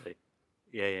 Yeah, me too.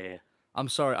 Yeah. I'm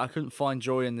sorry, I couldn't find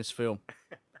joy in this film.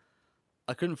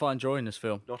 I couldn't find joy in this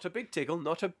film. Not a big tickle,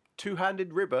 not a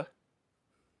two-handed ribber.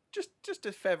 Just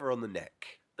a feather on the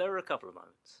neck. There were a couple of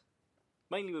moments,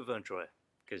 mainly with Vern Troyer,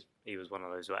 because he was one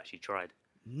of those who actually tried.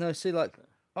 No, see, like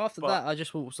after But- that, I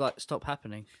just was like, stop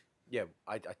happening Yeah,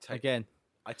 I take again.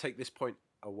 I take this point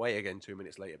away again 2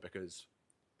 minutes later because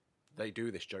they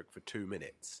do this joke for 2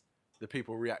 minutes. The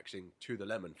people reacting to the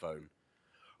lemon phone.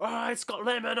 Oh, it's got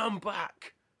lemon on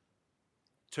back.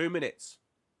 2 minutes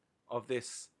of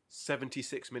this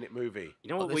 76-minute movie. You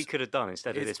know what we could have done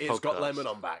instead of this podcast? It's got lemon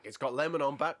on back. It's got lemon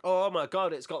on back. Oh my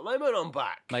God, it's got lemon on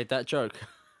back. Made that joke.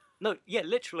 No, yeah,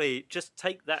 literally, just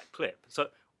take that clip. So,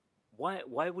 why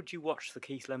would you watch the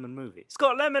Keith Lemon movie? It's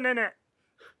got lemon in it.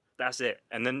 That's it.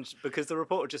 And then because the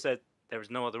reporter just said there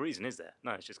is no other reason, is there?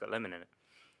 No, it's just got lemon in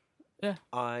it.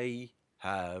 I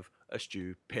have a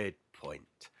stupid point.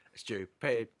 A stupid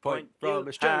point Point from you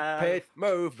a stupid have.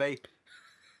 movie.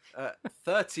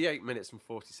 38 minutes and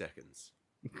 40 seconds.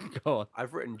 Go on.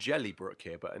 I've written Jelly Brooke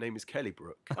here, but her name is Kelly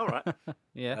Brooke. All right.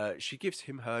 Yeah. She gives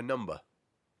him her number.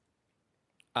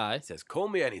 Aye. He says, call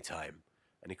me anytime.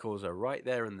 And he calls her right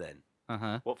there and then.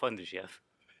 What phone does she have?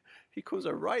 He calls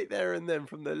her right there and then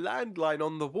from the landline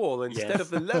on the wall instead Yes. of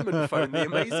the lemon phone, the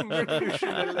amazing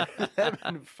revolutionary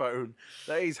lemon phone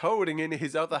that he's holding in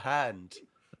his other hand.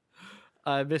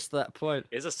 I missed that point.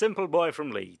 Is a simple boy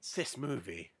from Leeds. This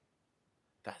movie.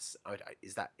 Is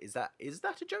that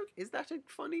a joke? Is that a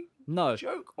funny No.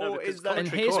 joke? No, Or because is that And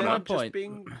here's my Conrad just point.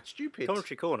 being stupid?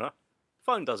 Commentary corner.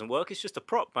 Phone doesn't work. It's just a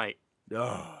prop, mate.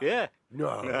 No. Yeah.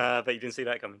 No. Nah, but you didn't see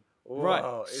that coming. Right,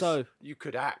 Wow, it's- so- you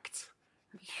could act.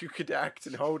 You could act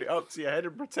and hold it up to your head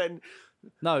and pretend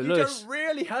No, you Lewis. don't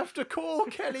really have to call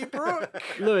Kelly Brooke.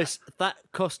 Lewis, that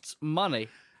costs money.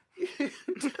 You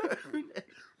don't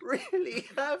really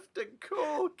have to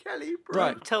call Kelly Brooke.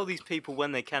 Right. Tell these people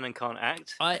when they can and can't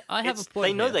act. I have It's- a point.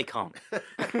 They know here. they can't.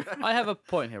 I have a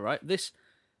point here, right? This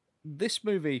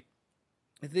movie,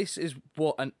 this is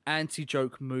what an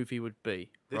anti-joke movie would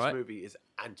be, This right? movie is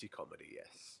anti-comedy,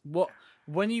 yes. What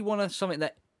when you want something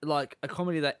that like a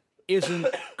comedy that isn't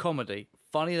comedy,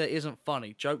 funny that isn't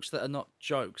funny, jokes that are not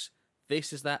jokes.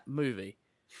 This is that movie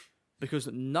because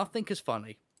nothing is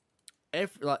funny.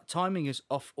 Like timing is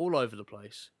off all over the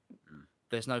place.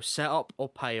 There's no setup or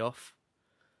payoff.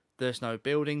 There's no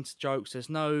building to jokes. There's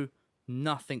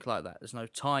nothing like that. There's no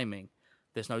timing.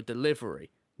 There's no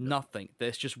delivery. Nothing.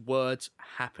 There's just words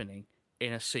happening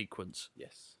in a sequence.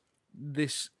 Yes.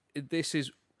 This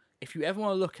is if you ever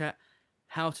want to look at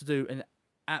how to do an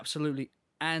absolutely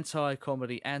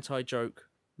anti-comedy, anti-joke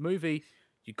movie,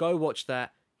 you go watch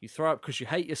that, you throw up because you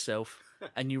hate yourself,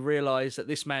 and you realise that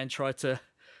this man tried to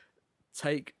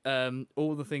take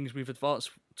all the things we've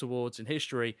advanced towards in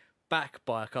history back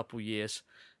by a couple years,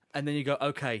 and then you go,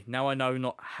 okay, now I know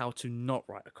not how to not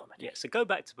write a comedy. Yeah, so go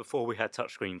back to before we had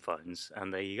touchscreen phones,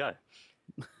 and there you go.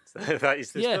 So that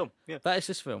is this film. Yeah. That is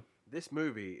this film. This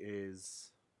movie is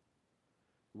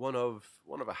one of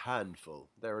a handful.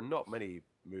 There are not many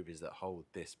movies that hold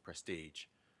this prestige,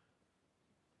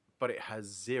 but it has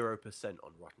 0%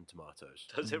 on Rotten Tomatoes.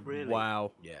 Does it really?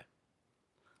 Wow. Yeah,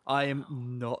 I am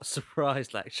not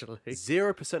surprised, actually.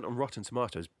 0% on Rotten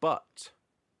Tomatoes, but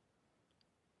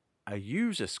a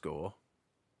user score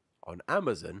on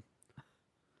Amazon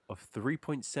of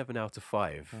 3.7 out of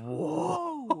 5.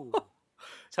 Whoa!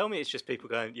 Tell me it's just people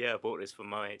going, yeah, I bought this for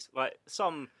my mates. Like,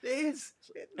 some... It is.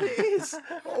 It is.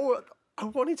 Oh, I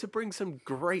wanted to bring some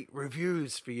great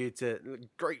reviews for you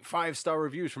great 5-star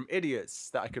reviews from idiots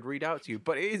that I could read out to you.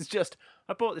 But it is just,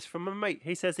 I bought this from my mate.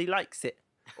 He says he likes it.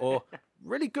 Or,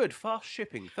 really good, fast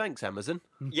shipping. Thanks, Amazon.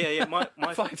 Yeah, my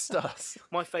 5 stars.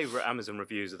 My favourite Amazon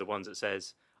reviews are the ones that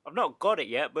says, I've not got it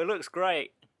yet, but it looks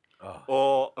great.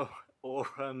 Oh. Or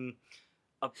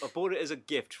I bought it as a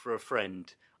gift for a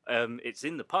friend. It's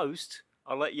in the post.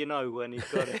 I'll let you know when he's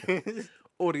got it.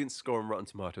 Audience score on Rotten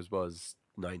Tomatoes was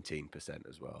 19%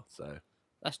 as well. So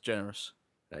That's generous.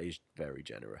 that is very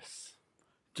generous.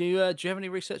 Do you have any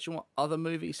research on what other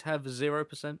movies have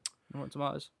 0% on Rotten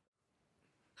Tomatoes?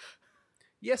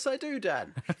 Yes, I do,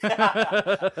 Dan.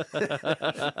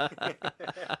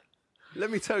 Let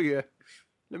me tell you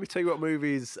what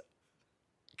movies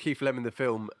Keith Lemon the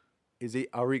film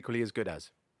are equally as good as.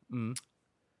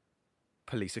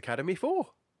 Police Academy 4.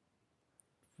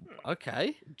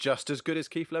 Okay. Just as good as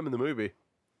Keith Lemon the movie.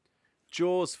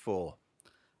 Jaws 4.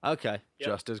 Okay.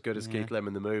 Just as good as Keith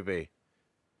Lemon the movie.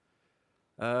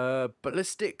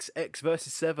 Ballistics X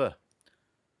versus Sever.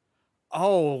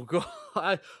 Oh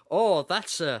god.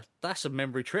 That's a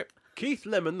memory trip. Keith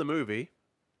Lemon the movie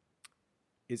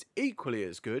is equally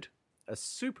as good as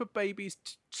Super Baby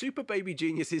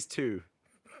Geniuses 2.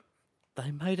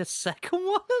 They made a second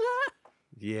one of that?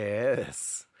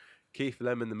 Yes. Keith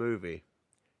Lemon, the movie,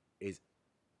 is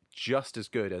just as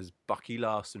good as Bucky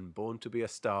Larson, Born to be a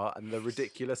Star, and The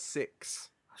Ridiculous Six.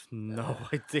 I've no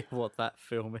idea what that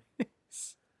film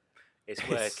is. It's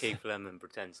where Keith Lemon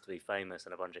pretends to be famous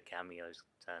and a bunch of cameos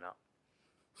turn up.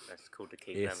 That's called the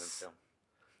Keith Lemon film.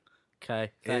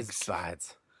 Okay, thanks. It's bad.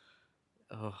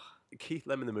 Oh. Keith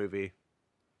Lemon, the movie,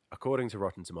 according to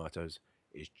Rotten Tomatoes,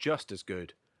 is just as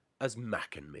good as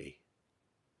Mac and Me.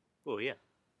 Oh, yeah.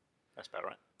 That's about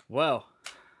right. Well,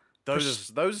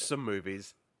 Those are some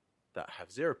movies that have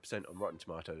 0% on Rotten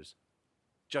Tomatoes,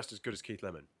 just as good as Keith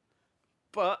Lemon.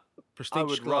 But I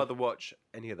would rather watch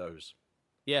any of those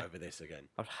over this again.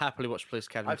 I'd happily watch Police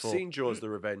Academy 4. I've seen Jaws the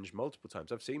Revenge multiple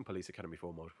times. I've seen Police Academy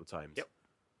 4 multiple times. Yep.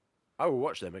 I will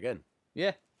watch them again.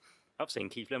 Yeah. I've seen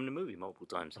Keith Lemon the movie multiple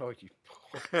times. Oh, you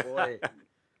poor boy.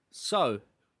 So,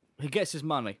 he gets his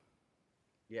money.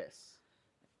 Yes.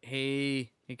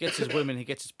 He gets his women, he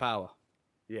gets his power.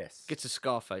 Yes. Gets his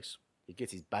Scarface. He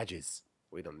gets his badges.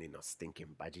 We don't need no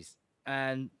stinking badges.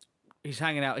 And he's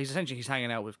hanging out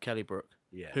with Kelly Brook.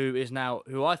 Yeah.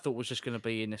 Who I thought was just going to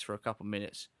be in this for a couple of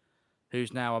minutes,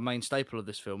 who's now a main staple of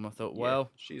this film. I thought,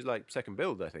 well, she's like second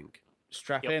build, I think.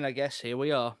 Strap in, I guess. Here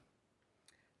we are.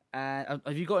 And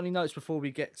have you got any notes before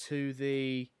we get to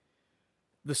the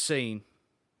scene?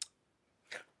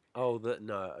 Oh,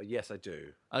 no. Yes, I do.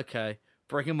 Okay,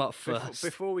 bring him up first.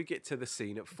 Before we get to the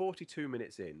scene, at 42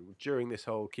 minutes in, during this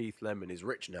whole Keith Lemon is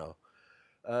rich now,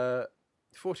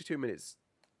 42 minutes,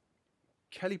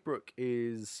 Kelly Brook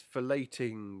is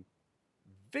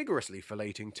vigorously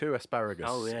filleting two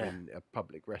asparagus in a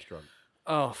public restaurant.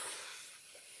 Oh,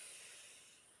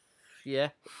 yeah.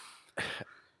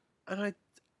 And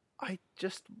I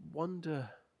just wonder,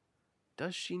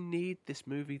 does she need this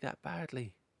movie that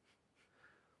badly?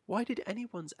 Why did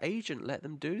anyone's agent let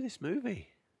them do this movie?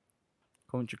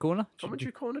 Commentary Corner?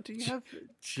 Commentary Corner, do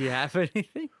you have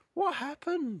anything? What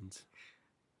happened?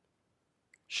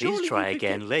 Please try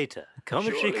again later.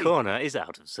 Commentary Corner is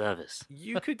out of service.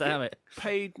 You could get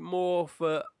paid more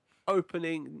for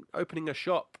opening a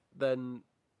shop than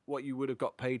what you would have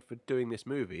got paid for doing this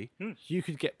movie. You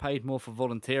could get paid more for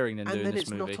volunteering than doing this movie.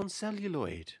 And then it's not on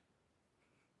celluloid.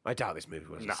 I doubt this movie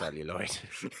was on celluloid.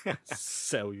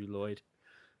 Celluloid.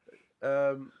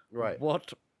 Right.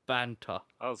 What banter.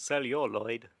 I'll sell your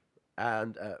Lloyd.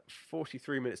 And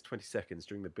 43 minutes 20 seconds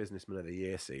during the Businessman of the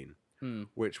Year scene,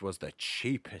 which was the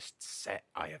cheapest set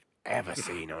I have ever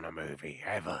seen on a movie,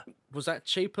 ever. Was that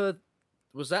cheaper?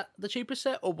 Was that the cheapest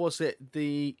set, or was it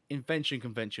the Invention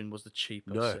Convention was the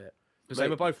cheapest set? Because they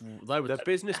were both... The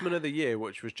Businessman of the Year,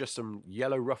 which was just some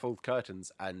yellow ruffled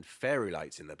curtains and fairy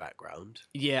lights in the background.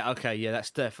 Yeah, okay, yeah,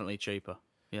 that's definitely cheaper.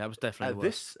 Yeah, that was definitely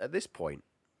worse. At this point,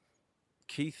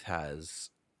 Keith has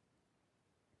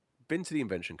been to the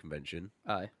Invention Convention,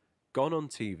 gone on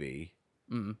TV,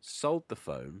 sold the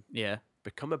phone,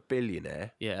 become a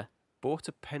billionaire, bought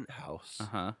a penthouse,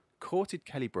 courted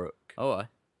Kelly Brook,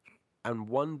 and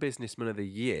won Businessman of the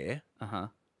Year.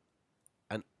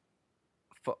 And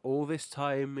for all this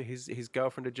time, his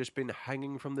girlfriend had just been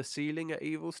hanging from the ceiling at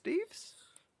Evil Steve's?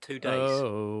 2 days.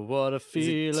 Oh, what a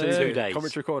feeling. 2 days.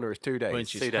 Commentary Corner is 2 days. When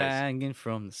she's 2 days. hanging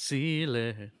from the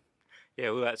ceiling.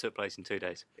 Yeah, well, that took place in 2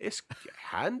 days. It's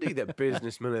handy that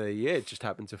Businessman of the Year just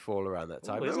happened to fall around that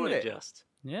time, isn't it? Just?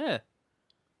 Yeah.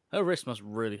 Her wrist must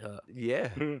really hurt. Yeah.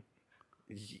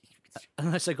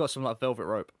 Unless they got some like velvet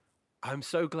rope. I'm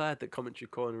so glad that Commentary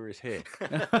Corner is here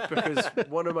because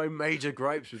one of my major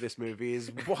gripes with this movie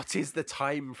is what is the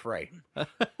time frame?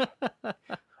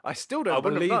 I still don't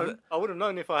believe that. I would have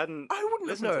known if I hadn't. I wouldn't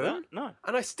have known. No.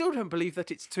 And I still don't believe that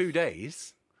it's 2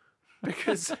 days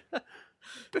because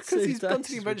he's gone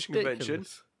to the Invention Convention,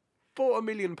 bought 1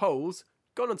 million poles,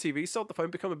 gone on TV, sold the phone,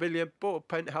 become a billionaire, bought a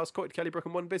penthouse, courted Kelly Brook,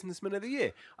 and won Businessman of the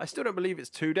Year. I still don't believe it's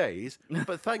 2 days,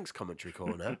 but thanks, Commentary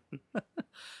Corner.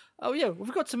 Oh yeah, we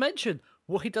forgot to mention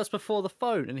what he does before the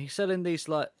phone, and he's selling these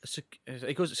like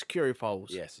he calls it security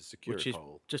poles. Yes, a security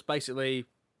pole, which is just basically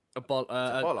a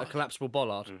collapsible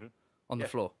bollard on the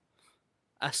floor.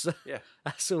 That's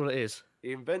all it is.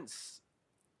 He invents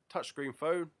touchscreen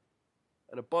phone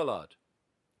and a bollard.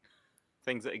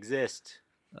 Things that exist.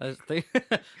 Things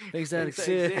that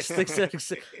exist. Things that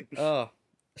exist. Oh,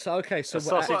 so okay. So a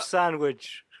sausage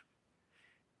sandwich.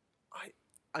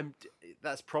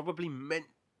 That's probably meant.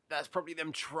 That's probably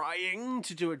them trying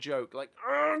to do a joke, like,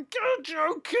 oh, get a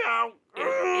joke out.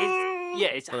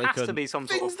 It has to be some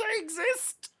sort of things that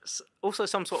exist. Also,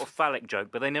 some sort of phallic joke,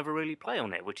 but they never really play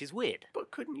on it, which is weird.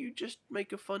 But couldn't you just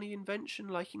make a funny invention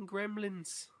like in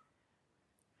Gremlins?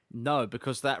 No,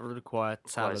 because that would require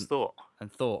talent thought and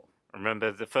thought.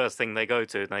 Remember, the first thing they go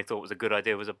to and they thought was a good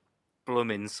idea was a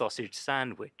bloomin' sausage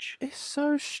sandwich. It's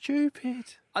so stupid.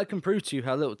 I can prove to you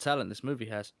how little talent this movie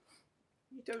has.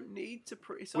 You don't need to.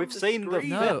 We've seen the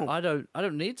No, film. I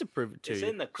don't need to prove it to It's you.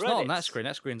 in the It's not on that credits. screen.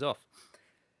 That screen's off.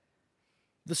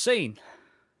 The scene.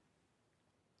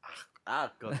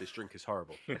 Ah, God, this drink is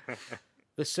horrible.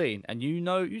 The scene, and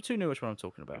you two know which one I'm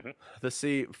talking about. The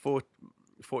C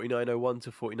 4901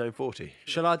 to 4940.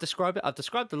 Shall I describe it? I've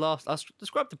described I've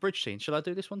described the bridge scene. Shall I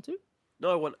do this one too?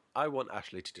 No, I want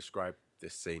Ashley to describe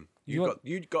this scene. You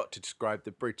got to describe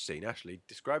the bridge scene. Ashley,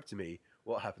 describe to me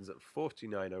what happens at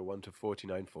 4901 to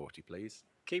 4940, please.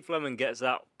 Keith Lemon gets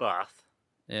out Bath.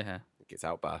 Yeah. It gets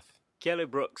out Bath. Kelly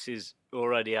Brooks is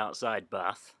already outside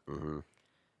Bath. Mm-hmm.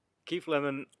 Keith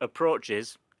Lemon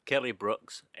approaches Kelly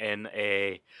Brooks in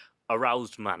a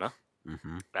aroused manner.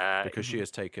 Mm-hmm. Because she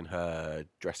has taken her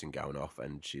dressing gown off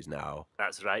and she's now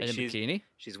That's right. In a bikini.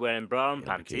 She's wearing bra and in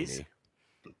a panties,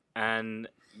 bikini. and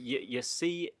you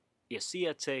see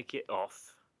her take it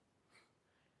off,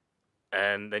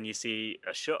 and then you see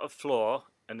a shot of floor,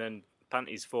 and then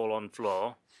panties fall on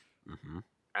floor, Mm-hmm.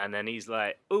 and then he's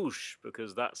like "oosh"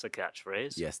 because that's a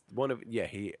catchphrase. Yes,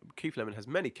 Keith Lemon has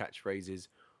many catchphrases.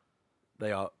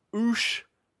 They are oosh,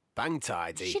 bang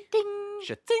tidy,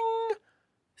 shating,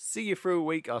 see you through a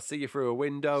week, I'll see you through a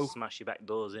window, Smash your back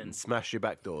doors in. and smash your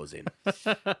back doors in.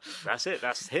 That's it.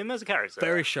 That's him as a character.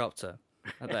 Very sharp turn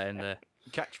at the end there.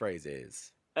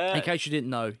 Catchphrases. In case you didn't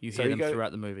know, you so hear you them go-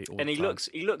 throughout the movie. All And the he time.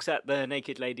 looks at the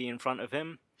naked lady in front of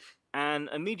him, and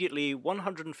immediately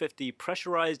 150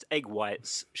 pressurized egg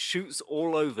whites shoots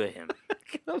all over him.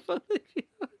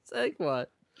 It's egg white.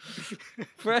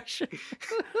 Fresh.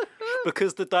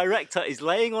 Because the director is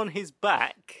laying on his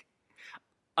back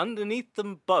underneath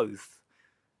them both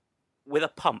with a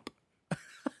pump.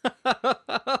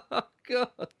 Oh,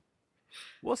 God.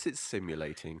 What's it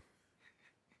simulating?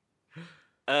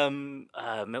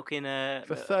 Milking a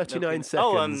For 39 milking-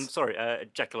 seconds. Oh, sorry,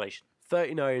 ejaculation.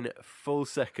 39 full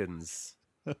seconds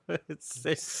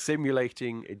It's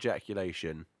simulating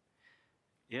ejaculation.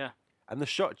 Yeah. And the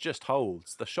shot just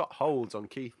holds. The shot holds on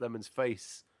Keith Lemon's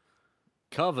face,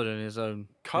 covered in his own.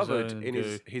 covered in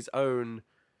goo. his own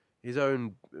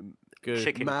Goo.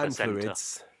 Chicken man placenta.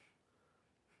 fluids.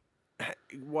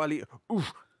 While he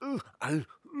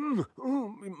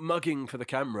mugging for the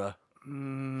camera.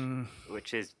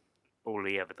 Which is all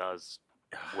he ever does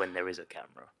when there is a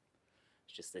camera.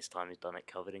 It's just this time he's done it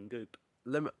covered in goop.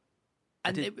 Lemon.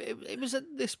 And it was at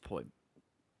this point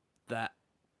that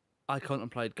I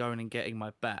contemplated going and getting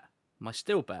my bat, my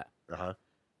steel bat, Uh-huh.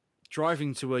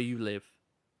 driving to where you live,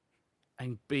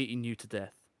 and beating you to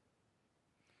death.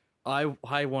 I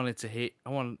wanted to hit. I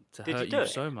wanted to Did you hurt do you it?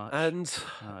 so much. And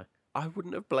No. I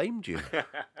wouldn't have blamed you.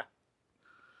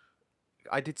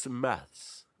 I did some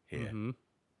maths here. Mhm.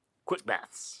 Quick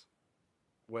maths.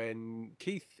 When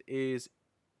Keith is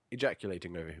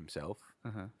ejaculating over himself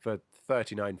Uh-huh. for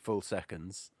 39 full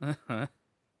seconds, Uh-huh.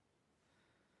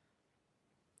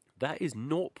 that is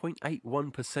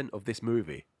 0.81% of this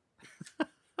movie.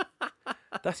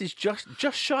 That is just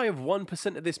shy of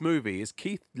 1% of this movie is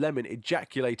Keith Lemon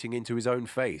ejaculating into his own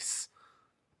face.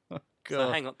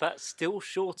 So hang on, that's still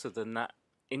shorter than that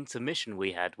intermission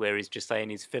we had where he's just saying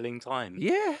he's filling time.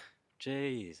 Yeah.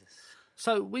 Jesus.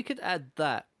 So we could add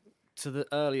that to the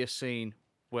earlier scene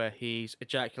where he's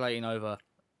ejaculating over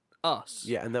us.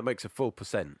 Yeah, and that makes a full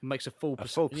percent. Makes a full A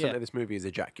percent. full percent of this movie is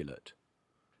ejaculate.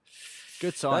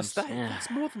 Good times. That's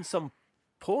more than some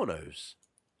pornos.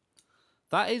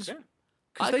 That is.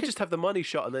 Because I they could- just have the money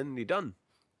shot and then you're done.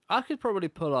 I could probably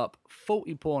pull up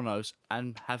 40 pornos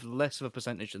and have less of a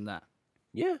percentage than that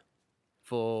Yeah.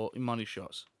 for money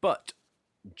shots. But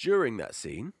during that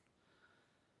scene,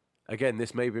 again,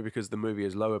 this may be because the movie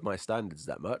has lowered my standards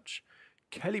that much,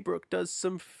 Kelly Brook does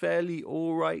some fairly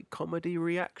alright comedy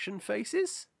reaction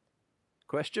faces?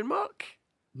 Question mark?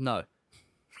 No.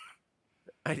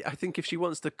 I think if she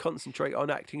wants to concentrate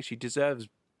on acting, she deserves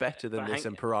better than But this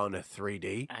in Piranha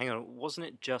 3D. Hang on, wasn't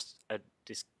it just a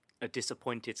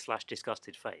disappointed /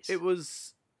 disgusted face? It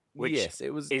was... Which yes,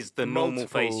 it was is the normal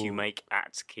face you multiple- make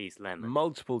at Keith Lemon.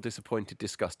 Multiple disappointed,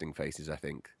 disgusting faces, I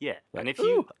think. Yeah, Like, and if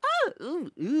you...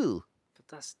 ooh. But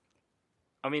that's...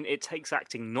 I mean, it takes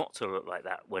acting not to look like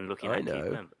that when looking I at Keith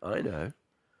know, Lemon.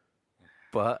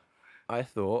 But I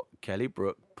thought Kelly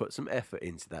Brook put some effort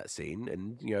into that scene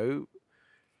and,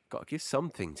 got to give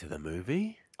something to the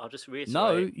movie. I'll just reiterate.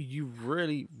 No, you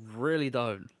really, really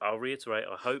don't. I'll reiterate.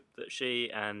 I hope that she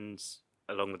and,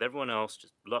 along with everyone else,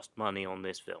 just lost money on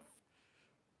this film.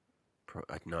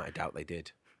 No, I doubt they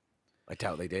did.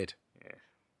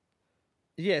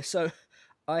 Yeah, so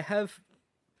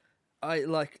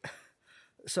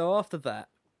so after that,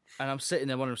 And I'm sitting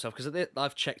there wondering myself because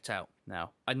I've checked out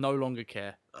now. I no longer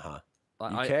care. Uh-huh.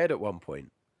 Like, You cared at one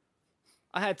point.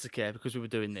 I had to care because we were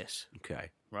doing this, Okay.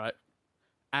 right?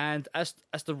 And as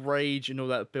the rage and all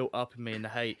that built up in me and the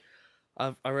hate,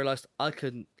 I realized I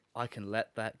can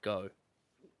let that go.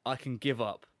 I can give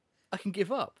up. I can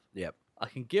give up. Yep. I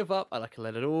can give up and I can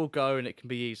let it all go and it can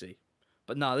be easy.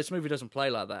 But no, this movie doesn't play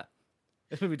like that.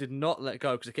 This movie did not let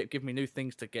go because it kept giving me new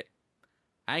things to get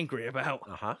angry about.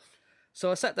 Uh-huh.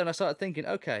 So I sat down and I started thinking,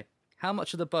 okay, how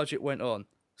much of the budget went on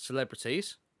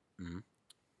celebrities?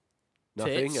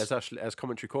 Nothing. Tits. As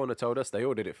Commentary Corner told us, they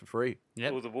all did it for free.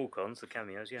 Yep. All the walk-ons, the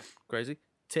cameos, yeah. Crazy.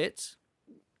 Tits.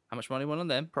 How much money went on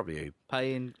them? Probably.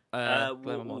 Paying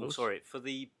glamour models. Sorry, for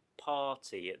the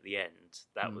party at the end,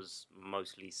 that was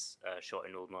mostly shot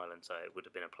in Northern Ireland, so it would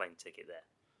have been a plane ticket there.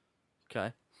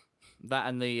 Okay. That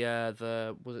and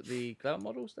the was it the glamour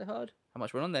models they hired? How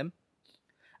much went on them?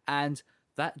 And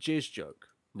that jizz joke.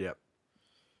 Yep.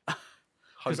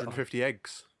 150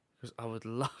 eggs. Because I would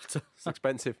love to. It's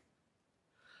expensive.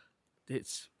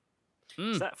 It's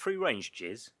Is that free-range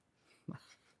jizz?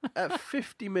 At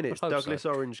 50 minutes, I hope Douglas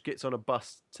Orange gets on a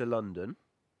bus to London.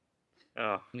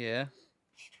 Oh. yeah.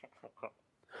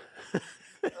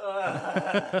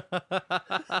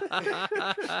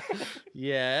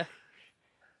 Yeah.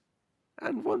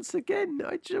 And once again,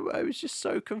 I was just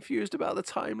so confused about the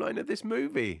timeline of this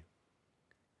movie.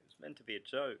 It's meant to be a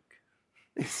joke.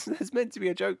 There's meant to be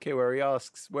a joke here where he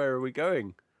asks, "Where are we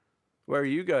going? Where are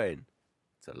you going?"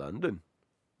 To London.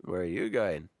 Where are you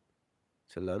going?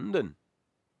 To London.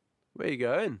 Where are you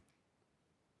going?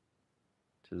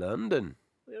 To London.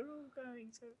 We're all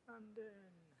going to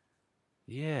London.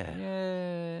 Yeah.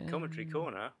 Yeah. Commentary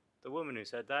Corner, the woman who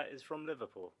said that is from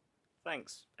Liverpool.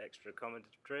 Thanks, extra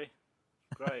commentary.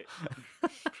 Great.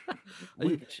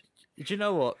 Do you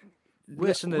know what?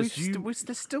 Listeners,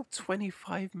 there's still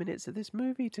 25 minutes of this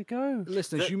movie to go.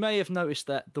 Listeners, you may have noticed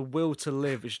that the will to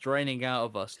live is draining out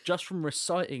of us just from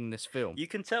reciting this film. You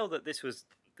can tell that this was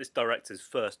this director's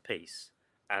first piece,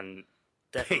 and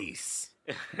Peace.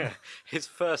 his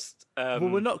first. Well,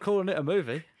 we're not calling it a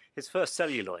movie. His first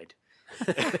celluloid.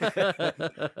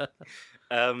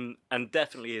 And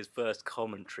definitely his first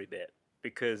commentary bit,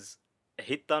 because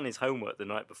he'd done his homework the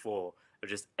night before of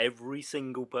just every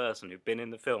single person who'd been in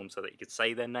the film so that he could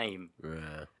say their name.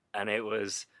 Yeah. And it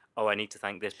was, oh, I need to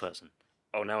thank this person.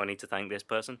 Oh, no, I need to thank this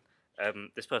person.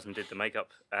 This person did the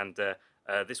makeup. And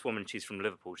this woman, she's from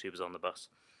Liverpool. She was on the bus.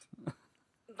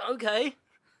 Okay.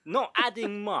 Not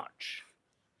adding much.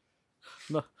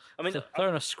 No, I mean,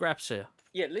 throwing us scraps here.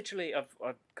 yeah, literally,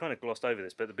 I've kind of glossed over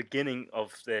this, but the beginning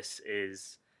of this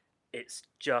is, it's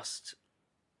just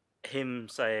him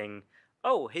saying,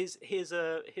 "Oh, here's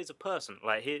a person.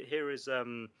 Like here is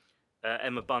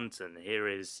Emma Bunton. Here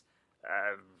is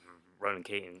Ronan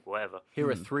Keating. Whatever." Here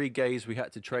are 3 gays we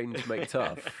had to train to make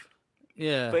tough.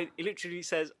 Yeah. But he literally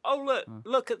says, "Oh,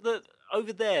 look at the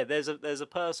over there. There's a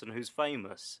person who's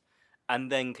famous," and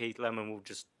then Keith Lemon will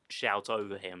just shout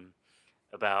over him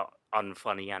about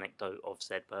unfunny anecdote of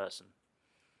said person.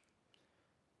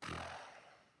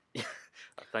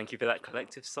 Thank you for that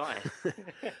collective sigh.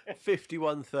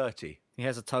 51:30. He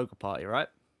has a toga party, right?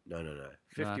 No.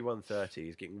 51:30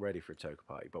 is getting ready for a toga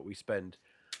party, but we spend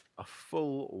a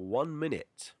full 1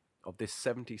 minute of this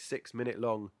 76-minute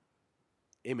long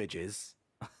images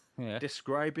Yeah.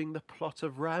 describing the plot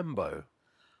of Rambo.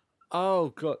 Oh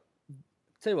god.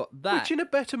 Tell you what, that Which in a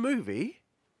better movie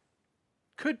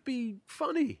could be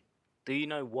funny. Do you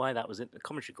know why that was in the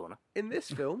commentary corner? In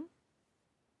this film,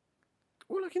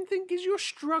 all I can think is you're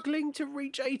struggling to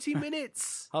reach 80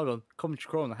 minutes. Hold on,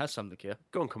 Commentary Corner has something here.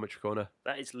 Go on, Commentary Corner.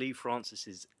 That is Lee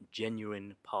Francis's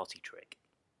genuine party trick.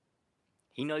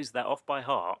 He knows that off by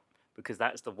heart because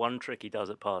that's the one trick he does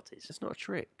at parties. It's not a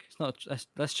trick. It's not.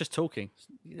 That's just talking.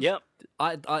 Yep.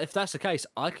 I if that's the case,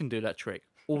 I can do that trick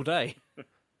all day.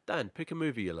 Dan, pick a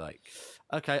movie you like.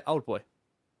 Okay, Old Boy.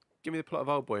 Give me the plot of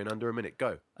Old Boy in under a minute.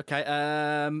 Go. Okay,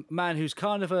 man who's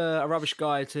kind of a rubbish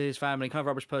guy to his family, kind of a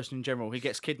rubbish person in general. He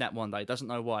gets kidnapped one day, doesn't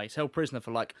know why. He's held prisoner for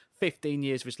like 15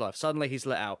 years of his life. Suddenly he's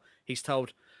let out. He's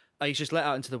told, he's just let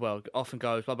out into the world, off and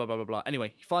goes, blah, blah, blah, blah, blah.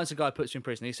 Anyway, he finds a guy, puts him in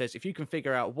prison. He says, if you can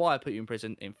figure out why I put you in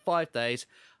prison in 5 days,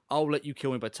 I'll let you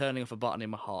kill me by turning off a button in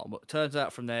my heart. And what turns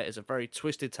out from there is a very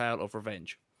twisted tale of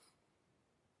revenge.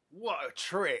 What a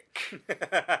trick.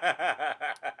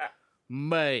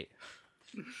 Mate.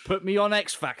 Put me on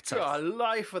X Factor. Got a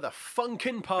life of the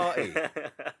funkin' party.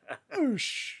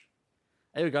 Oosh.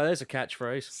 There we go. There's a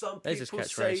catchphrase. Some There's his people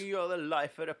say catchphrase. you're the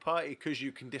life of the party because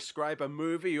you can describe a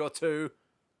movie or two.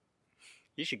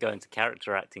 You should go into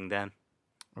character acting, Dan.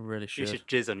 I really You should. should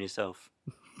jizz on yourself.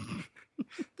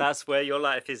 That's where your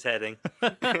life is heading.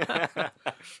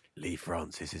 Lee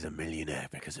Francis is a millionaire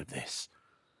because of this.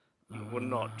 Well,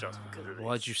 not just because of this.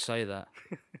 Why'd you say that?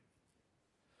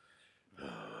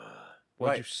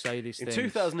 Why'd you say these In things?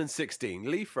 2016,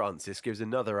 Lee Francis gives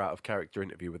another out-of-character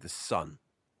interview with The Sun,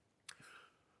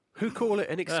 who call it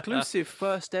an exclusive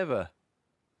first ever.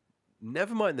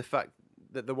 Never mind the fact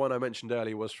that the one I mentioned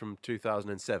earlier was from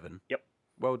 2007. Yep.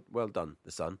 Well done,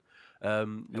 The Sun. Lee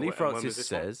when was Francis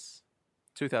this one? says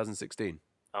 2016.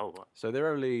 Oh, what? So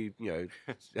they're only,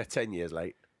 10 years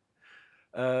late.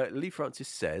 Lee Francis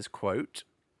says, quote,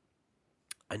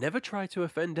 "I never try to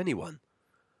offend anyone.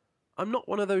 I'm not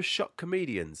one of those shock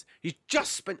comedians. He's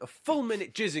just spent a full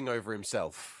minute jizzing over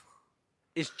himself.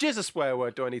 Is jizz a swear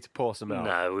word? Do I need to pour some out?"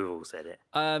 No, we've all said it.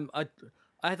 I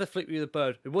had to flip you the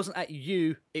bird. It wasn't at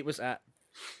you. It was at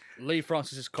Lee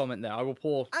Francis's comment there. I will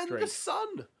pour And drink. The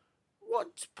Sun.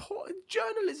 What poor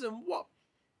journalism? What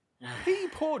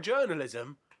poor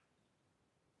journalism?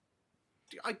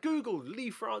 I googled Lee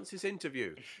Francis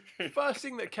interview. First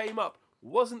thing that came up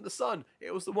wasn't The Sun.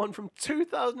 It was the one from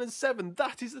 2007.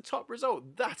 That is the top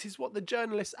result. That is what the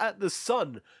journalists at The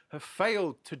Sun have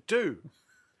failed to do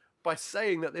by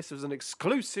saying that this was an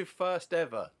exclusive first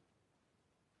ever.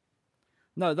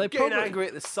 No, they Getting probably angry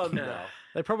at The Sun now.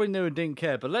 they probably knew and didn't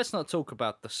care. But let's not talk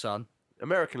about the Sun.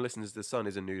 American listeners, The Sun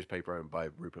is a newspaper owned by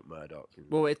Rupert Murdoch.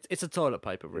 Well, it's a toilet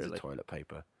paper, It's really, a toilet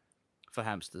paper. for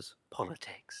hamsters.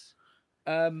 Politics.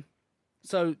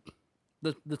 So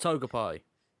the toga party,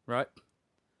 right?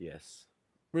 Yes.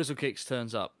 Rizzle Kicks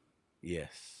turns up.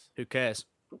 Yes. Who cares?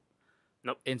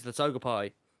 Nope. Into the toga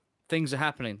party. Things are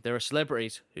happening. There are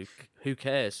celebrities. Who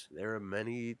cares? There are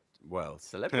many,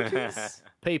 celebrities.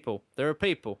 People. There are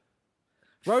people.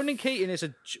 Ronan Keating is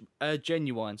a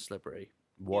genuine celebrity.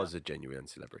 Was a genuine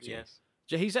celebrity. Yes.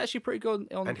 He's actually pretty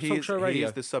good on And talk show he radio.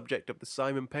 is the subject of the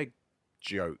Simon Pegg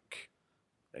joke.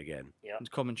 Again. Yeah.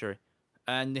 Commentary.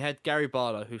 And you had Gary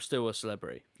Barlow, who's still a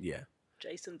celebrity. Yeah.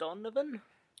 Jason Donovan?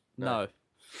 No.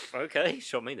 Okay,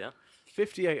 shot me down.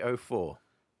 5804.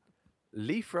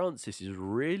 Lee Francis is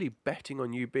really betting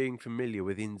on you being familiar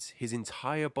with his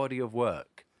entire body of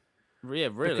work. Yeah,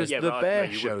 really. Because Yeah, the but bear no,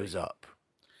 you would shows be. up.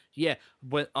 Yeah,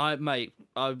 when I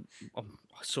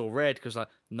saw red because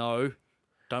no,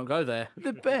 don't go there.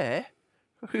 The bear,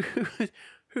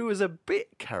 who was a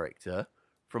bit character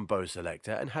from Bo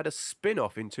Selector and had a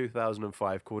spin-off in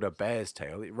 2005 called A Bear's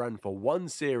Tale. It ran for one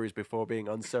series before being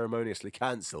unceremoniously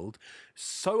cancelled.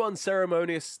 So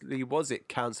unceremoniously was it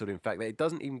cancelled, in fact, that it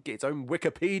doesn't even get its own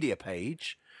Wikipedia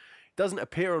page. It doesn't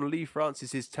appear on Lee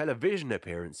Francis's television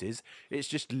appearances. It's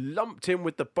just lumped in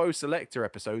with the Bo Selector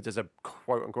episodes as a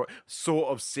quote-unquote sort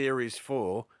of Series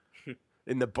 4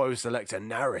 in the Bo Selector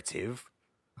narrative.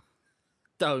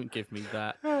 Don't give me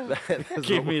that. That's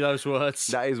Give what- me those words.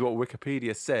 That is what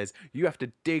Wikipedia says. You have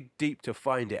to dig deep to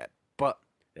find it. But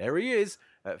there he is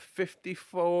at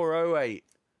 5408.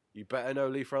 You better know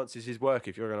Lee Francis's work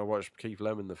if you're going to watch Keith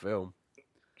Lemon the film.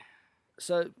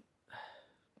 So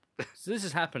this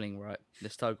is happening, right?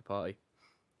 This toga party.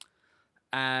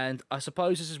 And I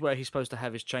suppose this is where he's supposed to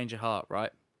have his change of heart, right?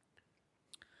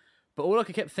 But all I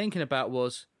kept thinking about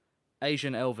was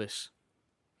Asian Elvis.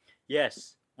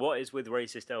 Yes. What is with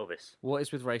racist Elvis? What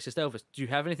is with racist Elvis? Do you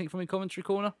have anything from in commentary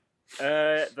corner?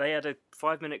 They had a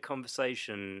 5-minute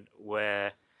conversation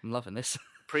where I'm loving this.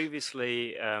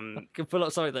 previously, I can pull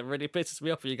up something that really pisses me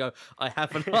off and you go, I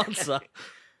have an answer.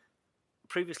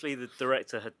 previously the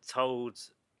director had told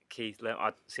Keith Lemon.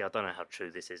 I don't know how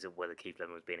true this is, or whether Keith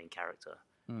Lemon was being in character.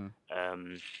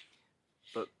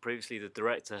 But previously the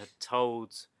director had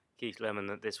told Keith Lemon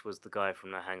that this was the guy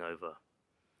from The Hangover.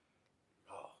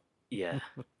 Yeah.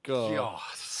 God.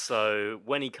 So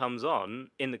when he comes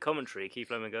on in the commentary,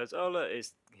 Keith Lemon goes, "Oh look,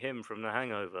 it's him from The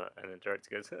Hangover," and the director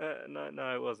goes,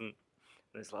 "No, it wasn't."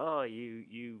 And it's like, "Oh,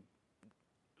 you,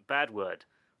 bad word.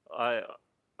 I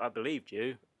believed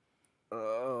you."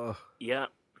 Yeah.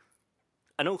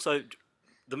 And also,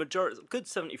 the majority, good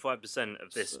 75%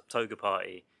 of this toga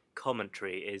party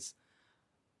commentary is,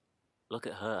 "Look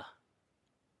at her."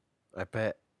 I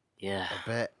bet. Yeah. I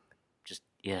bet. Just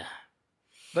yeah.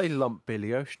 They lumped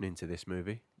Billy Ocean into this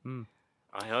movie.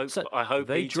 I hope. So I hope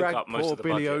They he took dragged up most poor of the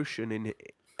Billy budget. Ocean in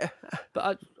it.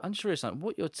 But I'm just curious,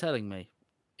 what you're telling me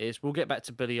is we'll get back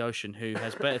to Billy Ocean, who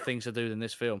has better things to do than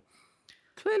this film.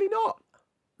 Clearly not.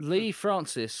 Lee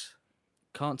Francis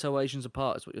can't tell Asians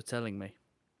apart, is what you're telling me.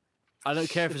 I don't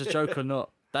care if it's a joke or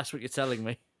not. That's what you're telling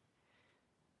me.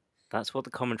 That's what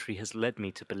the commentary has led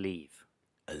me to believe.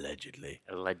 Allegedly.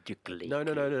 Allegedly.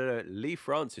 No. Lee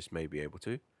Francis may be able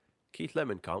to. Keith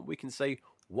Lemon can't. We can say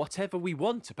whatever we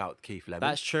want about Keith Lemon.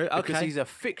 That's true. Because Okay. he's a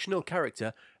fictional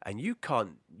character, and you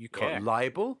can't Yeah.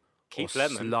 libel Keith or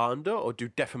Lemon. slander or do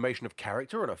defamation of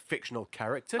character on a fictional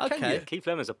character. Can Okay. you? Keith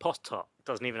Lemon's a post-tot.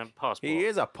 Doesn't even have a passport. He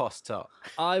is a postot.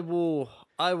 I will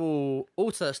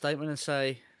alter that statement and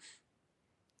say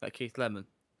that Keith Lemon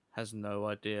has no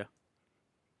idea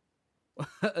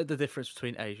the difference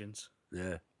between Asians.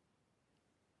 Yeah.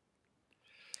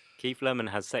 Keith Lemon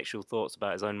has sexual thoughts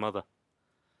about his own mother.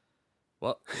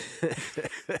 What?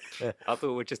 I thought we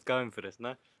were just going for this,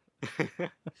 no?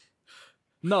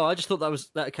 No, I just thought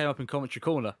that came up in Commentary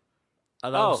Corner.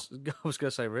 And I was going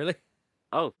to say, really?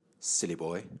 Oh, Silly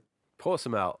boy. Pour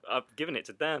some out. I've given it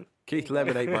to Dan. Keith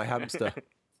Lemon ate my hamster.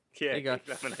 Yeah, There you go.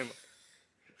 Keith Lemon.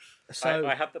 So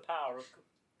I have the power of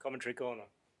Commentary Corner.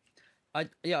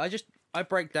 I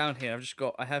break down here.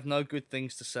 I have no good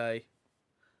things to say,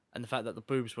 and the fact that the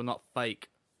boobs were not fake,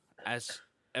 as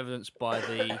evidenced by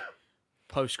the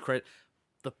post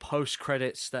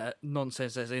credits that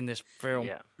nonsense that's in this film.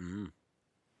 Yeah.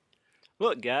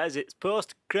 Look, guys, it's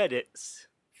post credits.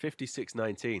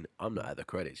 56:19. I'm not at the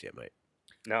credits yet, mate.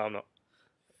 No, I'm not.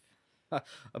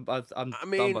 I'm I done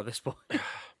mean- by this point.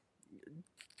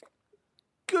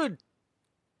 Good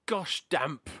gosh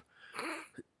damp.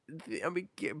 I mean,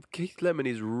 Keith Lemon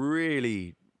is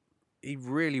really, he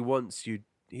really wants you,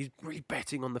 he's really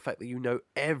betting on the fact that you know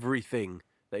everything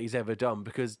that he's ever done,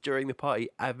 because during the party,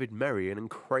 Avid Marion and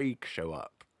Craig show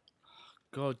up.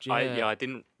 God, yeah. I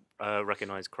didn't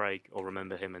recognise Craig or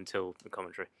remember him until the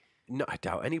commentary. No, I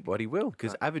doubt anybody will,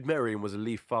 because Avid Marion was a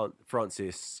Lee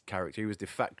Francis character. He was de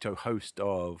facto host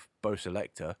of Bo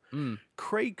Selector.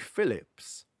 Craig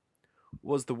Phillips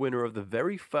was the winner of the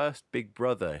very first Big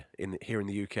Brother here in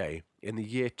the UK in the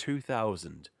year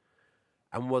 2000,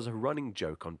 and was a running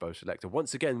joke on Bo Selector.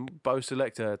 Once again, Bo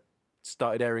Selector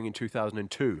started airing in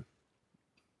 2002.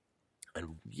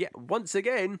 And yet, once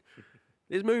again,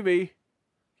 this movie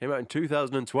came out in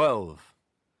 2012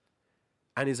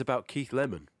 and is about Keith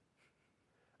Lemon,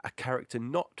 a character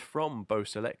not from Bo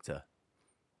Selector,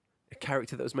 a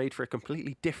character that was made for a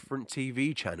completely different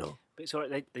TV channel. But it's all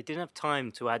right, they didn't have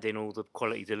time to add in all the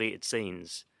quality deleted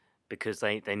scenes because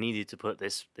they needed to put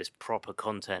this proper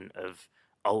content of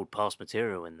old past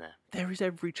material in there. There is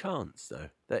every chance, though,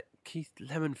 that Keith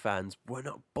Lemon fans were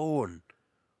not born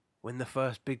when the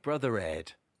first Big Brother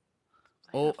aired.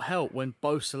 Or hell, when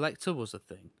Bo Selector was a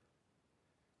thing.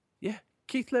 Yeah,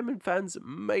 Keith Lemon fans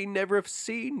may never have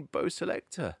seen Bo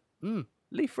Selector.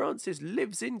 Lee Francis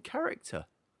lives in character.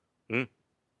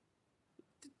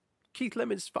 Keith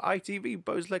Lemon's for ITV,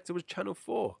 Bo Selector was Channel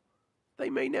 4. They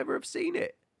may never have seen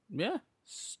it. Yeah.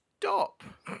 Stop.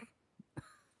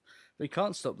 We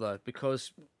can't stop though,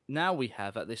 because now we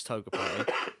have at this toga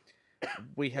party,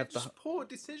 we have the poor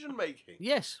decision making.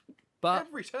 yes, but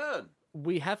Every turn.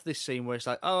 we have this scene where it's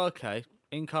like, oh, okay,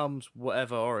 in comes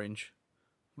whatever Orange,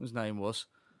 his name was.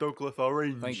 Douglas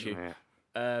Orange. Thank you.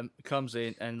 Yeah. Comes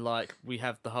in and like we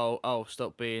have the whole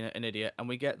stop being an idiot, and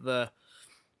we get the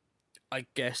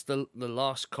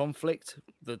last conflict,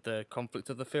 the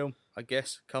conflict of the film, I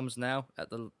guess, comes now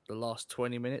at the last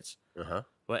 20 minutes.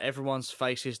 Where everyone's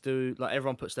faces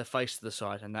everyone puts their face to the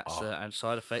side, and that's a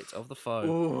side effect of the phone.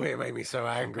 Oh, it made me so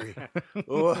angry.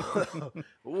 Oh,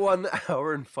 1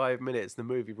 hour and 5 minutes, the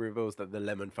movie reveals that the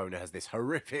lemon phone has this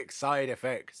horrific side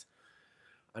effect.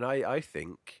 And I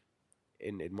think,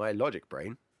 in my logic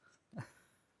brain,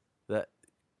 that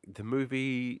the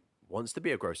movie wants to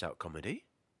be a gross out comedy.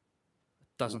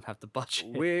 Doesn't have the budget.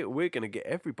 We're going to get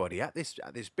everybody at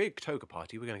this big toga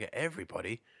party. We're going to get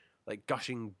everybody like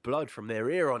gushing blood from their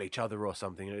ear on each other or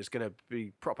something, and it's going to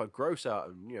be proper gross out,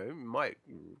 and might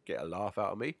get a laugh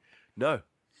out of me. No,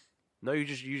 you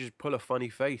just pull a funny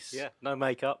face. Yeah, no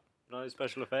makeup, no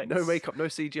special effects. No makeup, no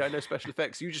CGI, no special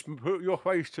effects. You just put your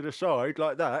face to the side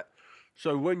like that.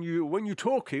 So when you're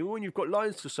talking, when you've got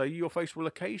lines to say, your face will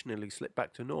occasionally slip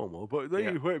back to normal, but then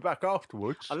you put it back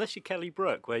afterwards. Unless you're Kelly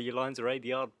Brook, where your lines are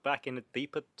ADR'd back in a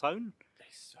deeper tone.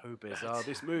 It's so bizarre.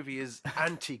 This movie is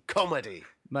anti-comedy.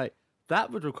 Mate,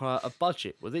 that would require a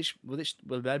budget, which blah,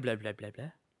 blah, blah, blah, blah,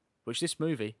 which this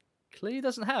movie clearly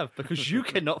doesn't have, because you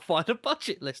cannot find a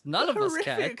budget list. None of us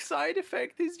can. Horrific side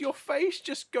effect is your face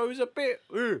just goes a bit.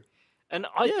 And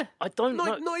I don't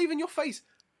know. Not even your face,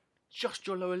 just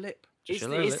your lower lip. Is your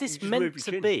lower this lip. Just meant move your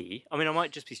to chin. be? I mean, I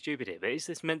might just be stupid here, but is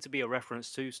this meant to be a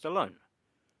reference to Stallone?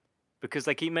 Because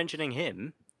they keep mentioning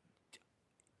him.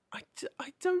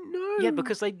 I don't know. Yeah,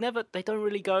 because they don't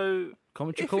really go.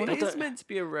 Commentary If corner. it is meant to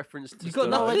be a reference to You've got Stallone-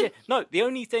 no idea. No, the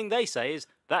only thing they say is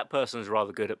that person's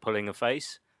rather good at pulling a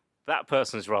face. That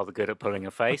person's rather good at pulling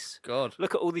a face. God.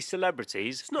 Look at all these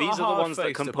celebrities. not These a are the hard ones that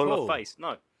face can to pull pull. a face.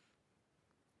 No.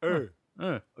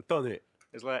 I've done it.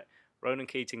 It's like Ronan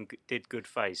Keating did good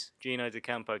face. Gino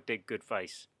D'Acampo did good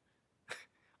face.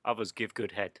 Others give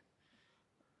good head.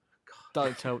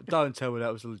 Don't tell me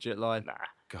that was a legit line. Nah.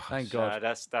 God. Thank God.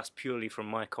 That's purely from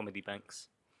my comedy banks.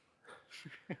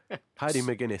 Paddy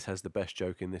McGuinness has the best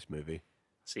joke in this movie.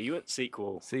 See you at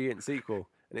sequel. See it in sequel.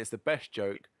 And it's the best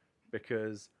joke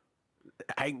because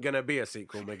it ain't going to be a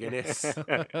sequel,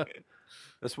 McGuinness.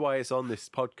 That's why it's on this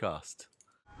podcast.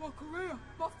 My career,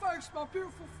 my face, my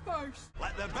beautiful face.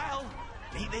 Let the bell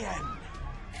beat the end.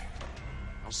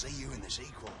 I'll see you in the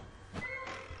sequel.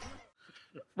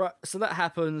 Right, so that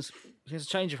happens. He has a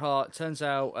change of heart. Turns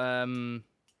out Vern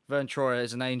Troyer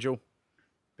is an angel.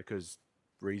 Because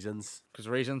reasons.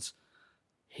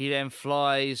 He then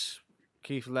flies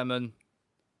Keith Lemon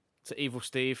to Evil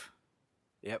Steve.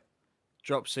 Yep.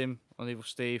 Drops him on Evil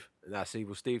Steve. And that's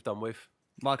Evil Steve done with.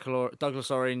 Douglas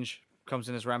Orange comes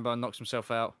in as Rambo and knocks himself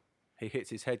out. He hits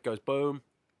his head, goes boom.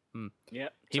 Yeah.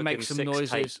 He Took makes him some 6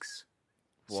 noises. Takes.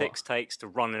 6 takes to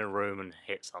run in a room and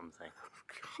hit something.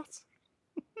 God.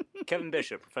 Kevin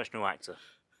Bishop, professional actor.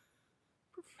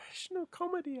 Professional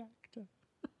comedy actor.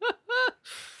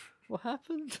 What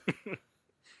happened?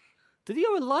 Did he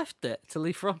owe a life debt to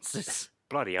Lee Francis?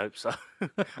 Bloody hope so.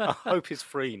 I hope he's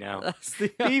free now. That's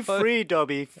the Be free,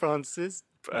 Dobby Francis.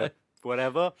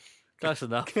 Whatever. That's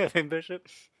enough. Kevin Bishop.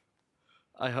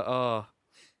 So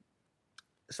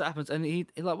that happens, and he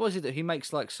like, what does he do? He makes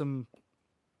some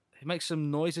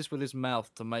noises with his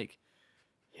mouth to make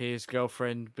his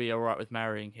girlfriend be alright with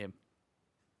marrying him.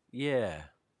 Yeah.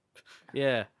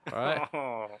 Yeah,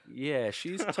 right. Yeah,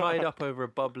 she's tied up over a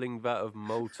bubbling vat of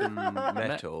molten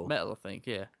metal. Metal, I think.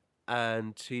 Yeah.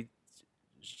 And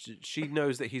she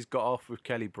knows that he's got off with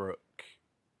Kelly Brook,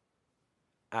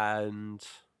 and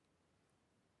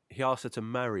he asks her to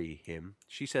marry him.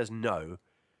 She says no,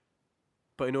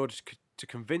 but in order to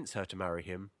convince her to marry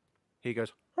him, he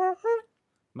goes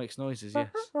Makes noises, yes.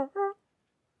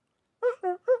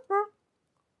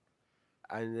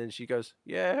 And then she goes,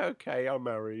 yeah, okay, I'll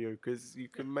marry you because you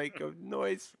can make a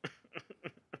noise.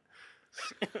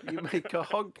 You make a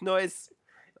honk noise.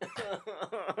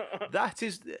 That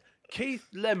is... Keith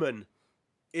Lemon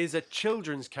is a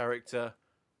children's character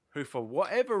who, for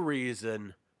whatever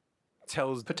reason,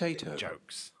 tells Potato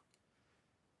jokes.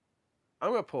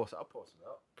 I'm going to pour some. I'll pour some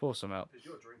out. Pour some out. Because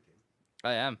you're drinking.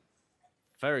 I am.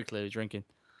 Very clearly drinking.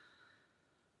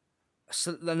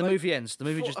 So then the movie ends. The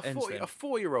movie just ends there. A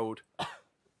 4-year-old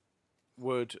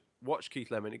would watch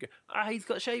Keith Lemon and go, he's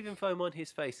got shaving foam on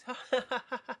his face.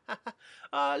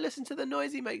 Listen to the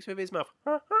noise he makes with his mouth.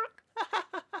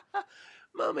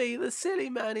 Mummy, the silly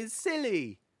man is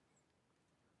silly.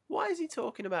 Why is he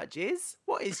talking about jizz?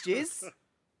 What is jizz?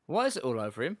 Why is it all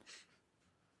over him?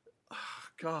 Oh,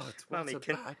 God, what Mummy, a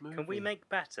bad movie. can we make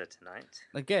batter tonight?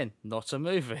 Again, not a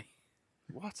movie.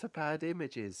 What a bad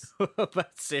images. A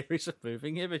bad series of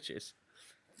moving images.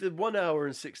 The 1 hour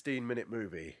and 16-minute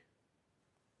movie.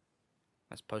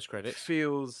 That's post-credits.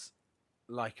 Feels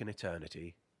like an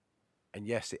eternity. And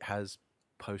yes, it has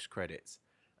post-credits.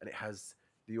 And it has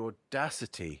the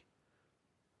audacity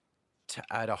to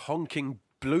add a honking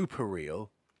blooper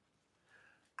reel.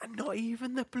 And not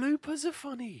even the bloopers are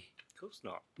funny. Of course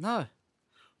not. No.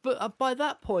 But by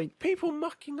that point... People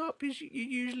mucking up, you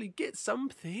usually get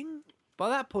something. By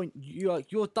that point,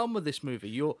 you're done with this movie.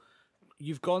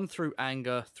 You've gone through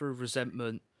anger, through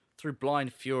resentment, through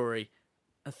blind fury,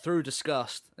 and through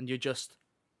disgust, and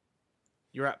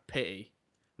you're at pity.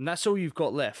 And that's all you've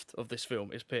got left of this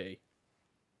film is pity.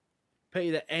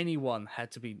 Pity that anyone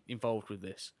had to be involved with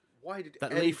this. Why did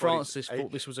that Lee Francis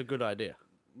thought this was a good idea?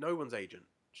 No one's agent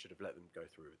should have let them go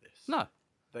through with this. No.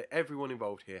 Everyone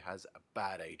involved here has a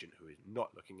bad agent who is not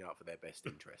looking out for their best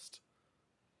interest.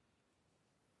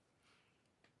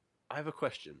 I have a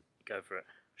question. Go for it.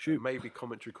 Shoot. Maybe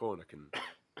Commentary Corner can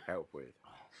help with.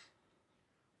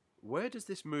 Where does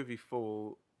this movie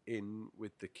fall in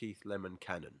with the Keith Lemon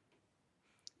canon?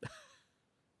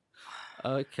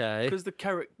 Okay.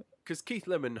 Because Keith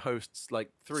Lemon hosts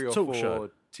like 3 or 4 show.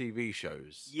 TV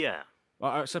shows. Yeah.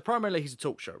 So primarily he's a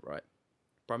talk show, right?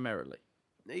 Primarily.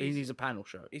 He's a panel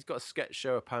show. He's got a sketch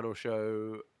show, a panel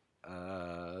show,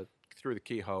 Through the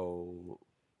Keyhole,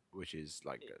 which is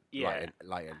like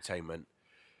light entertainment.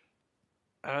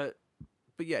 But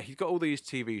yeah, he's got all these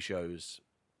TV shows.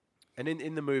 And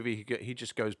in the movie, he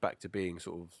just goes back to being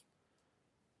sort of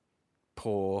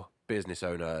poor business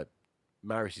owner,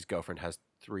 marries his girlfriend, has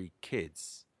 3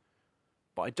 kids.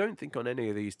 But I don't think on any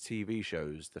of these TV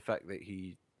shows, the fact that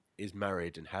he is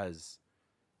married and has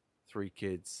 3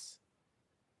 kids,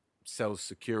 sells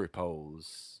security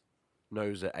poles,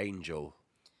 knows an angel.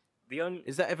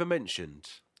 Is that ever mentioned?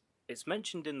 It's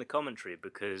mentioned in the commentary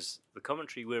because the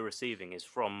commentary we're receiving is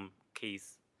from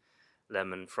Keith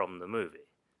Lemon from the movie.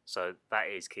 So that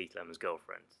is Keith Lemon's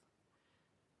girlfriend.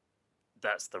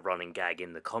 That's the running gag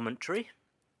in the commentary,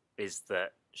 is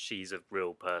that she's a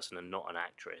real person and not an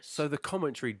actress. So the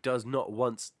commentary does not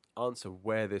once answer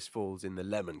where this falls in the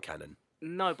Lemon canon.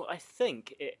 No, but I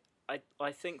think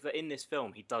I think that in this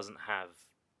film he doesn't have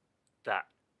that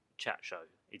chat show.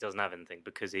 He doesn't have anything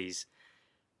because he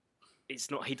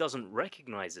doesn't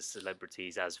recognise the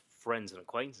celebrities as friends and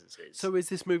acquaintances. So is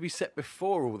this movie set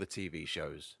before all the TV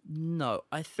shows? No,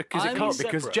 Because it can't,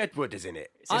 because separate. Jedward is in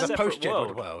it. It's a It's a separate post-Jedward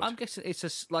world. world. I'm guessing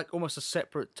it's like almost a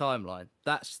separate timeline.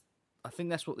 I think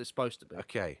that's what it's supposed to be.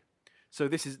 Okay. So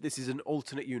this is an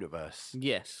alternate universe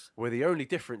Yes. where the only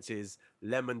difference is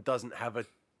Lemon doesn't have a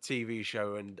TV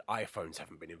show and iPhones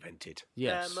haven't been invented.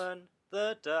 Yes. Lemon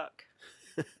the duck.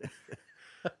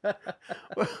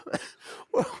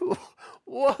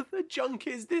 What the junk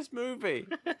is this movie?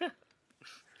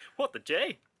 What the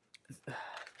J?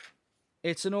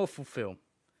 It's an awful film.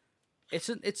 It's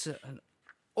an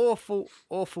awful,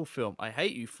 awful film. I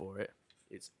hate you for it.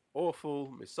 It's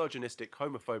awful, misogynistic,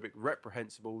 homophobic,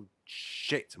 reprehensible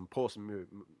shit, and pour some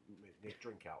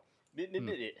drink out.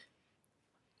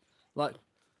 Like,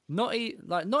 not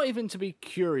even to be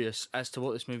curious as to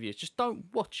what this movie is. Just don't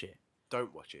watch it.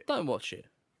 Don't watch it. Don't watch it.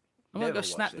 I'm Never gonna go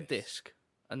snap watch the this. disc,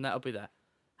 and that'll be that.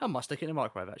 I might stick it in the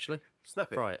microwave actually.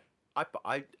 Snap it. Fry it.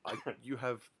 You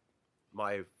have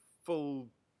my full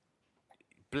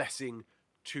blessing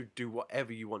to do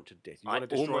whatever you want to do. You I want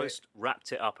to destroy almost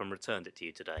wrapped it up and returned it to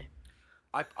you today.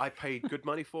 it? I paid good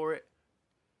money for it,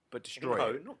 but destroy No,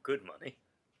 it. not good money.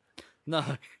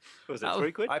 No. Was it That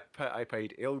 £3? I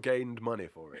paid ill-gained money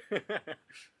for it.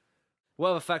 What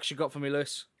other facts you got for me,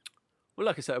 Lewis? Well,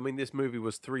 like I said, I mean, this movie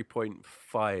was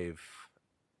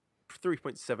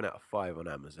 3.7 out of 5 on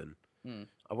Amazon. I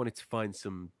wanted to find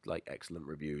some like excellent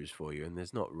reviews for you, and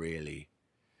there's not really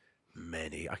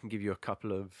many. I can give you a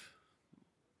couple of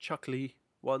chuckly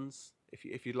ones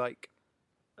if you like.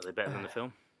 Are they better than the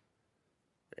film?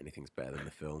 Anything's better than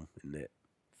the film, isn't it?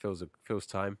 Feels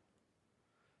time.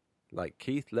 Like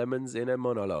Keith Lemon's inner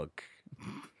monologue.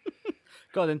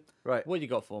 Go on then. Right. What you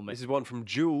got for me? This is one from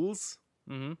Jules.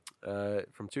 Mm-hmm.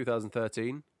 From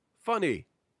 2013. Funny.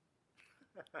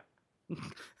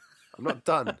 I'm not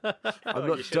done. I'm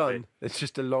not you should done. It's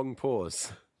just a long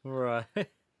pause. Right.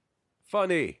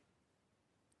 Funny.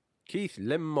 Keith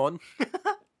Lemon.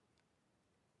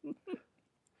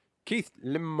 Keith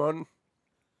Lemon.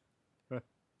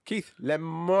 Keith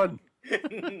Lemon.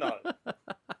 No.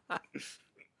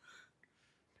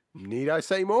 Need I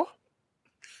say more?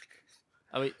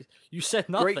 I mean, you said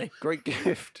nothing. Great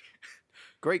gift.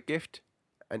 Great gift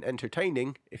and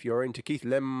entertaining if you're into Keith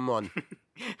Lemon.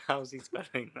 How's he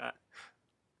spelling that?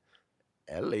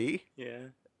 L-E-M.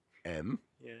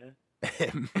 Yeah. Yeah.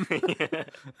 M.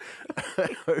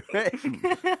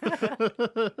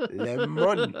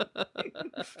 Lemon.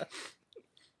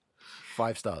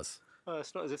 5 stars. Oh,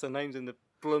 it's not as if the name's in the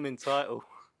blooming title.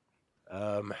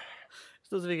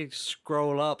 It's not as if you can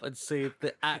scroll up and see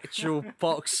the actual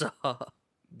box art.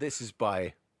 This is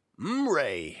by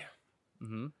Ray.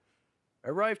 Mm-hmm.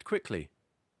 Arrived quickly,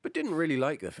 but didn't really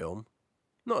like the film.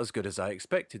 Not as good as I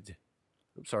expected.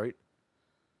 I'm sorry.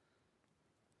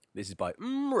 This is by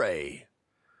Ray.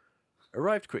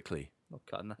 Arrived quickly, Not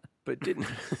cutting that. but didn't.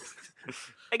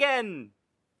 Again!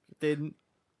 Didn't.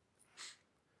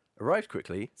 Arrived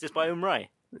quickly. Is this by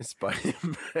Ray? It's by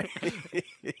Ray.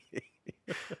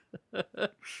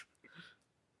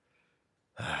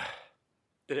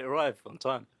 Did it arrive on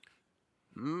time?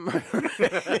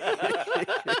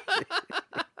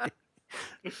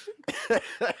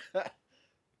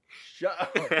 Shut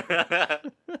up.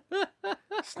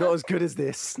 It's not as good as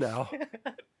this now.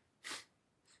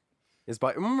 It's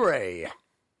by Ray.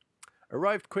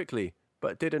 Arrived quickly,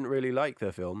 but didn't really like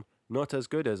the film. Not as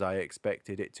good as I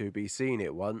expected it to be. Seen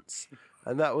it once,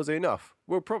 and that was enough.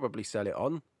 We'll probably sell it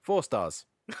on 4 stars.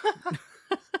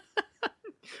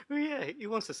 Oh yeah, he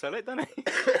wants to sell it, doesn't he?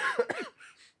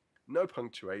 No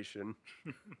punctuation.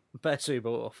 Better you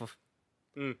bought off of.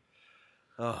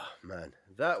 Oh man,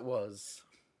 that was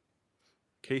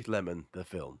Keith Lemon, the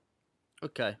film.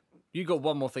 Okay. You got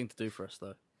one more thing to do for us,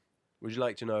 though. Would you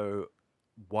like to know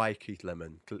why Keith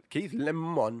Lemon? Keith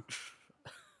Lemon.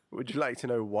 Would you like to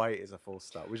know why it is a 4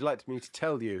 star? Would you like me to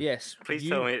tell you? Yes. Please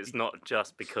tell me it's not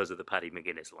just because of the Paddy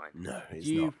McGuinness line. No, it's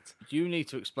You not. you need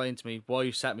to explain to me why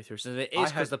you sat me through. So it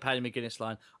is because the Paddy McGuinness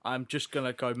line. I'm just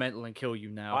gonna go mental and kill you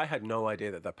now. I had no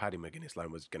idea that Paddy McGuinness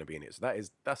line was going to be in it. So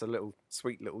that's a little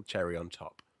sweet little cherry on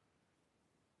top.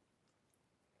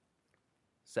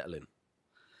 Settle in.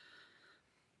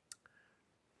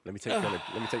 Let me take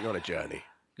you on a journey.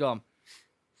 Go on.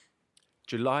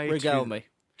 July me.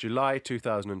 July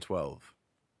 2012.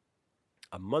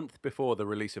 A month before the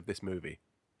release of this movie.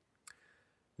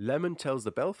 Lemon tells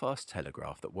the Belfast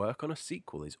Telegraph that work on a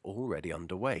sequel is already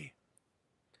underway.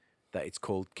 That it's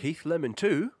called Keith Lemon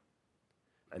 2,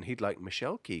 and he'd like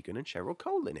Michelle Keegan and Cheryl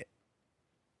Cole in it.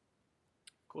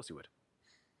 Of course he would.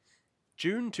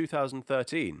 June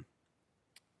 2013.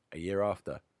 A year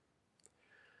after.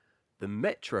 The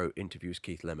Metro interviews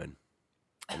Keith Lemon,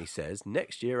 and he says,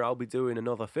 next year I'll be doing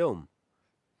another film,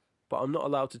 but I'm not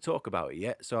allowed to talk about it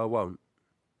yet, so I won't.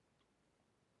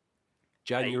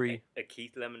 January... A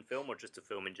Keith Lemon film or just a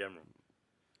film in general?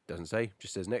 Doesn't say.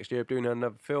 Just says, next year I'm doing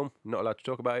another film. I'm not allowed to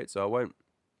talk about it, so I won't.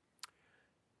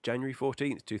 January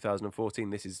 14th, 2014.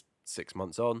 This is 6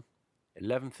 months on.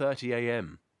 11:30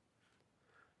 a.m.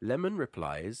 Lemon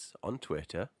replies on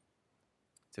Twitter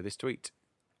to this tweet.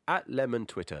 @Lemon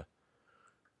Twitter.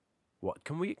 What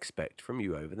can we expect from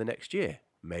you over the next year?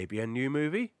 Maybe a new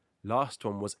movie? Last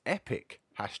one was epic.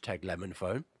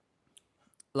 #LemonPhone.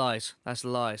 Lies. That's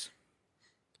lies.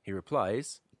 He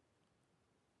replies,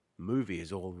 movie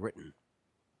is all written.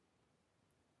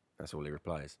 That's all he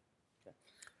replies.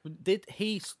 Did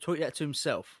he tweet that to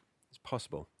himself? It's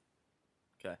possible.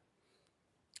 Okay.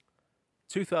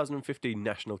 2015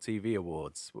 National TV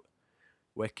Awards,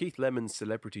 where Keith Lemon's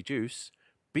Celebrity Juice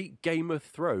beat Game of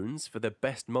Thrones for the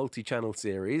best multi-channel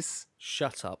series.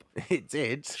 Shut up. It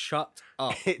did. Shut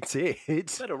up. It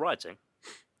did. Better writing.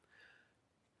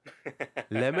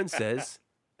 Lemon says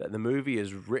that the movie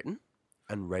is written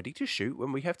and ready to shoot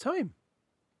when we have time.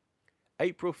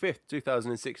 April 5th,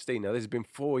 2016. Now, this has been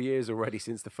 4 years already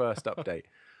since the first update.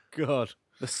 God.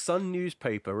 The Sun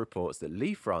newspaper reports that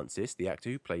Lee Francis, the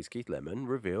actor who plays Keith Lemon,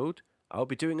 revealed, I'll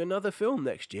be doing another film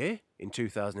next year, in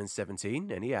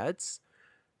 2017, and he adds,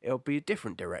 it'll be a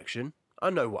different direction.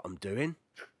 I know what I'm doing.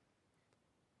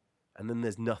 And then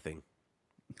there's nothing.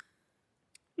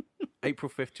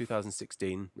 April 5th,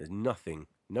 2016, there's nothing.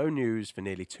 No news for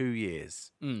nearly 2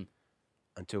 years.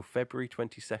 Until February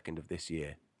 22nd of this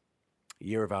year.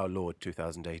 Year of our Lord,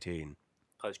 2018.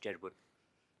 Post-Jedward.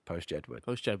 Post-Jedward.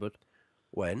 Post-Jedward.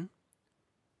 When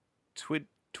Twiddly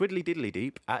Diddly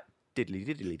Deep @Diddly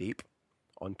Diddly Deep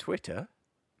on Twitter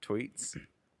tweets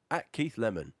 @Keith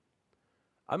Lemon.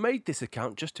 I made this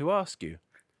account just to ask you,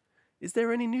 is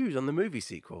there any news on the movie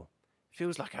sequel?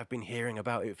 Feels like I've been hearing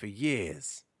about it for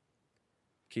years.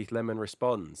 Keith Lemon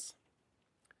responds,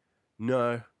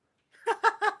 no.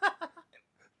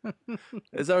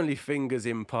 There's only fingers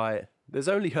in pie. There's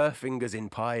only her fingers in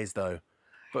pies, though.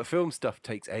 But film stuff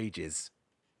takes ages.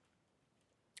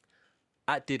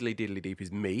 @Diddly Diddly Deep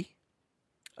is me.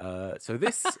 So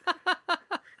this...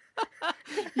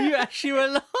 You actually were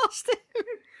lost.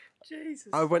 Jesus.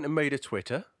 I went and made a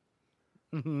Twitter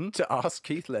to ask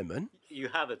Keith Lemon. You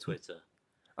have a Twitter.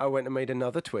 I went and made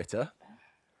another Twitter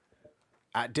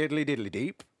 @Diddly Diddly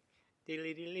Deep.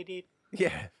 Diddly diddly did.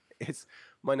 Yeah,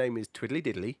 my name is Twiddly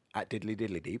Diddly @Diddly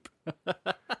Diddly Deep.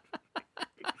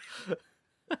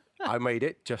 I made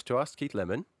it just to ask Keith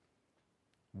Lemon,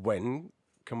 when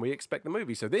can we expect the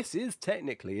movie? So this is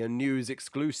technically a news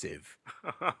exclusive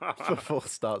for Full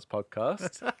Starts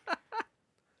Podcast.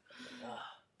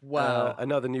 Wow.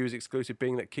 Another news exclusive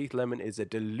being that Keith Lemon is a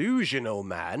delusional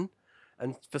man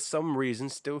and for some reason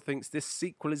still thinks this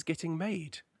sequel is getting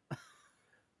made.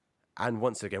 And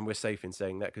once again, we're safe in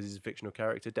saying that because he's a fictional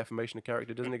character. Defamation of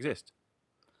character doesn't exist.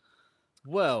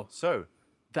 Well. So,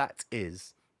 that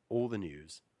is all the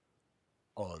news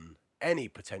on any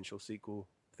potential sequel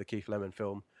to the Keith Lemon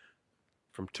film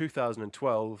from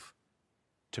 2012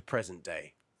 to present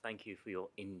day. Thank you for your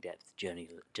in-depth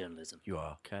journalism. You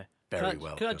are Okay. very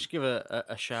welcome. Can I just give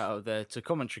a shout out there to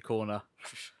Commentary Corner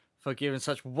for giving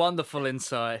such wonderful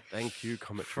insight? Thank you,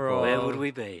 Commentary from, Corner. Where would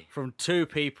we be? From two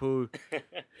people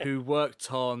who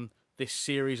worked on this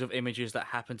series of images that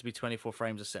happen to be 24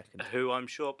 frames a second. Who I'm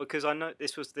sure, because I know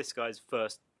this was this guy's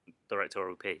first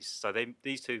directorial piece, so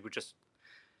these two were just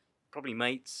probably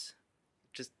mates,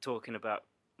 just talking about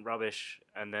rubbish,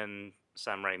 and then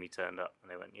Sam Raimi turned up and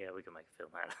they went, yeah, we can make a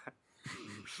film out of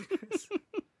that.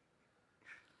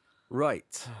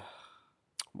 Right.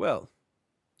 Well,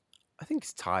 I think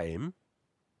it's time.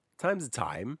 Time's the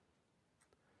time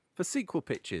for sequel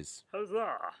pitches.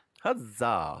 Huzzah!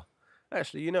 Huzzah!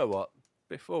 Actually, you know what?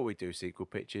 Before we do sequel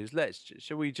pitches,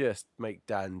 shall we just make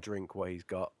Dan drink what he's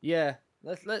got? Yeah,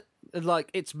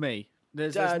 it's me.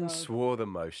 Dan swore the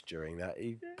most during that.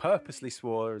 He purposely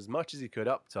swore as much as he could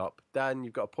up top. Dan,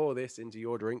 you've got to pour this into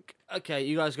your drink. Okay,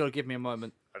 you guys got to give me a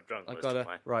moment. I've drunk most gotta- of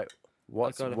mine. Right.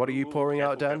 What gotta- are you pouring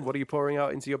out, careful, Dan? careful. What are you pouring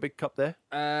out into your big cup there?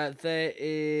 There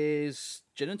is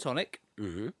gin and tonic.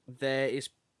 Mm-hmm. There is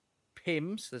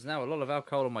Pimm's. There's now a lot of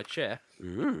alcohol on my chair.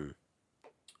 Mm.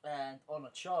 And on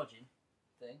a charging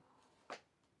thing.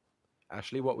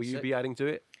 Ashley, what will you Sick. be adding to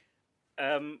it?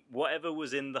 Whatever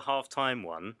was in the half-time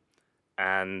one,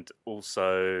 and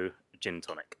also gin and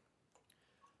tonic.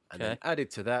 And then added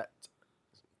to that,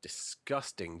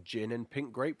 disgusting gin and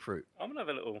pink grapefruit. I'm gonna have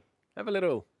a little. Have a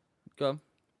little. Go on.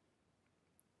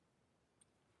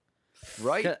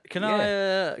 Right? Can I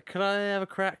have a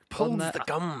crack? on Pulls that? the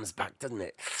gums back, doesn't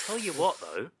it? Tell you what,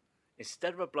 though,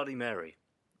 instead of a Bloody Mary,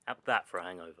 have that for a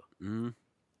hangover. Mm.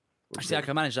 See, I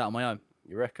can manage that on my own.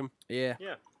 You reckon? Yeah.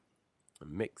 Yeah,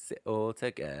 Mix it all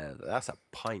together. That's a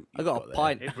pint. I got a there.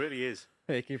 pint. it really is.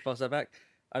 Hey, can you pass that back?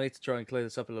 I need to try and clear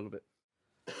this up a little bit.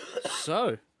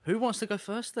 So, who wants to go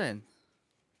first then?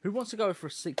 Who wants to go for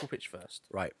a sequel pitch first?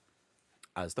 Right.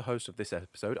 As the host of this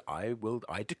episode, I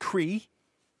decree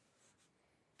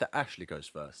that Ashley goes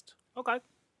first. Okay.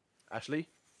 Ashley,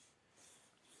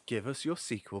 give us your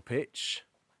sequel pitch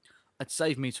I'd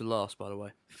save me to last, by the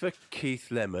way. for Keith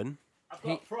Lemon. I've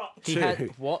got a prop. He Two.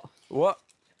 had what? What?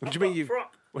 What do you mean you've?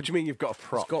 Prop. What do you mean you've got a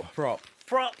prop? He's got prop.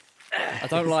 Prop. I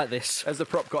don't like this. Has the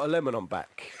prop got a lemon on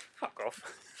back? Fuck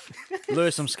off.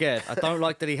 Lewis, I'm scared. I don't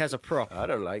like that he has a prop. I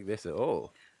don't like this at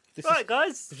all. This Right,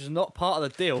 guys. is not part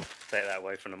of the deal. Take that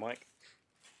away from the mic.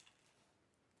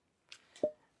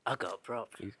 I got a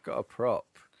prop. He's got a prop.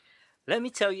 Let me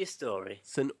tell you a story.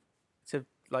 It's a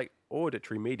like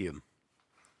auditory medium.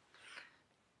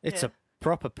 It's Yeah. a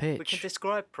proper We can pitch.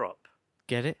 describe prop.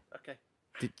 Get it? Okay.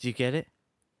 Did you get it?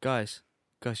 Guys,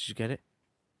 did you get it?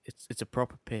 It's a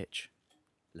proper pitch.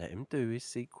 Let him do his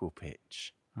sequel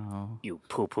pitch. Oh. You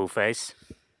poo-poo face.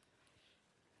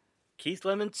 Keith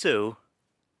Lemon 2,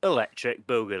 Electric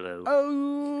Boogaloo.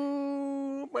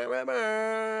 Oh,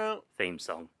 Theme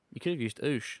song. You could have used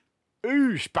oosh.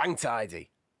 oosh, bang tidy.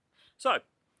 So,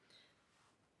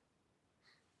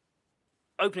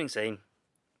 opening scene.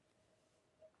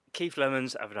 Keith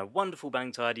Lemon's having a wonderful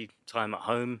bang tidy time at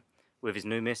home with his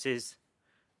new missus,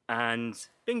 and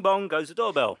bing bong goes the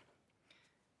doorbell.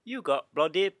 You got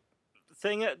bloody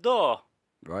thing at door.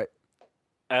 Right.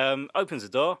 Opens the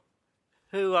door.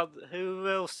 Who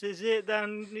else is it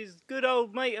than his good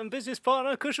old mate and business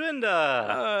partner Kushwinder?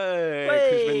 Hey,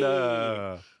 Way!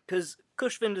 Kushwinder. Because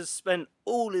Kushwinder's spent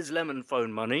all his lemon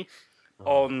phone money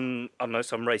on, I don't know,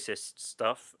 some racist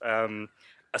stuff.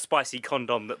 A spicy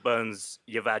condom that burns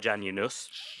your vag and your nuss.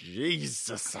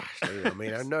 Jesus, Ashley. I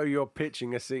mean, I know you're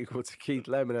pitching a sequel to Keith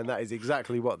Lemon, and that is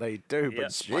exactly what they do,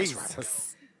 but Yeah.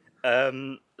 Jesus.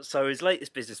 So his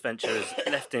latest business venture has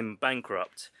left him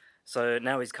bankrupt. So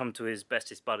now he's come to his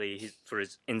bestest buddy for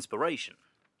his inspiration.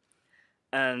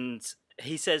 And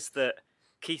he says that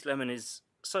Keith Lemon is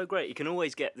so great. You can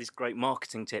always get these great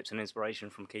marketing tips and inspiration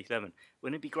from Keith Lemon.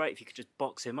 Wouldn't it be great if you could just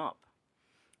box him up?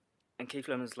 And Keith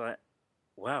Lemon's like,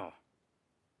 wow.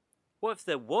 What if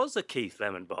there was a Keith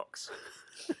Lemon box?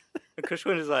 And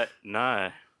Kushwinder's like,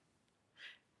 no.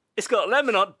 It's got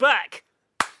lemon on back.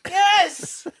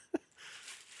 Yes!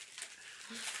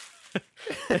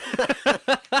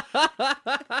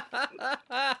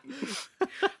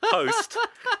 Host.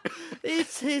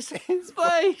 It's his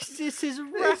face. It's his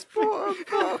rap.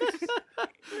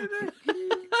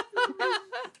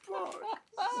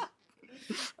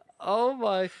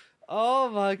 Oh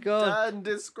my god. Dan,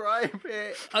 describe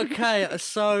it. Okay,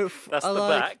 so That's I the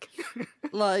like, back.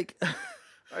 like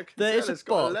I can There tell is a it's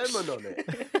got box. a lemon on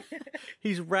it.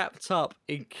 he's wrapped up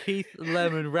in Keith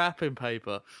Lemon wrapping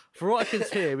paper. For what I can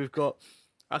see,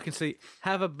 I can see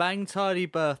have a bang tidy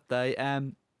birthday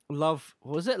and love.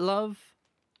 What was it? Love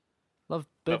Love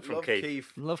from Love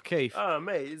Keith. Love Keith. Oh,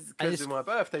 mate, it's And because it's- of my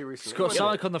birthday recently. It's got wasn't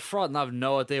something it? on the front, and I have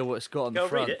no idea what it's got on Go the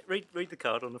front. read it. Read the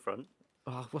card on the front.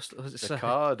 Oh, what's it The say?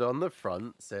 card on the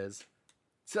front says,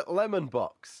 it's a lemon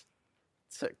box.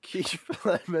 It's a Keith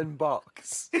Lemon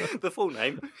box. The full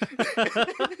name.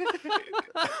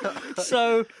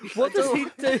 So, what does he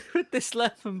do with this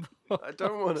lemon box? I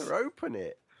don't want to open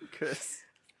it because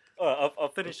All right, I'll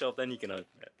finish off, then you can open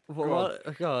it. What?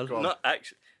 Oh, God. Go on. Not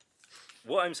actually.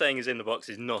 What I'm saying is in the box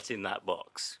is not in that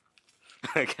box.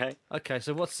 Okay. Okay,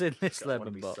 so what's in this I want to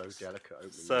lemon be box? so delicate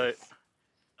opening So, this.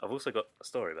 I've also got a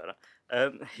story about it.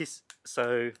 It's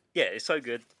so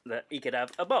good that he could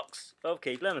have a box of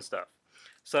Keith Lemon stuff.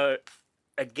 So,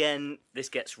 again, this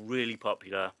gets really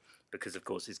popular because, of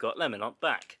course, he's got lemon on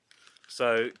back.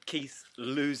 So Keith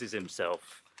loses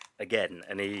himself again,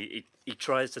 and he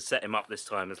tries to set him up this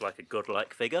time as like a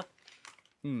godlike figure.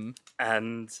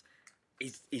 And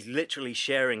he's literally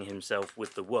sharing himself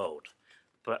with the world.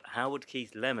 But how would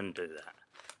Keith Lemon do that?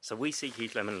 So we see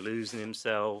Keith Lemon losing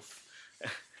himself.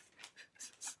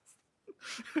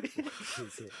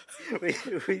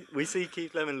 we see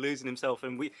Keith Lemon losing himself,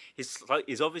 and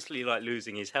he's obviously like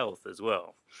losing his health as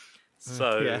well.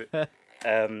 So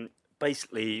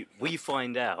basically, we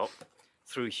find out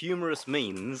through humorous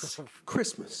means.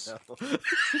 Christmas.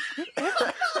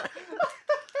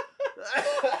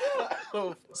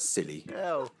 Silly.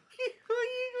 Hell.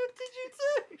 What did you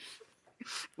do?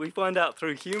 We find out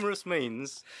through humorous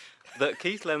means that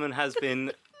Keith Lemon has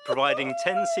been providing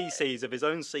 10 cc's of his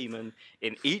own semen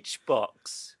in each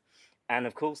box, and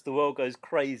of course the world goes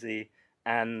crazy,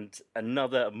 and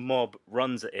another mob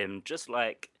runs at him, just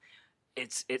like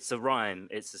it's a rhyme,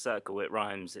 it's a circle, it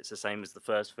rhymes, it's the same as the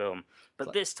first film.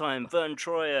 But this time, Vern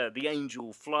Troyer, the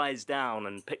angel, flies down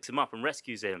and picks him up and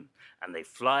rescues him, and they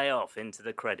fly off into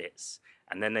the credits,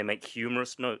 and then they make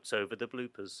humorous notes over the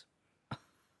bloopers.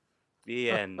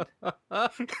 The end.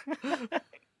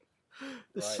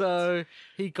 So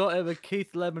he got him a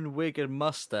Keith Lemon wig and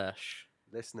mustache.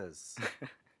 Listeners,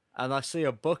 And I see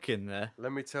a book in there.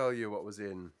 let me tell you what was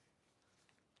in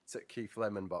that Keith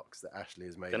Lemon box that Ashley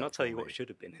has made. Then I'll up tell for you me. what should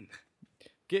have been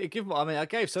in. Give more. I mean, I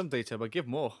gave some detail, but give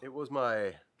more. It was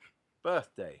my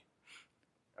birthday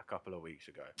a couple of weeks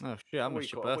ago. Oh shit! How A much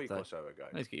week your or- a week birthday? or so ago.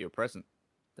 I need to get you a present.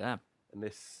 Damn. And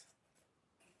this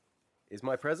is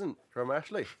my present from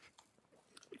Ashley.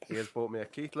 He has bought me a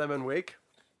Keith Lemon wig.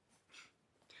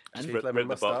 Just Keith rip Lemon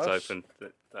the box moustache, open.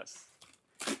 That's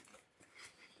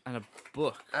And a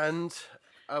book. and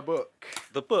a book.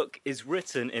 The book is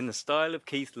written in the style of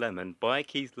Keith Lemon by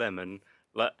Keith Lemon,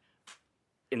 like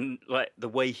the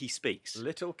way he speaks.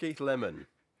 Little Keith Lemon,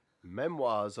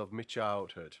 Memoirs of My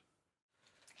Childhood.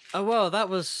 Oh well, that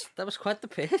was quite the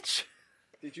pitch.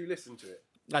 Did you listen to it?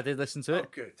 I did listen to Oh,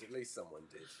 it. good. At least someone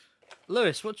did.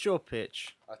 Lewis, what's your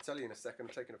pitch? I'll tell you in a second.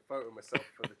 I'm taking a photo of myself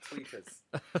for the tweeters.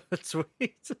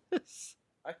 Tweeters.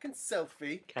 I can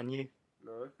selfie. Can you?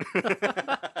 No.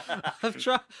 I'm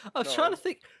trying to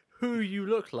think who you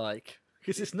look like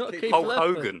because it's not Keith Hulk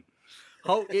Lemon.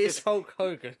 Hogan, It's Hulk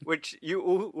Hogan. which you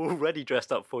already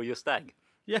dressed up for your stag.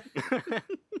 Yeah.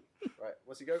 Right.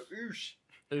 What's he go? Oosh.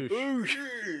 Oosh. Oosh.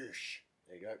 Oosh.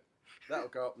 There you go. That'll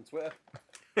go up on Twitter.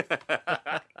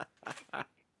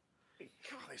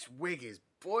 God, this wig is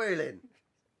boiling.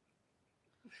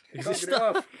 Is Can't it get it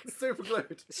stuck? off. It's super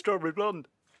glued. Strawberry blonde.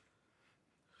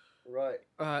 Right.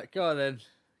 All right, go on then.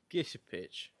 Give us your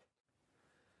pitch.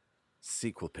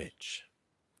 Sequel pitch.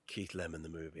 Keith Lemon the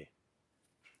movie.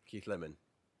 Keith Lemon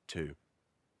 2.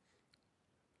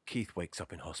 Keith wakes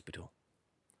up in hospital,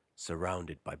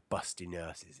 surrounded by busty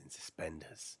nurses in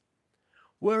suspenders.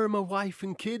 Where are my wife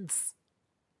and kids?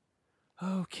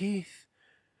 Oh, Keith,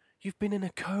 you've been in a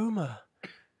coma.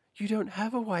 You don't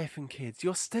have a wife and kids.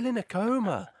 You're still in a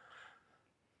coma.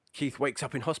 Keith wakes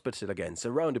up in hospital again,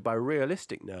 surrounded by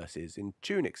realistic nurses in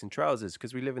tunics and trousers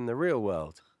because we live in the real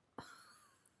world.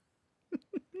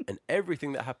 And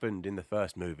everything that happened in the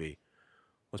first movie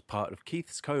was part of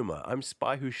Keith's coma. I'm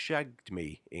Spy Who Shagged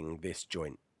Me in this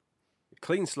joint.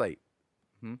 Clean slate.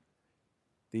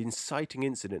 The inciting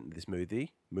incident in this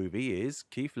movie is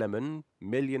Keith Lemon,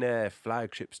 millionaire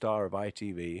flagship star of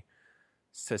ITV,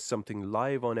 says something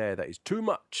live on air that is too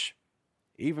much,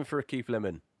 even for a Keith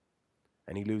Lemon.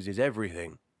 And he loses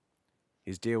everything.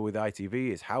 His deal with ITV,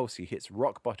 his house, he hits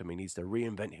rock bottom. He needs to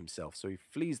reinvent himself. So he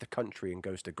flees the country and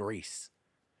goes to Greece.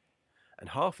 And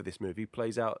half of this movie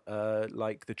plays out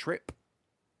like The Trip.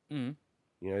 Mm.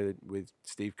 You know, with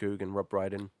Steve Coogan and Rob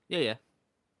Brydon. Yeah.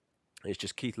 It's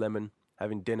just Keith Lemon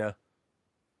having dinner,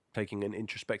 taking an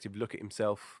introspective look at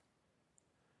himself.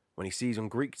 When he sees on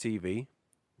Greek TV,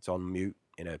 it's on mute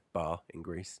in a bar in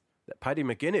Greece, that Paddy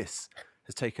McGuinness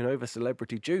has taken over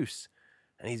Celebrity Juice.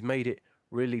 And he's made it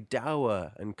really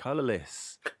dour and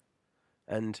colourless.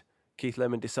 And Keith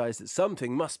Lemon decides that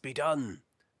something must be done.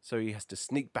 So he has to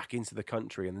sneak back into the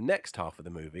country. And the next half of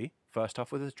the movie, first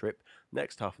half was a trip,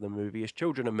 next half of the movie is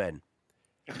Children of Men.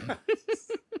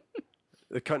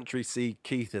 The country see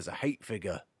Keith as a hate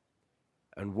figure.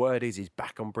 And word is he's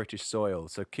back on British soil.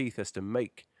 So Keith has to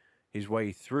make his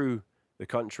way through the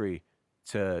country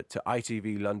to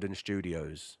ITV London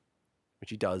studios, which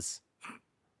he does.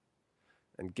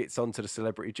 And gets onto the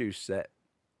Celebrity Juice set.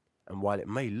 And while it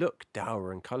may look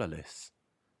dour and colourless,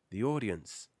 the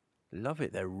audience love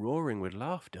it. They're roaring with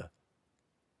laughter.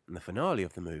 And the finale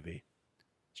of the movie,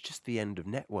 it's just the end of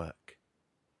Network.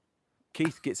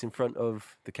 Keith gets in front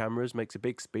of the cameras, makes a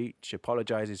big speech,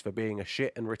 apologises for being a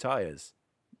shit and retires.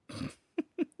 And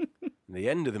the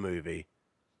end of the movie,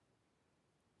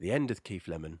 the end of Keith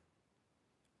Lemon,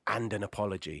 and an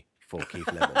apology. for Keith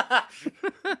Lemon.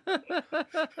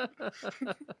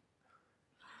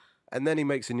 And then he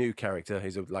makes a new character.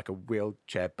 He's like a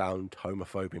wheelchair-bound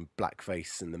homophobe in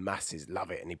blackface, and the masses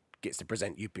love it, and he gets to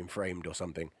present You've Been Framed or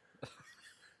something.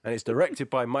 And it's directed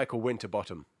by Michael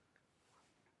Winterbottom.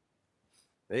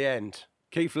 The end.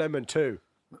 Keith Lemon 2.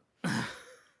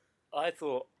 I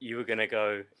thought you were going to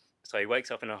go... So he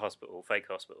wakes up in a hospital, fake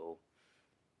hospital,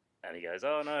 and he goes,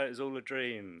 oh no, it was all a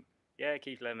dream. Yeah,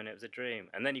 Keith Lemon, it was a dream.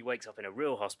 And then he wakes up in a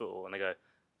real hospital, and they go,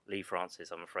 Lee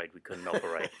Francis, I'm afraid we couldn't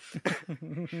operate.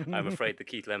 I'm afraid the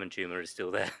Keith Lemon tumour is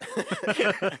still there.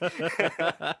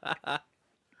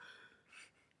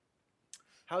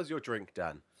 How's your drink,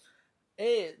 Dan?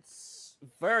 It's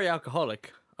very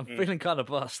alcoholic. I'm feeling kind of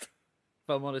buzzed, if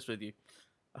I'm honest with you.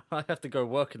 I have to go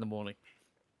work in the morning.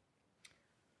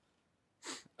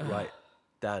 Right.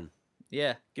 Dan,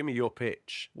 Yeah. give me your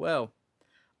pitch. Well,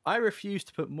 I refuse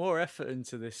to put more effort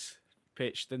into this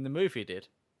pitch than the movie did.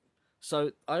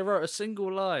 So I wrote a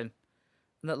single line,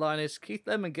 and that line is, Keith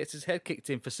Lemon gets his head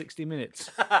kicked in for 60 minutes.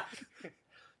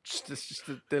 It's just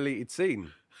a deleted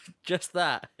scene. Just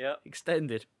that. Yep.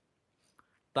 Extended.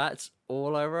 That's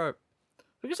all I wrote.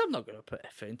 Because I'm not going to put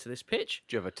effort into this pitch.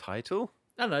 Do you have a title?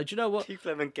 I don't know, do you know what? Keith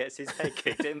Lemon gets his head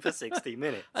kicked in for 60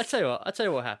 minutes. I tell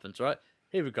you what happens, right?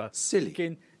 Here we go.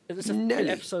 Silly. It's a Nelly.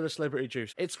 episode of Celebrity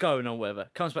Juice. It's going on, whatever.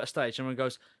 Comes backstage, and everyone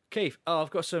goes, Keith,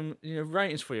 I've got some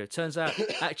ratings for you. It turns out,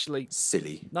 actually,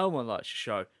 Silly. no one likes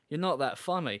your show. You're not that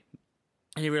funny.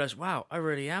 And you realise, wow, I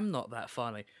really am not that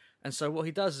funny. And so what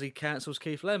he does is he cancels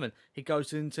Keith Lemon. He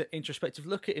goes into introspective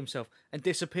look at himself and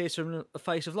disappears from the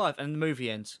face of life, and the movie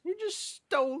ends. You just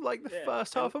stole like the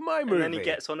first half of my movie. And then he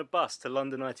gets on a bus to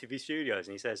London ITV Studios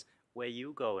and he says, where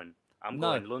you going? I'm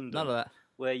going London. None of that.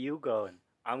 Where you going?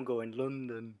 I'm going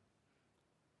London.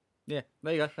 Yeah,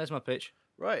 there you go. There's my pitch.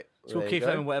 Right. It's called there you Keith go.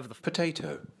 Lemon, whatever the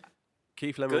Potato.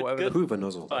 Keith Lemon, Good, whatever good. the... Hoover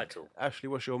nozzle. Title. Ashley,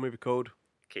 what's your movie called?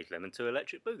 Keith Lemon 2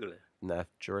 Electric Boogaloo.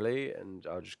 Naturally, and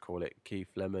I'll just call it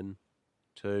Keith Lemon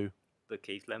 2, The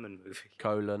Keith Lemon movie.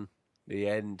 colon, the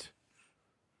end.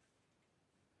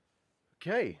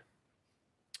 Okay.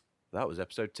 That was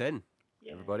episode 10,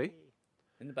 everybody.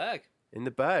 In the bag. In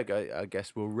the bag. I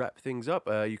guess we'll wrap things up.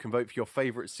 You can vote for your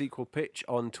favourite sequel pitch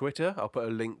on Twitter. I'll put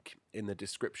a link in the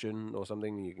description or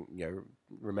something. You can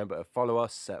remember to follow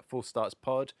us at Full Starts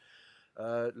Pod.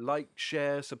 Like,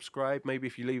 share, subscribe. Maybe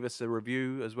if you leave us a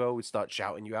review as well, we'd start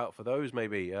shouting you out for those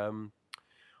maybe. I'm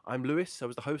Lewis. I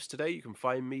was the host today. You can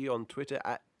find me on Twitter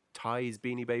at Ty's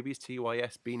Beanie Babies,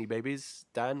 TYS Beanie Babies.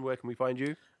 Dan, where can we find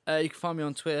you? You can find me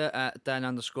on Twitter at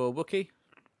Dan_Wookie.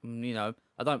 I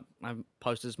haven't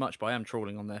posted as much, but I am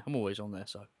trawling on there. I'm always on there,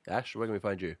 so. Ash, where can we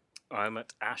find you? I'm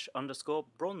at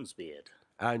Ash_Bronzebeard.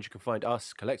 And you can find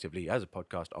us collectively as a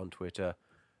podcast on Twitter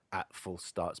at Full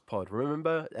Starts Pod.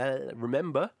 Remember,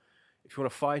 if you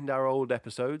want to find our old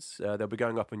episodes, they'll be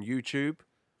going up on YouTube,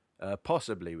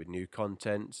 possibly with new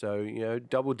content. So,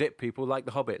 double dip people like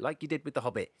The Hobbit, like you did with The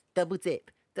Hobbit. Double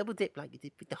dip like you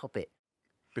did with the Hobbit.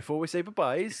 Before we say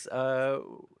goodbyes,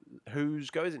 whose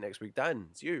go is it next week? Dan,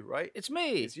 it's you, right? It's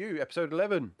me. It's you, episode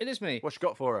 11. It is me. What you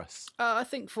got for us? I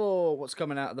think for what's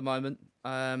coming out at the moment,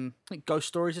 I think Ghost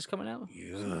Stories is coming out.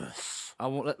 Yes.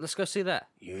 Let's go see that.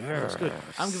 Yes. That's good.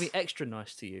 I'm going to be extra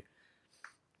nice to you.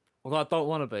 Although I don't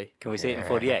want to be. Can we see it in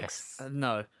 4DX?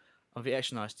 No. I'll be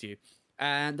extra nice to you.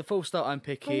 And the full start I'm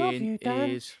picking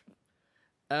is...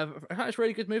 it's a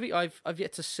really good movie. I've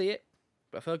yet to see it,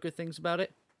 but I've heard good things about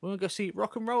it. We're going to go see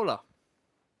Rock and Roller.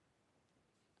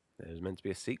 There's meant to be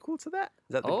a sequel to that?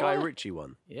 Is that the Oh, Guy yeah. Ritchie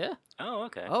one? Yeah. Oh,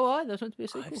 okay. Oh, aye, there's meant to be a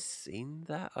sequel. I've seen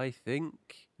that, I think.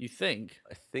 You think?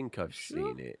 I think I've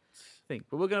seen it. Think.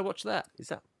 But we're going to watch that. Is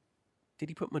that... Did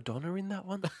he put Madonna in that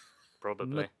one?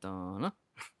 Probably. Madonna.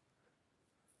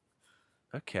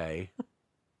 Okay.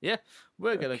 Yeah,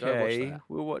 we're going to go watch that.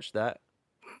 We'll watch that.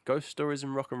 Ghost Stories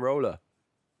and Rock and Roller.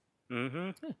 Mm-hmm.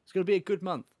 Yeah, it's going to be a good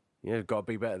month. Yeah, it's got to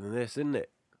be better than this, isn't it?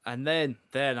 And then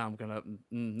I'm going to...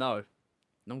 No.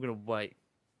 I'm going to wait.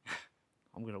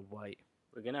 I'm going to wait.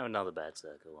 We're going to have another bad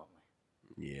circle, aren't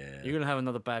we? Yeah. You're going to have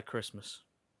another bad Christmas.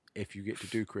 If you get to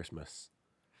do Christmas.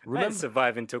 Remember,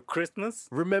 survive until Christmas.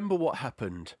 Remember what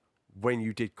happened when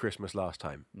you did Christmas last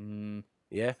time.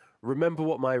 Yeah? Remember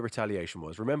what my retaliation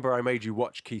was. Remember I made you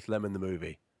watch Keith Lemon the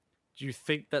movie. Do you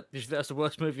think that's the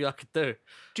worst movie I could do?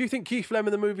 Do you think Keith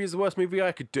Lemon the movie is the worst movie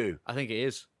I could do? I think it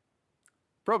is.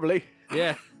 Probably.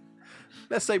 Yeah.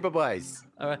 Let's say bye-byes.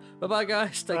 All right. Bye-bye,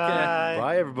 guys. Take care.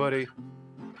 Bye, everybody.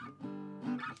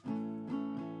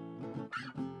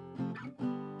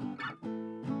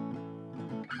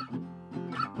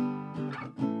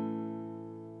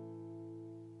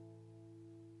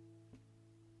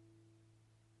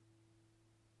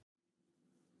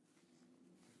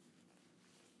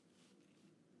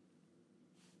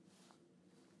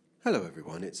 Hello,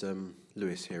 everyone. It's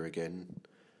Lewis here again.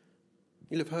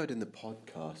 You'll have heard in the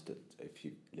podcast, if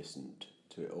you listened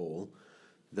to it all,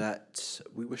 that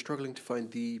we were struggling to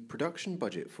find the production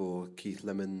budget for Keith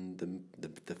Lemon,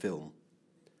 the film.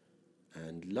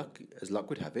 And as luck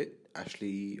would have it,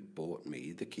 Ashley bought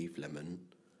me the Keith Lemon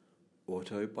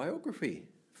autobiography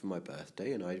for my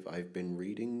birthday, and I've been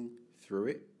reading through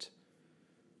it.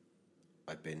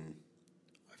 I've been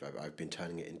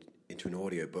turning it into an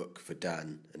audiobook for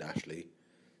Dan and Ashley,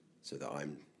 so that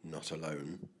I'm not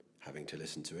alone having to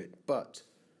listen to it. But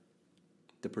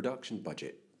the production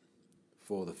budget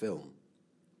for the film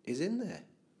is in there.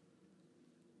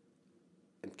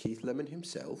 And Keith Lemon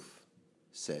himself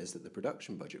says that the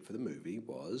production budget for the movie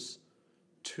was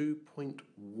 £2.1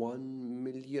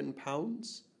 million.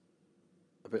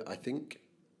 But I think,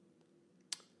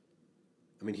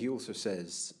 I mean, he also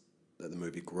says that the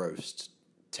movie grossed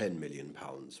 £10 million,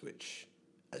 which,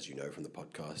 as you know from the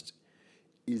podcast,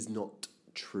 is not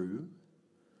true.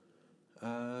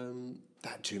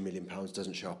 That £2 million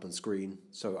doesn't show up on screen,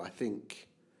 so I think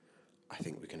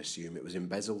we can assume it was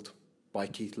embezzled by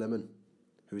Keith Lemon,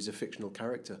 who is a fictional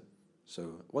character.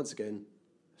 So once again,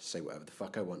 say whatever the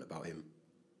fuck I want about him.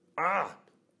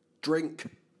 Drink.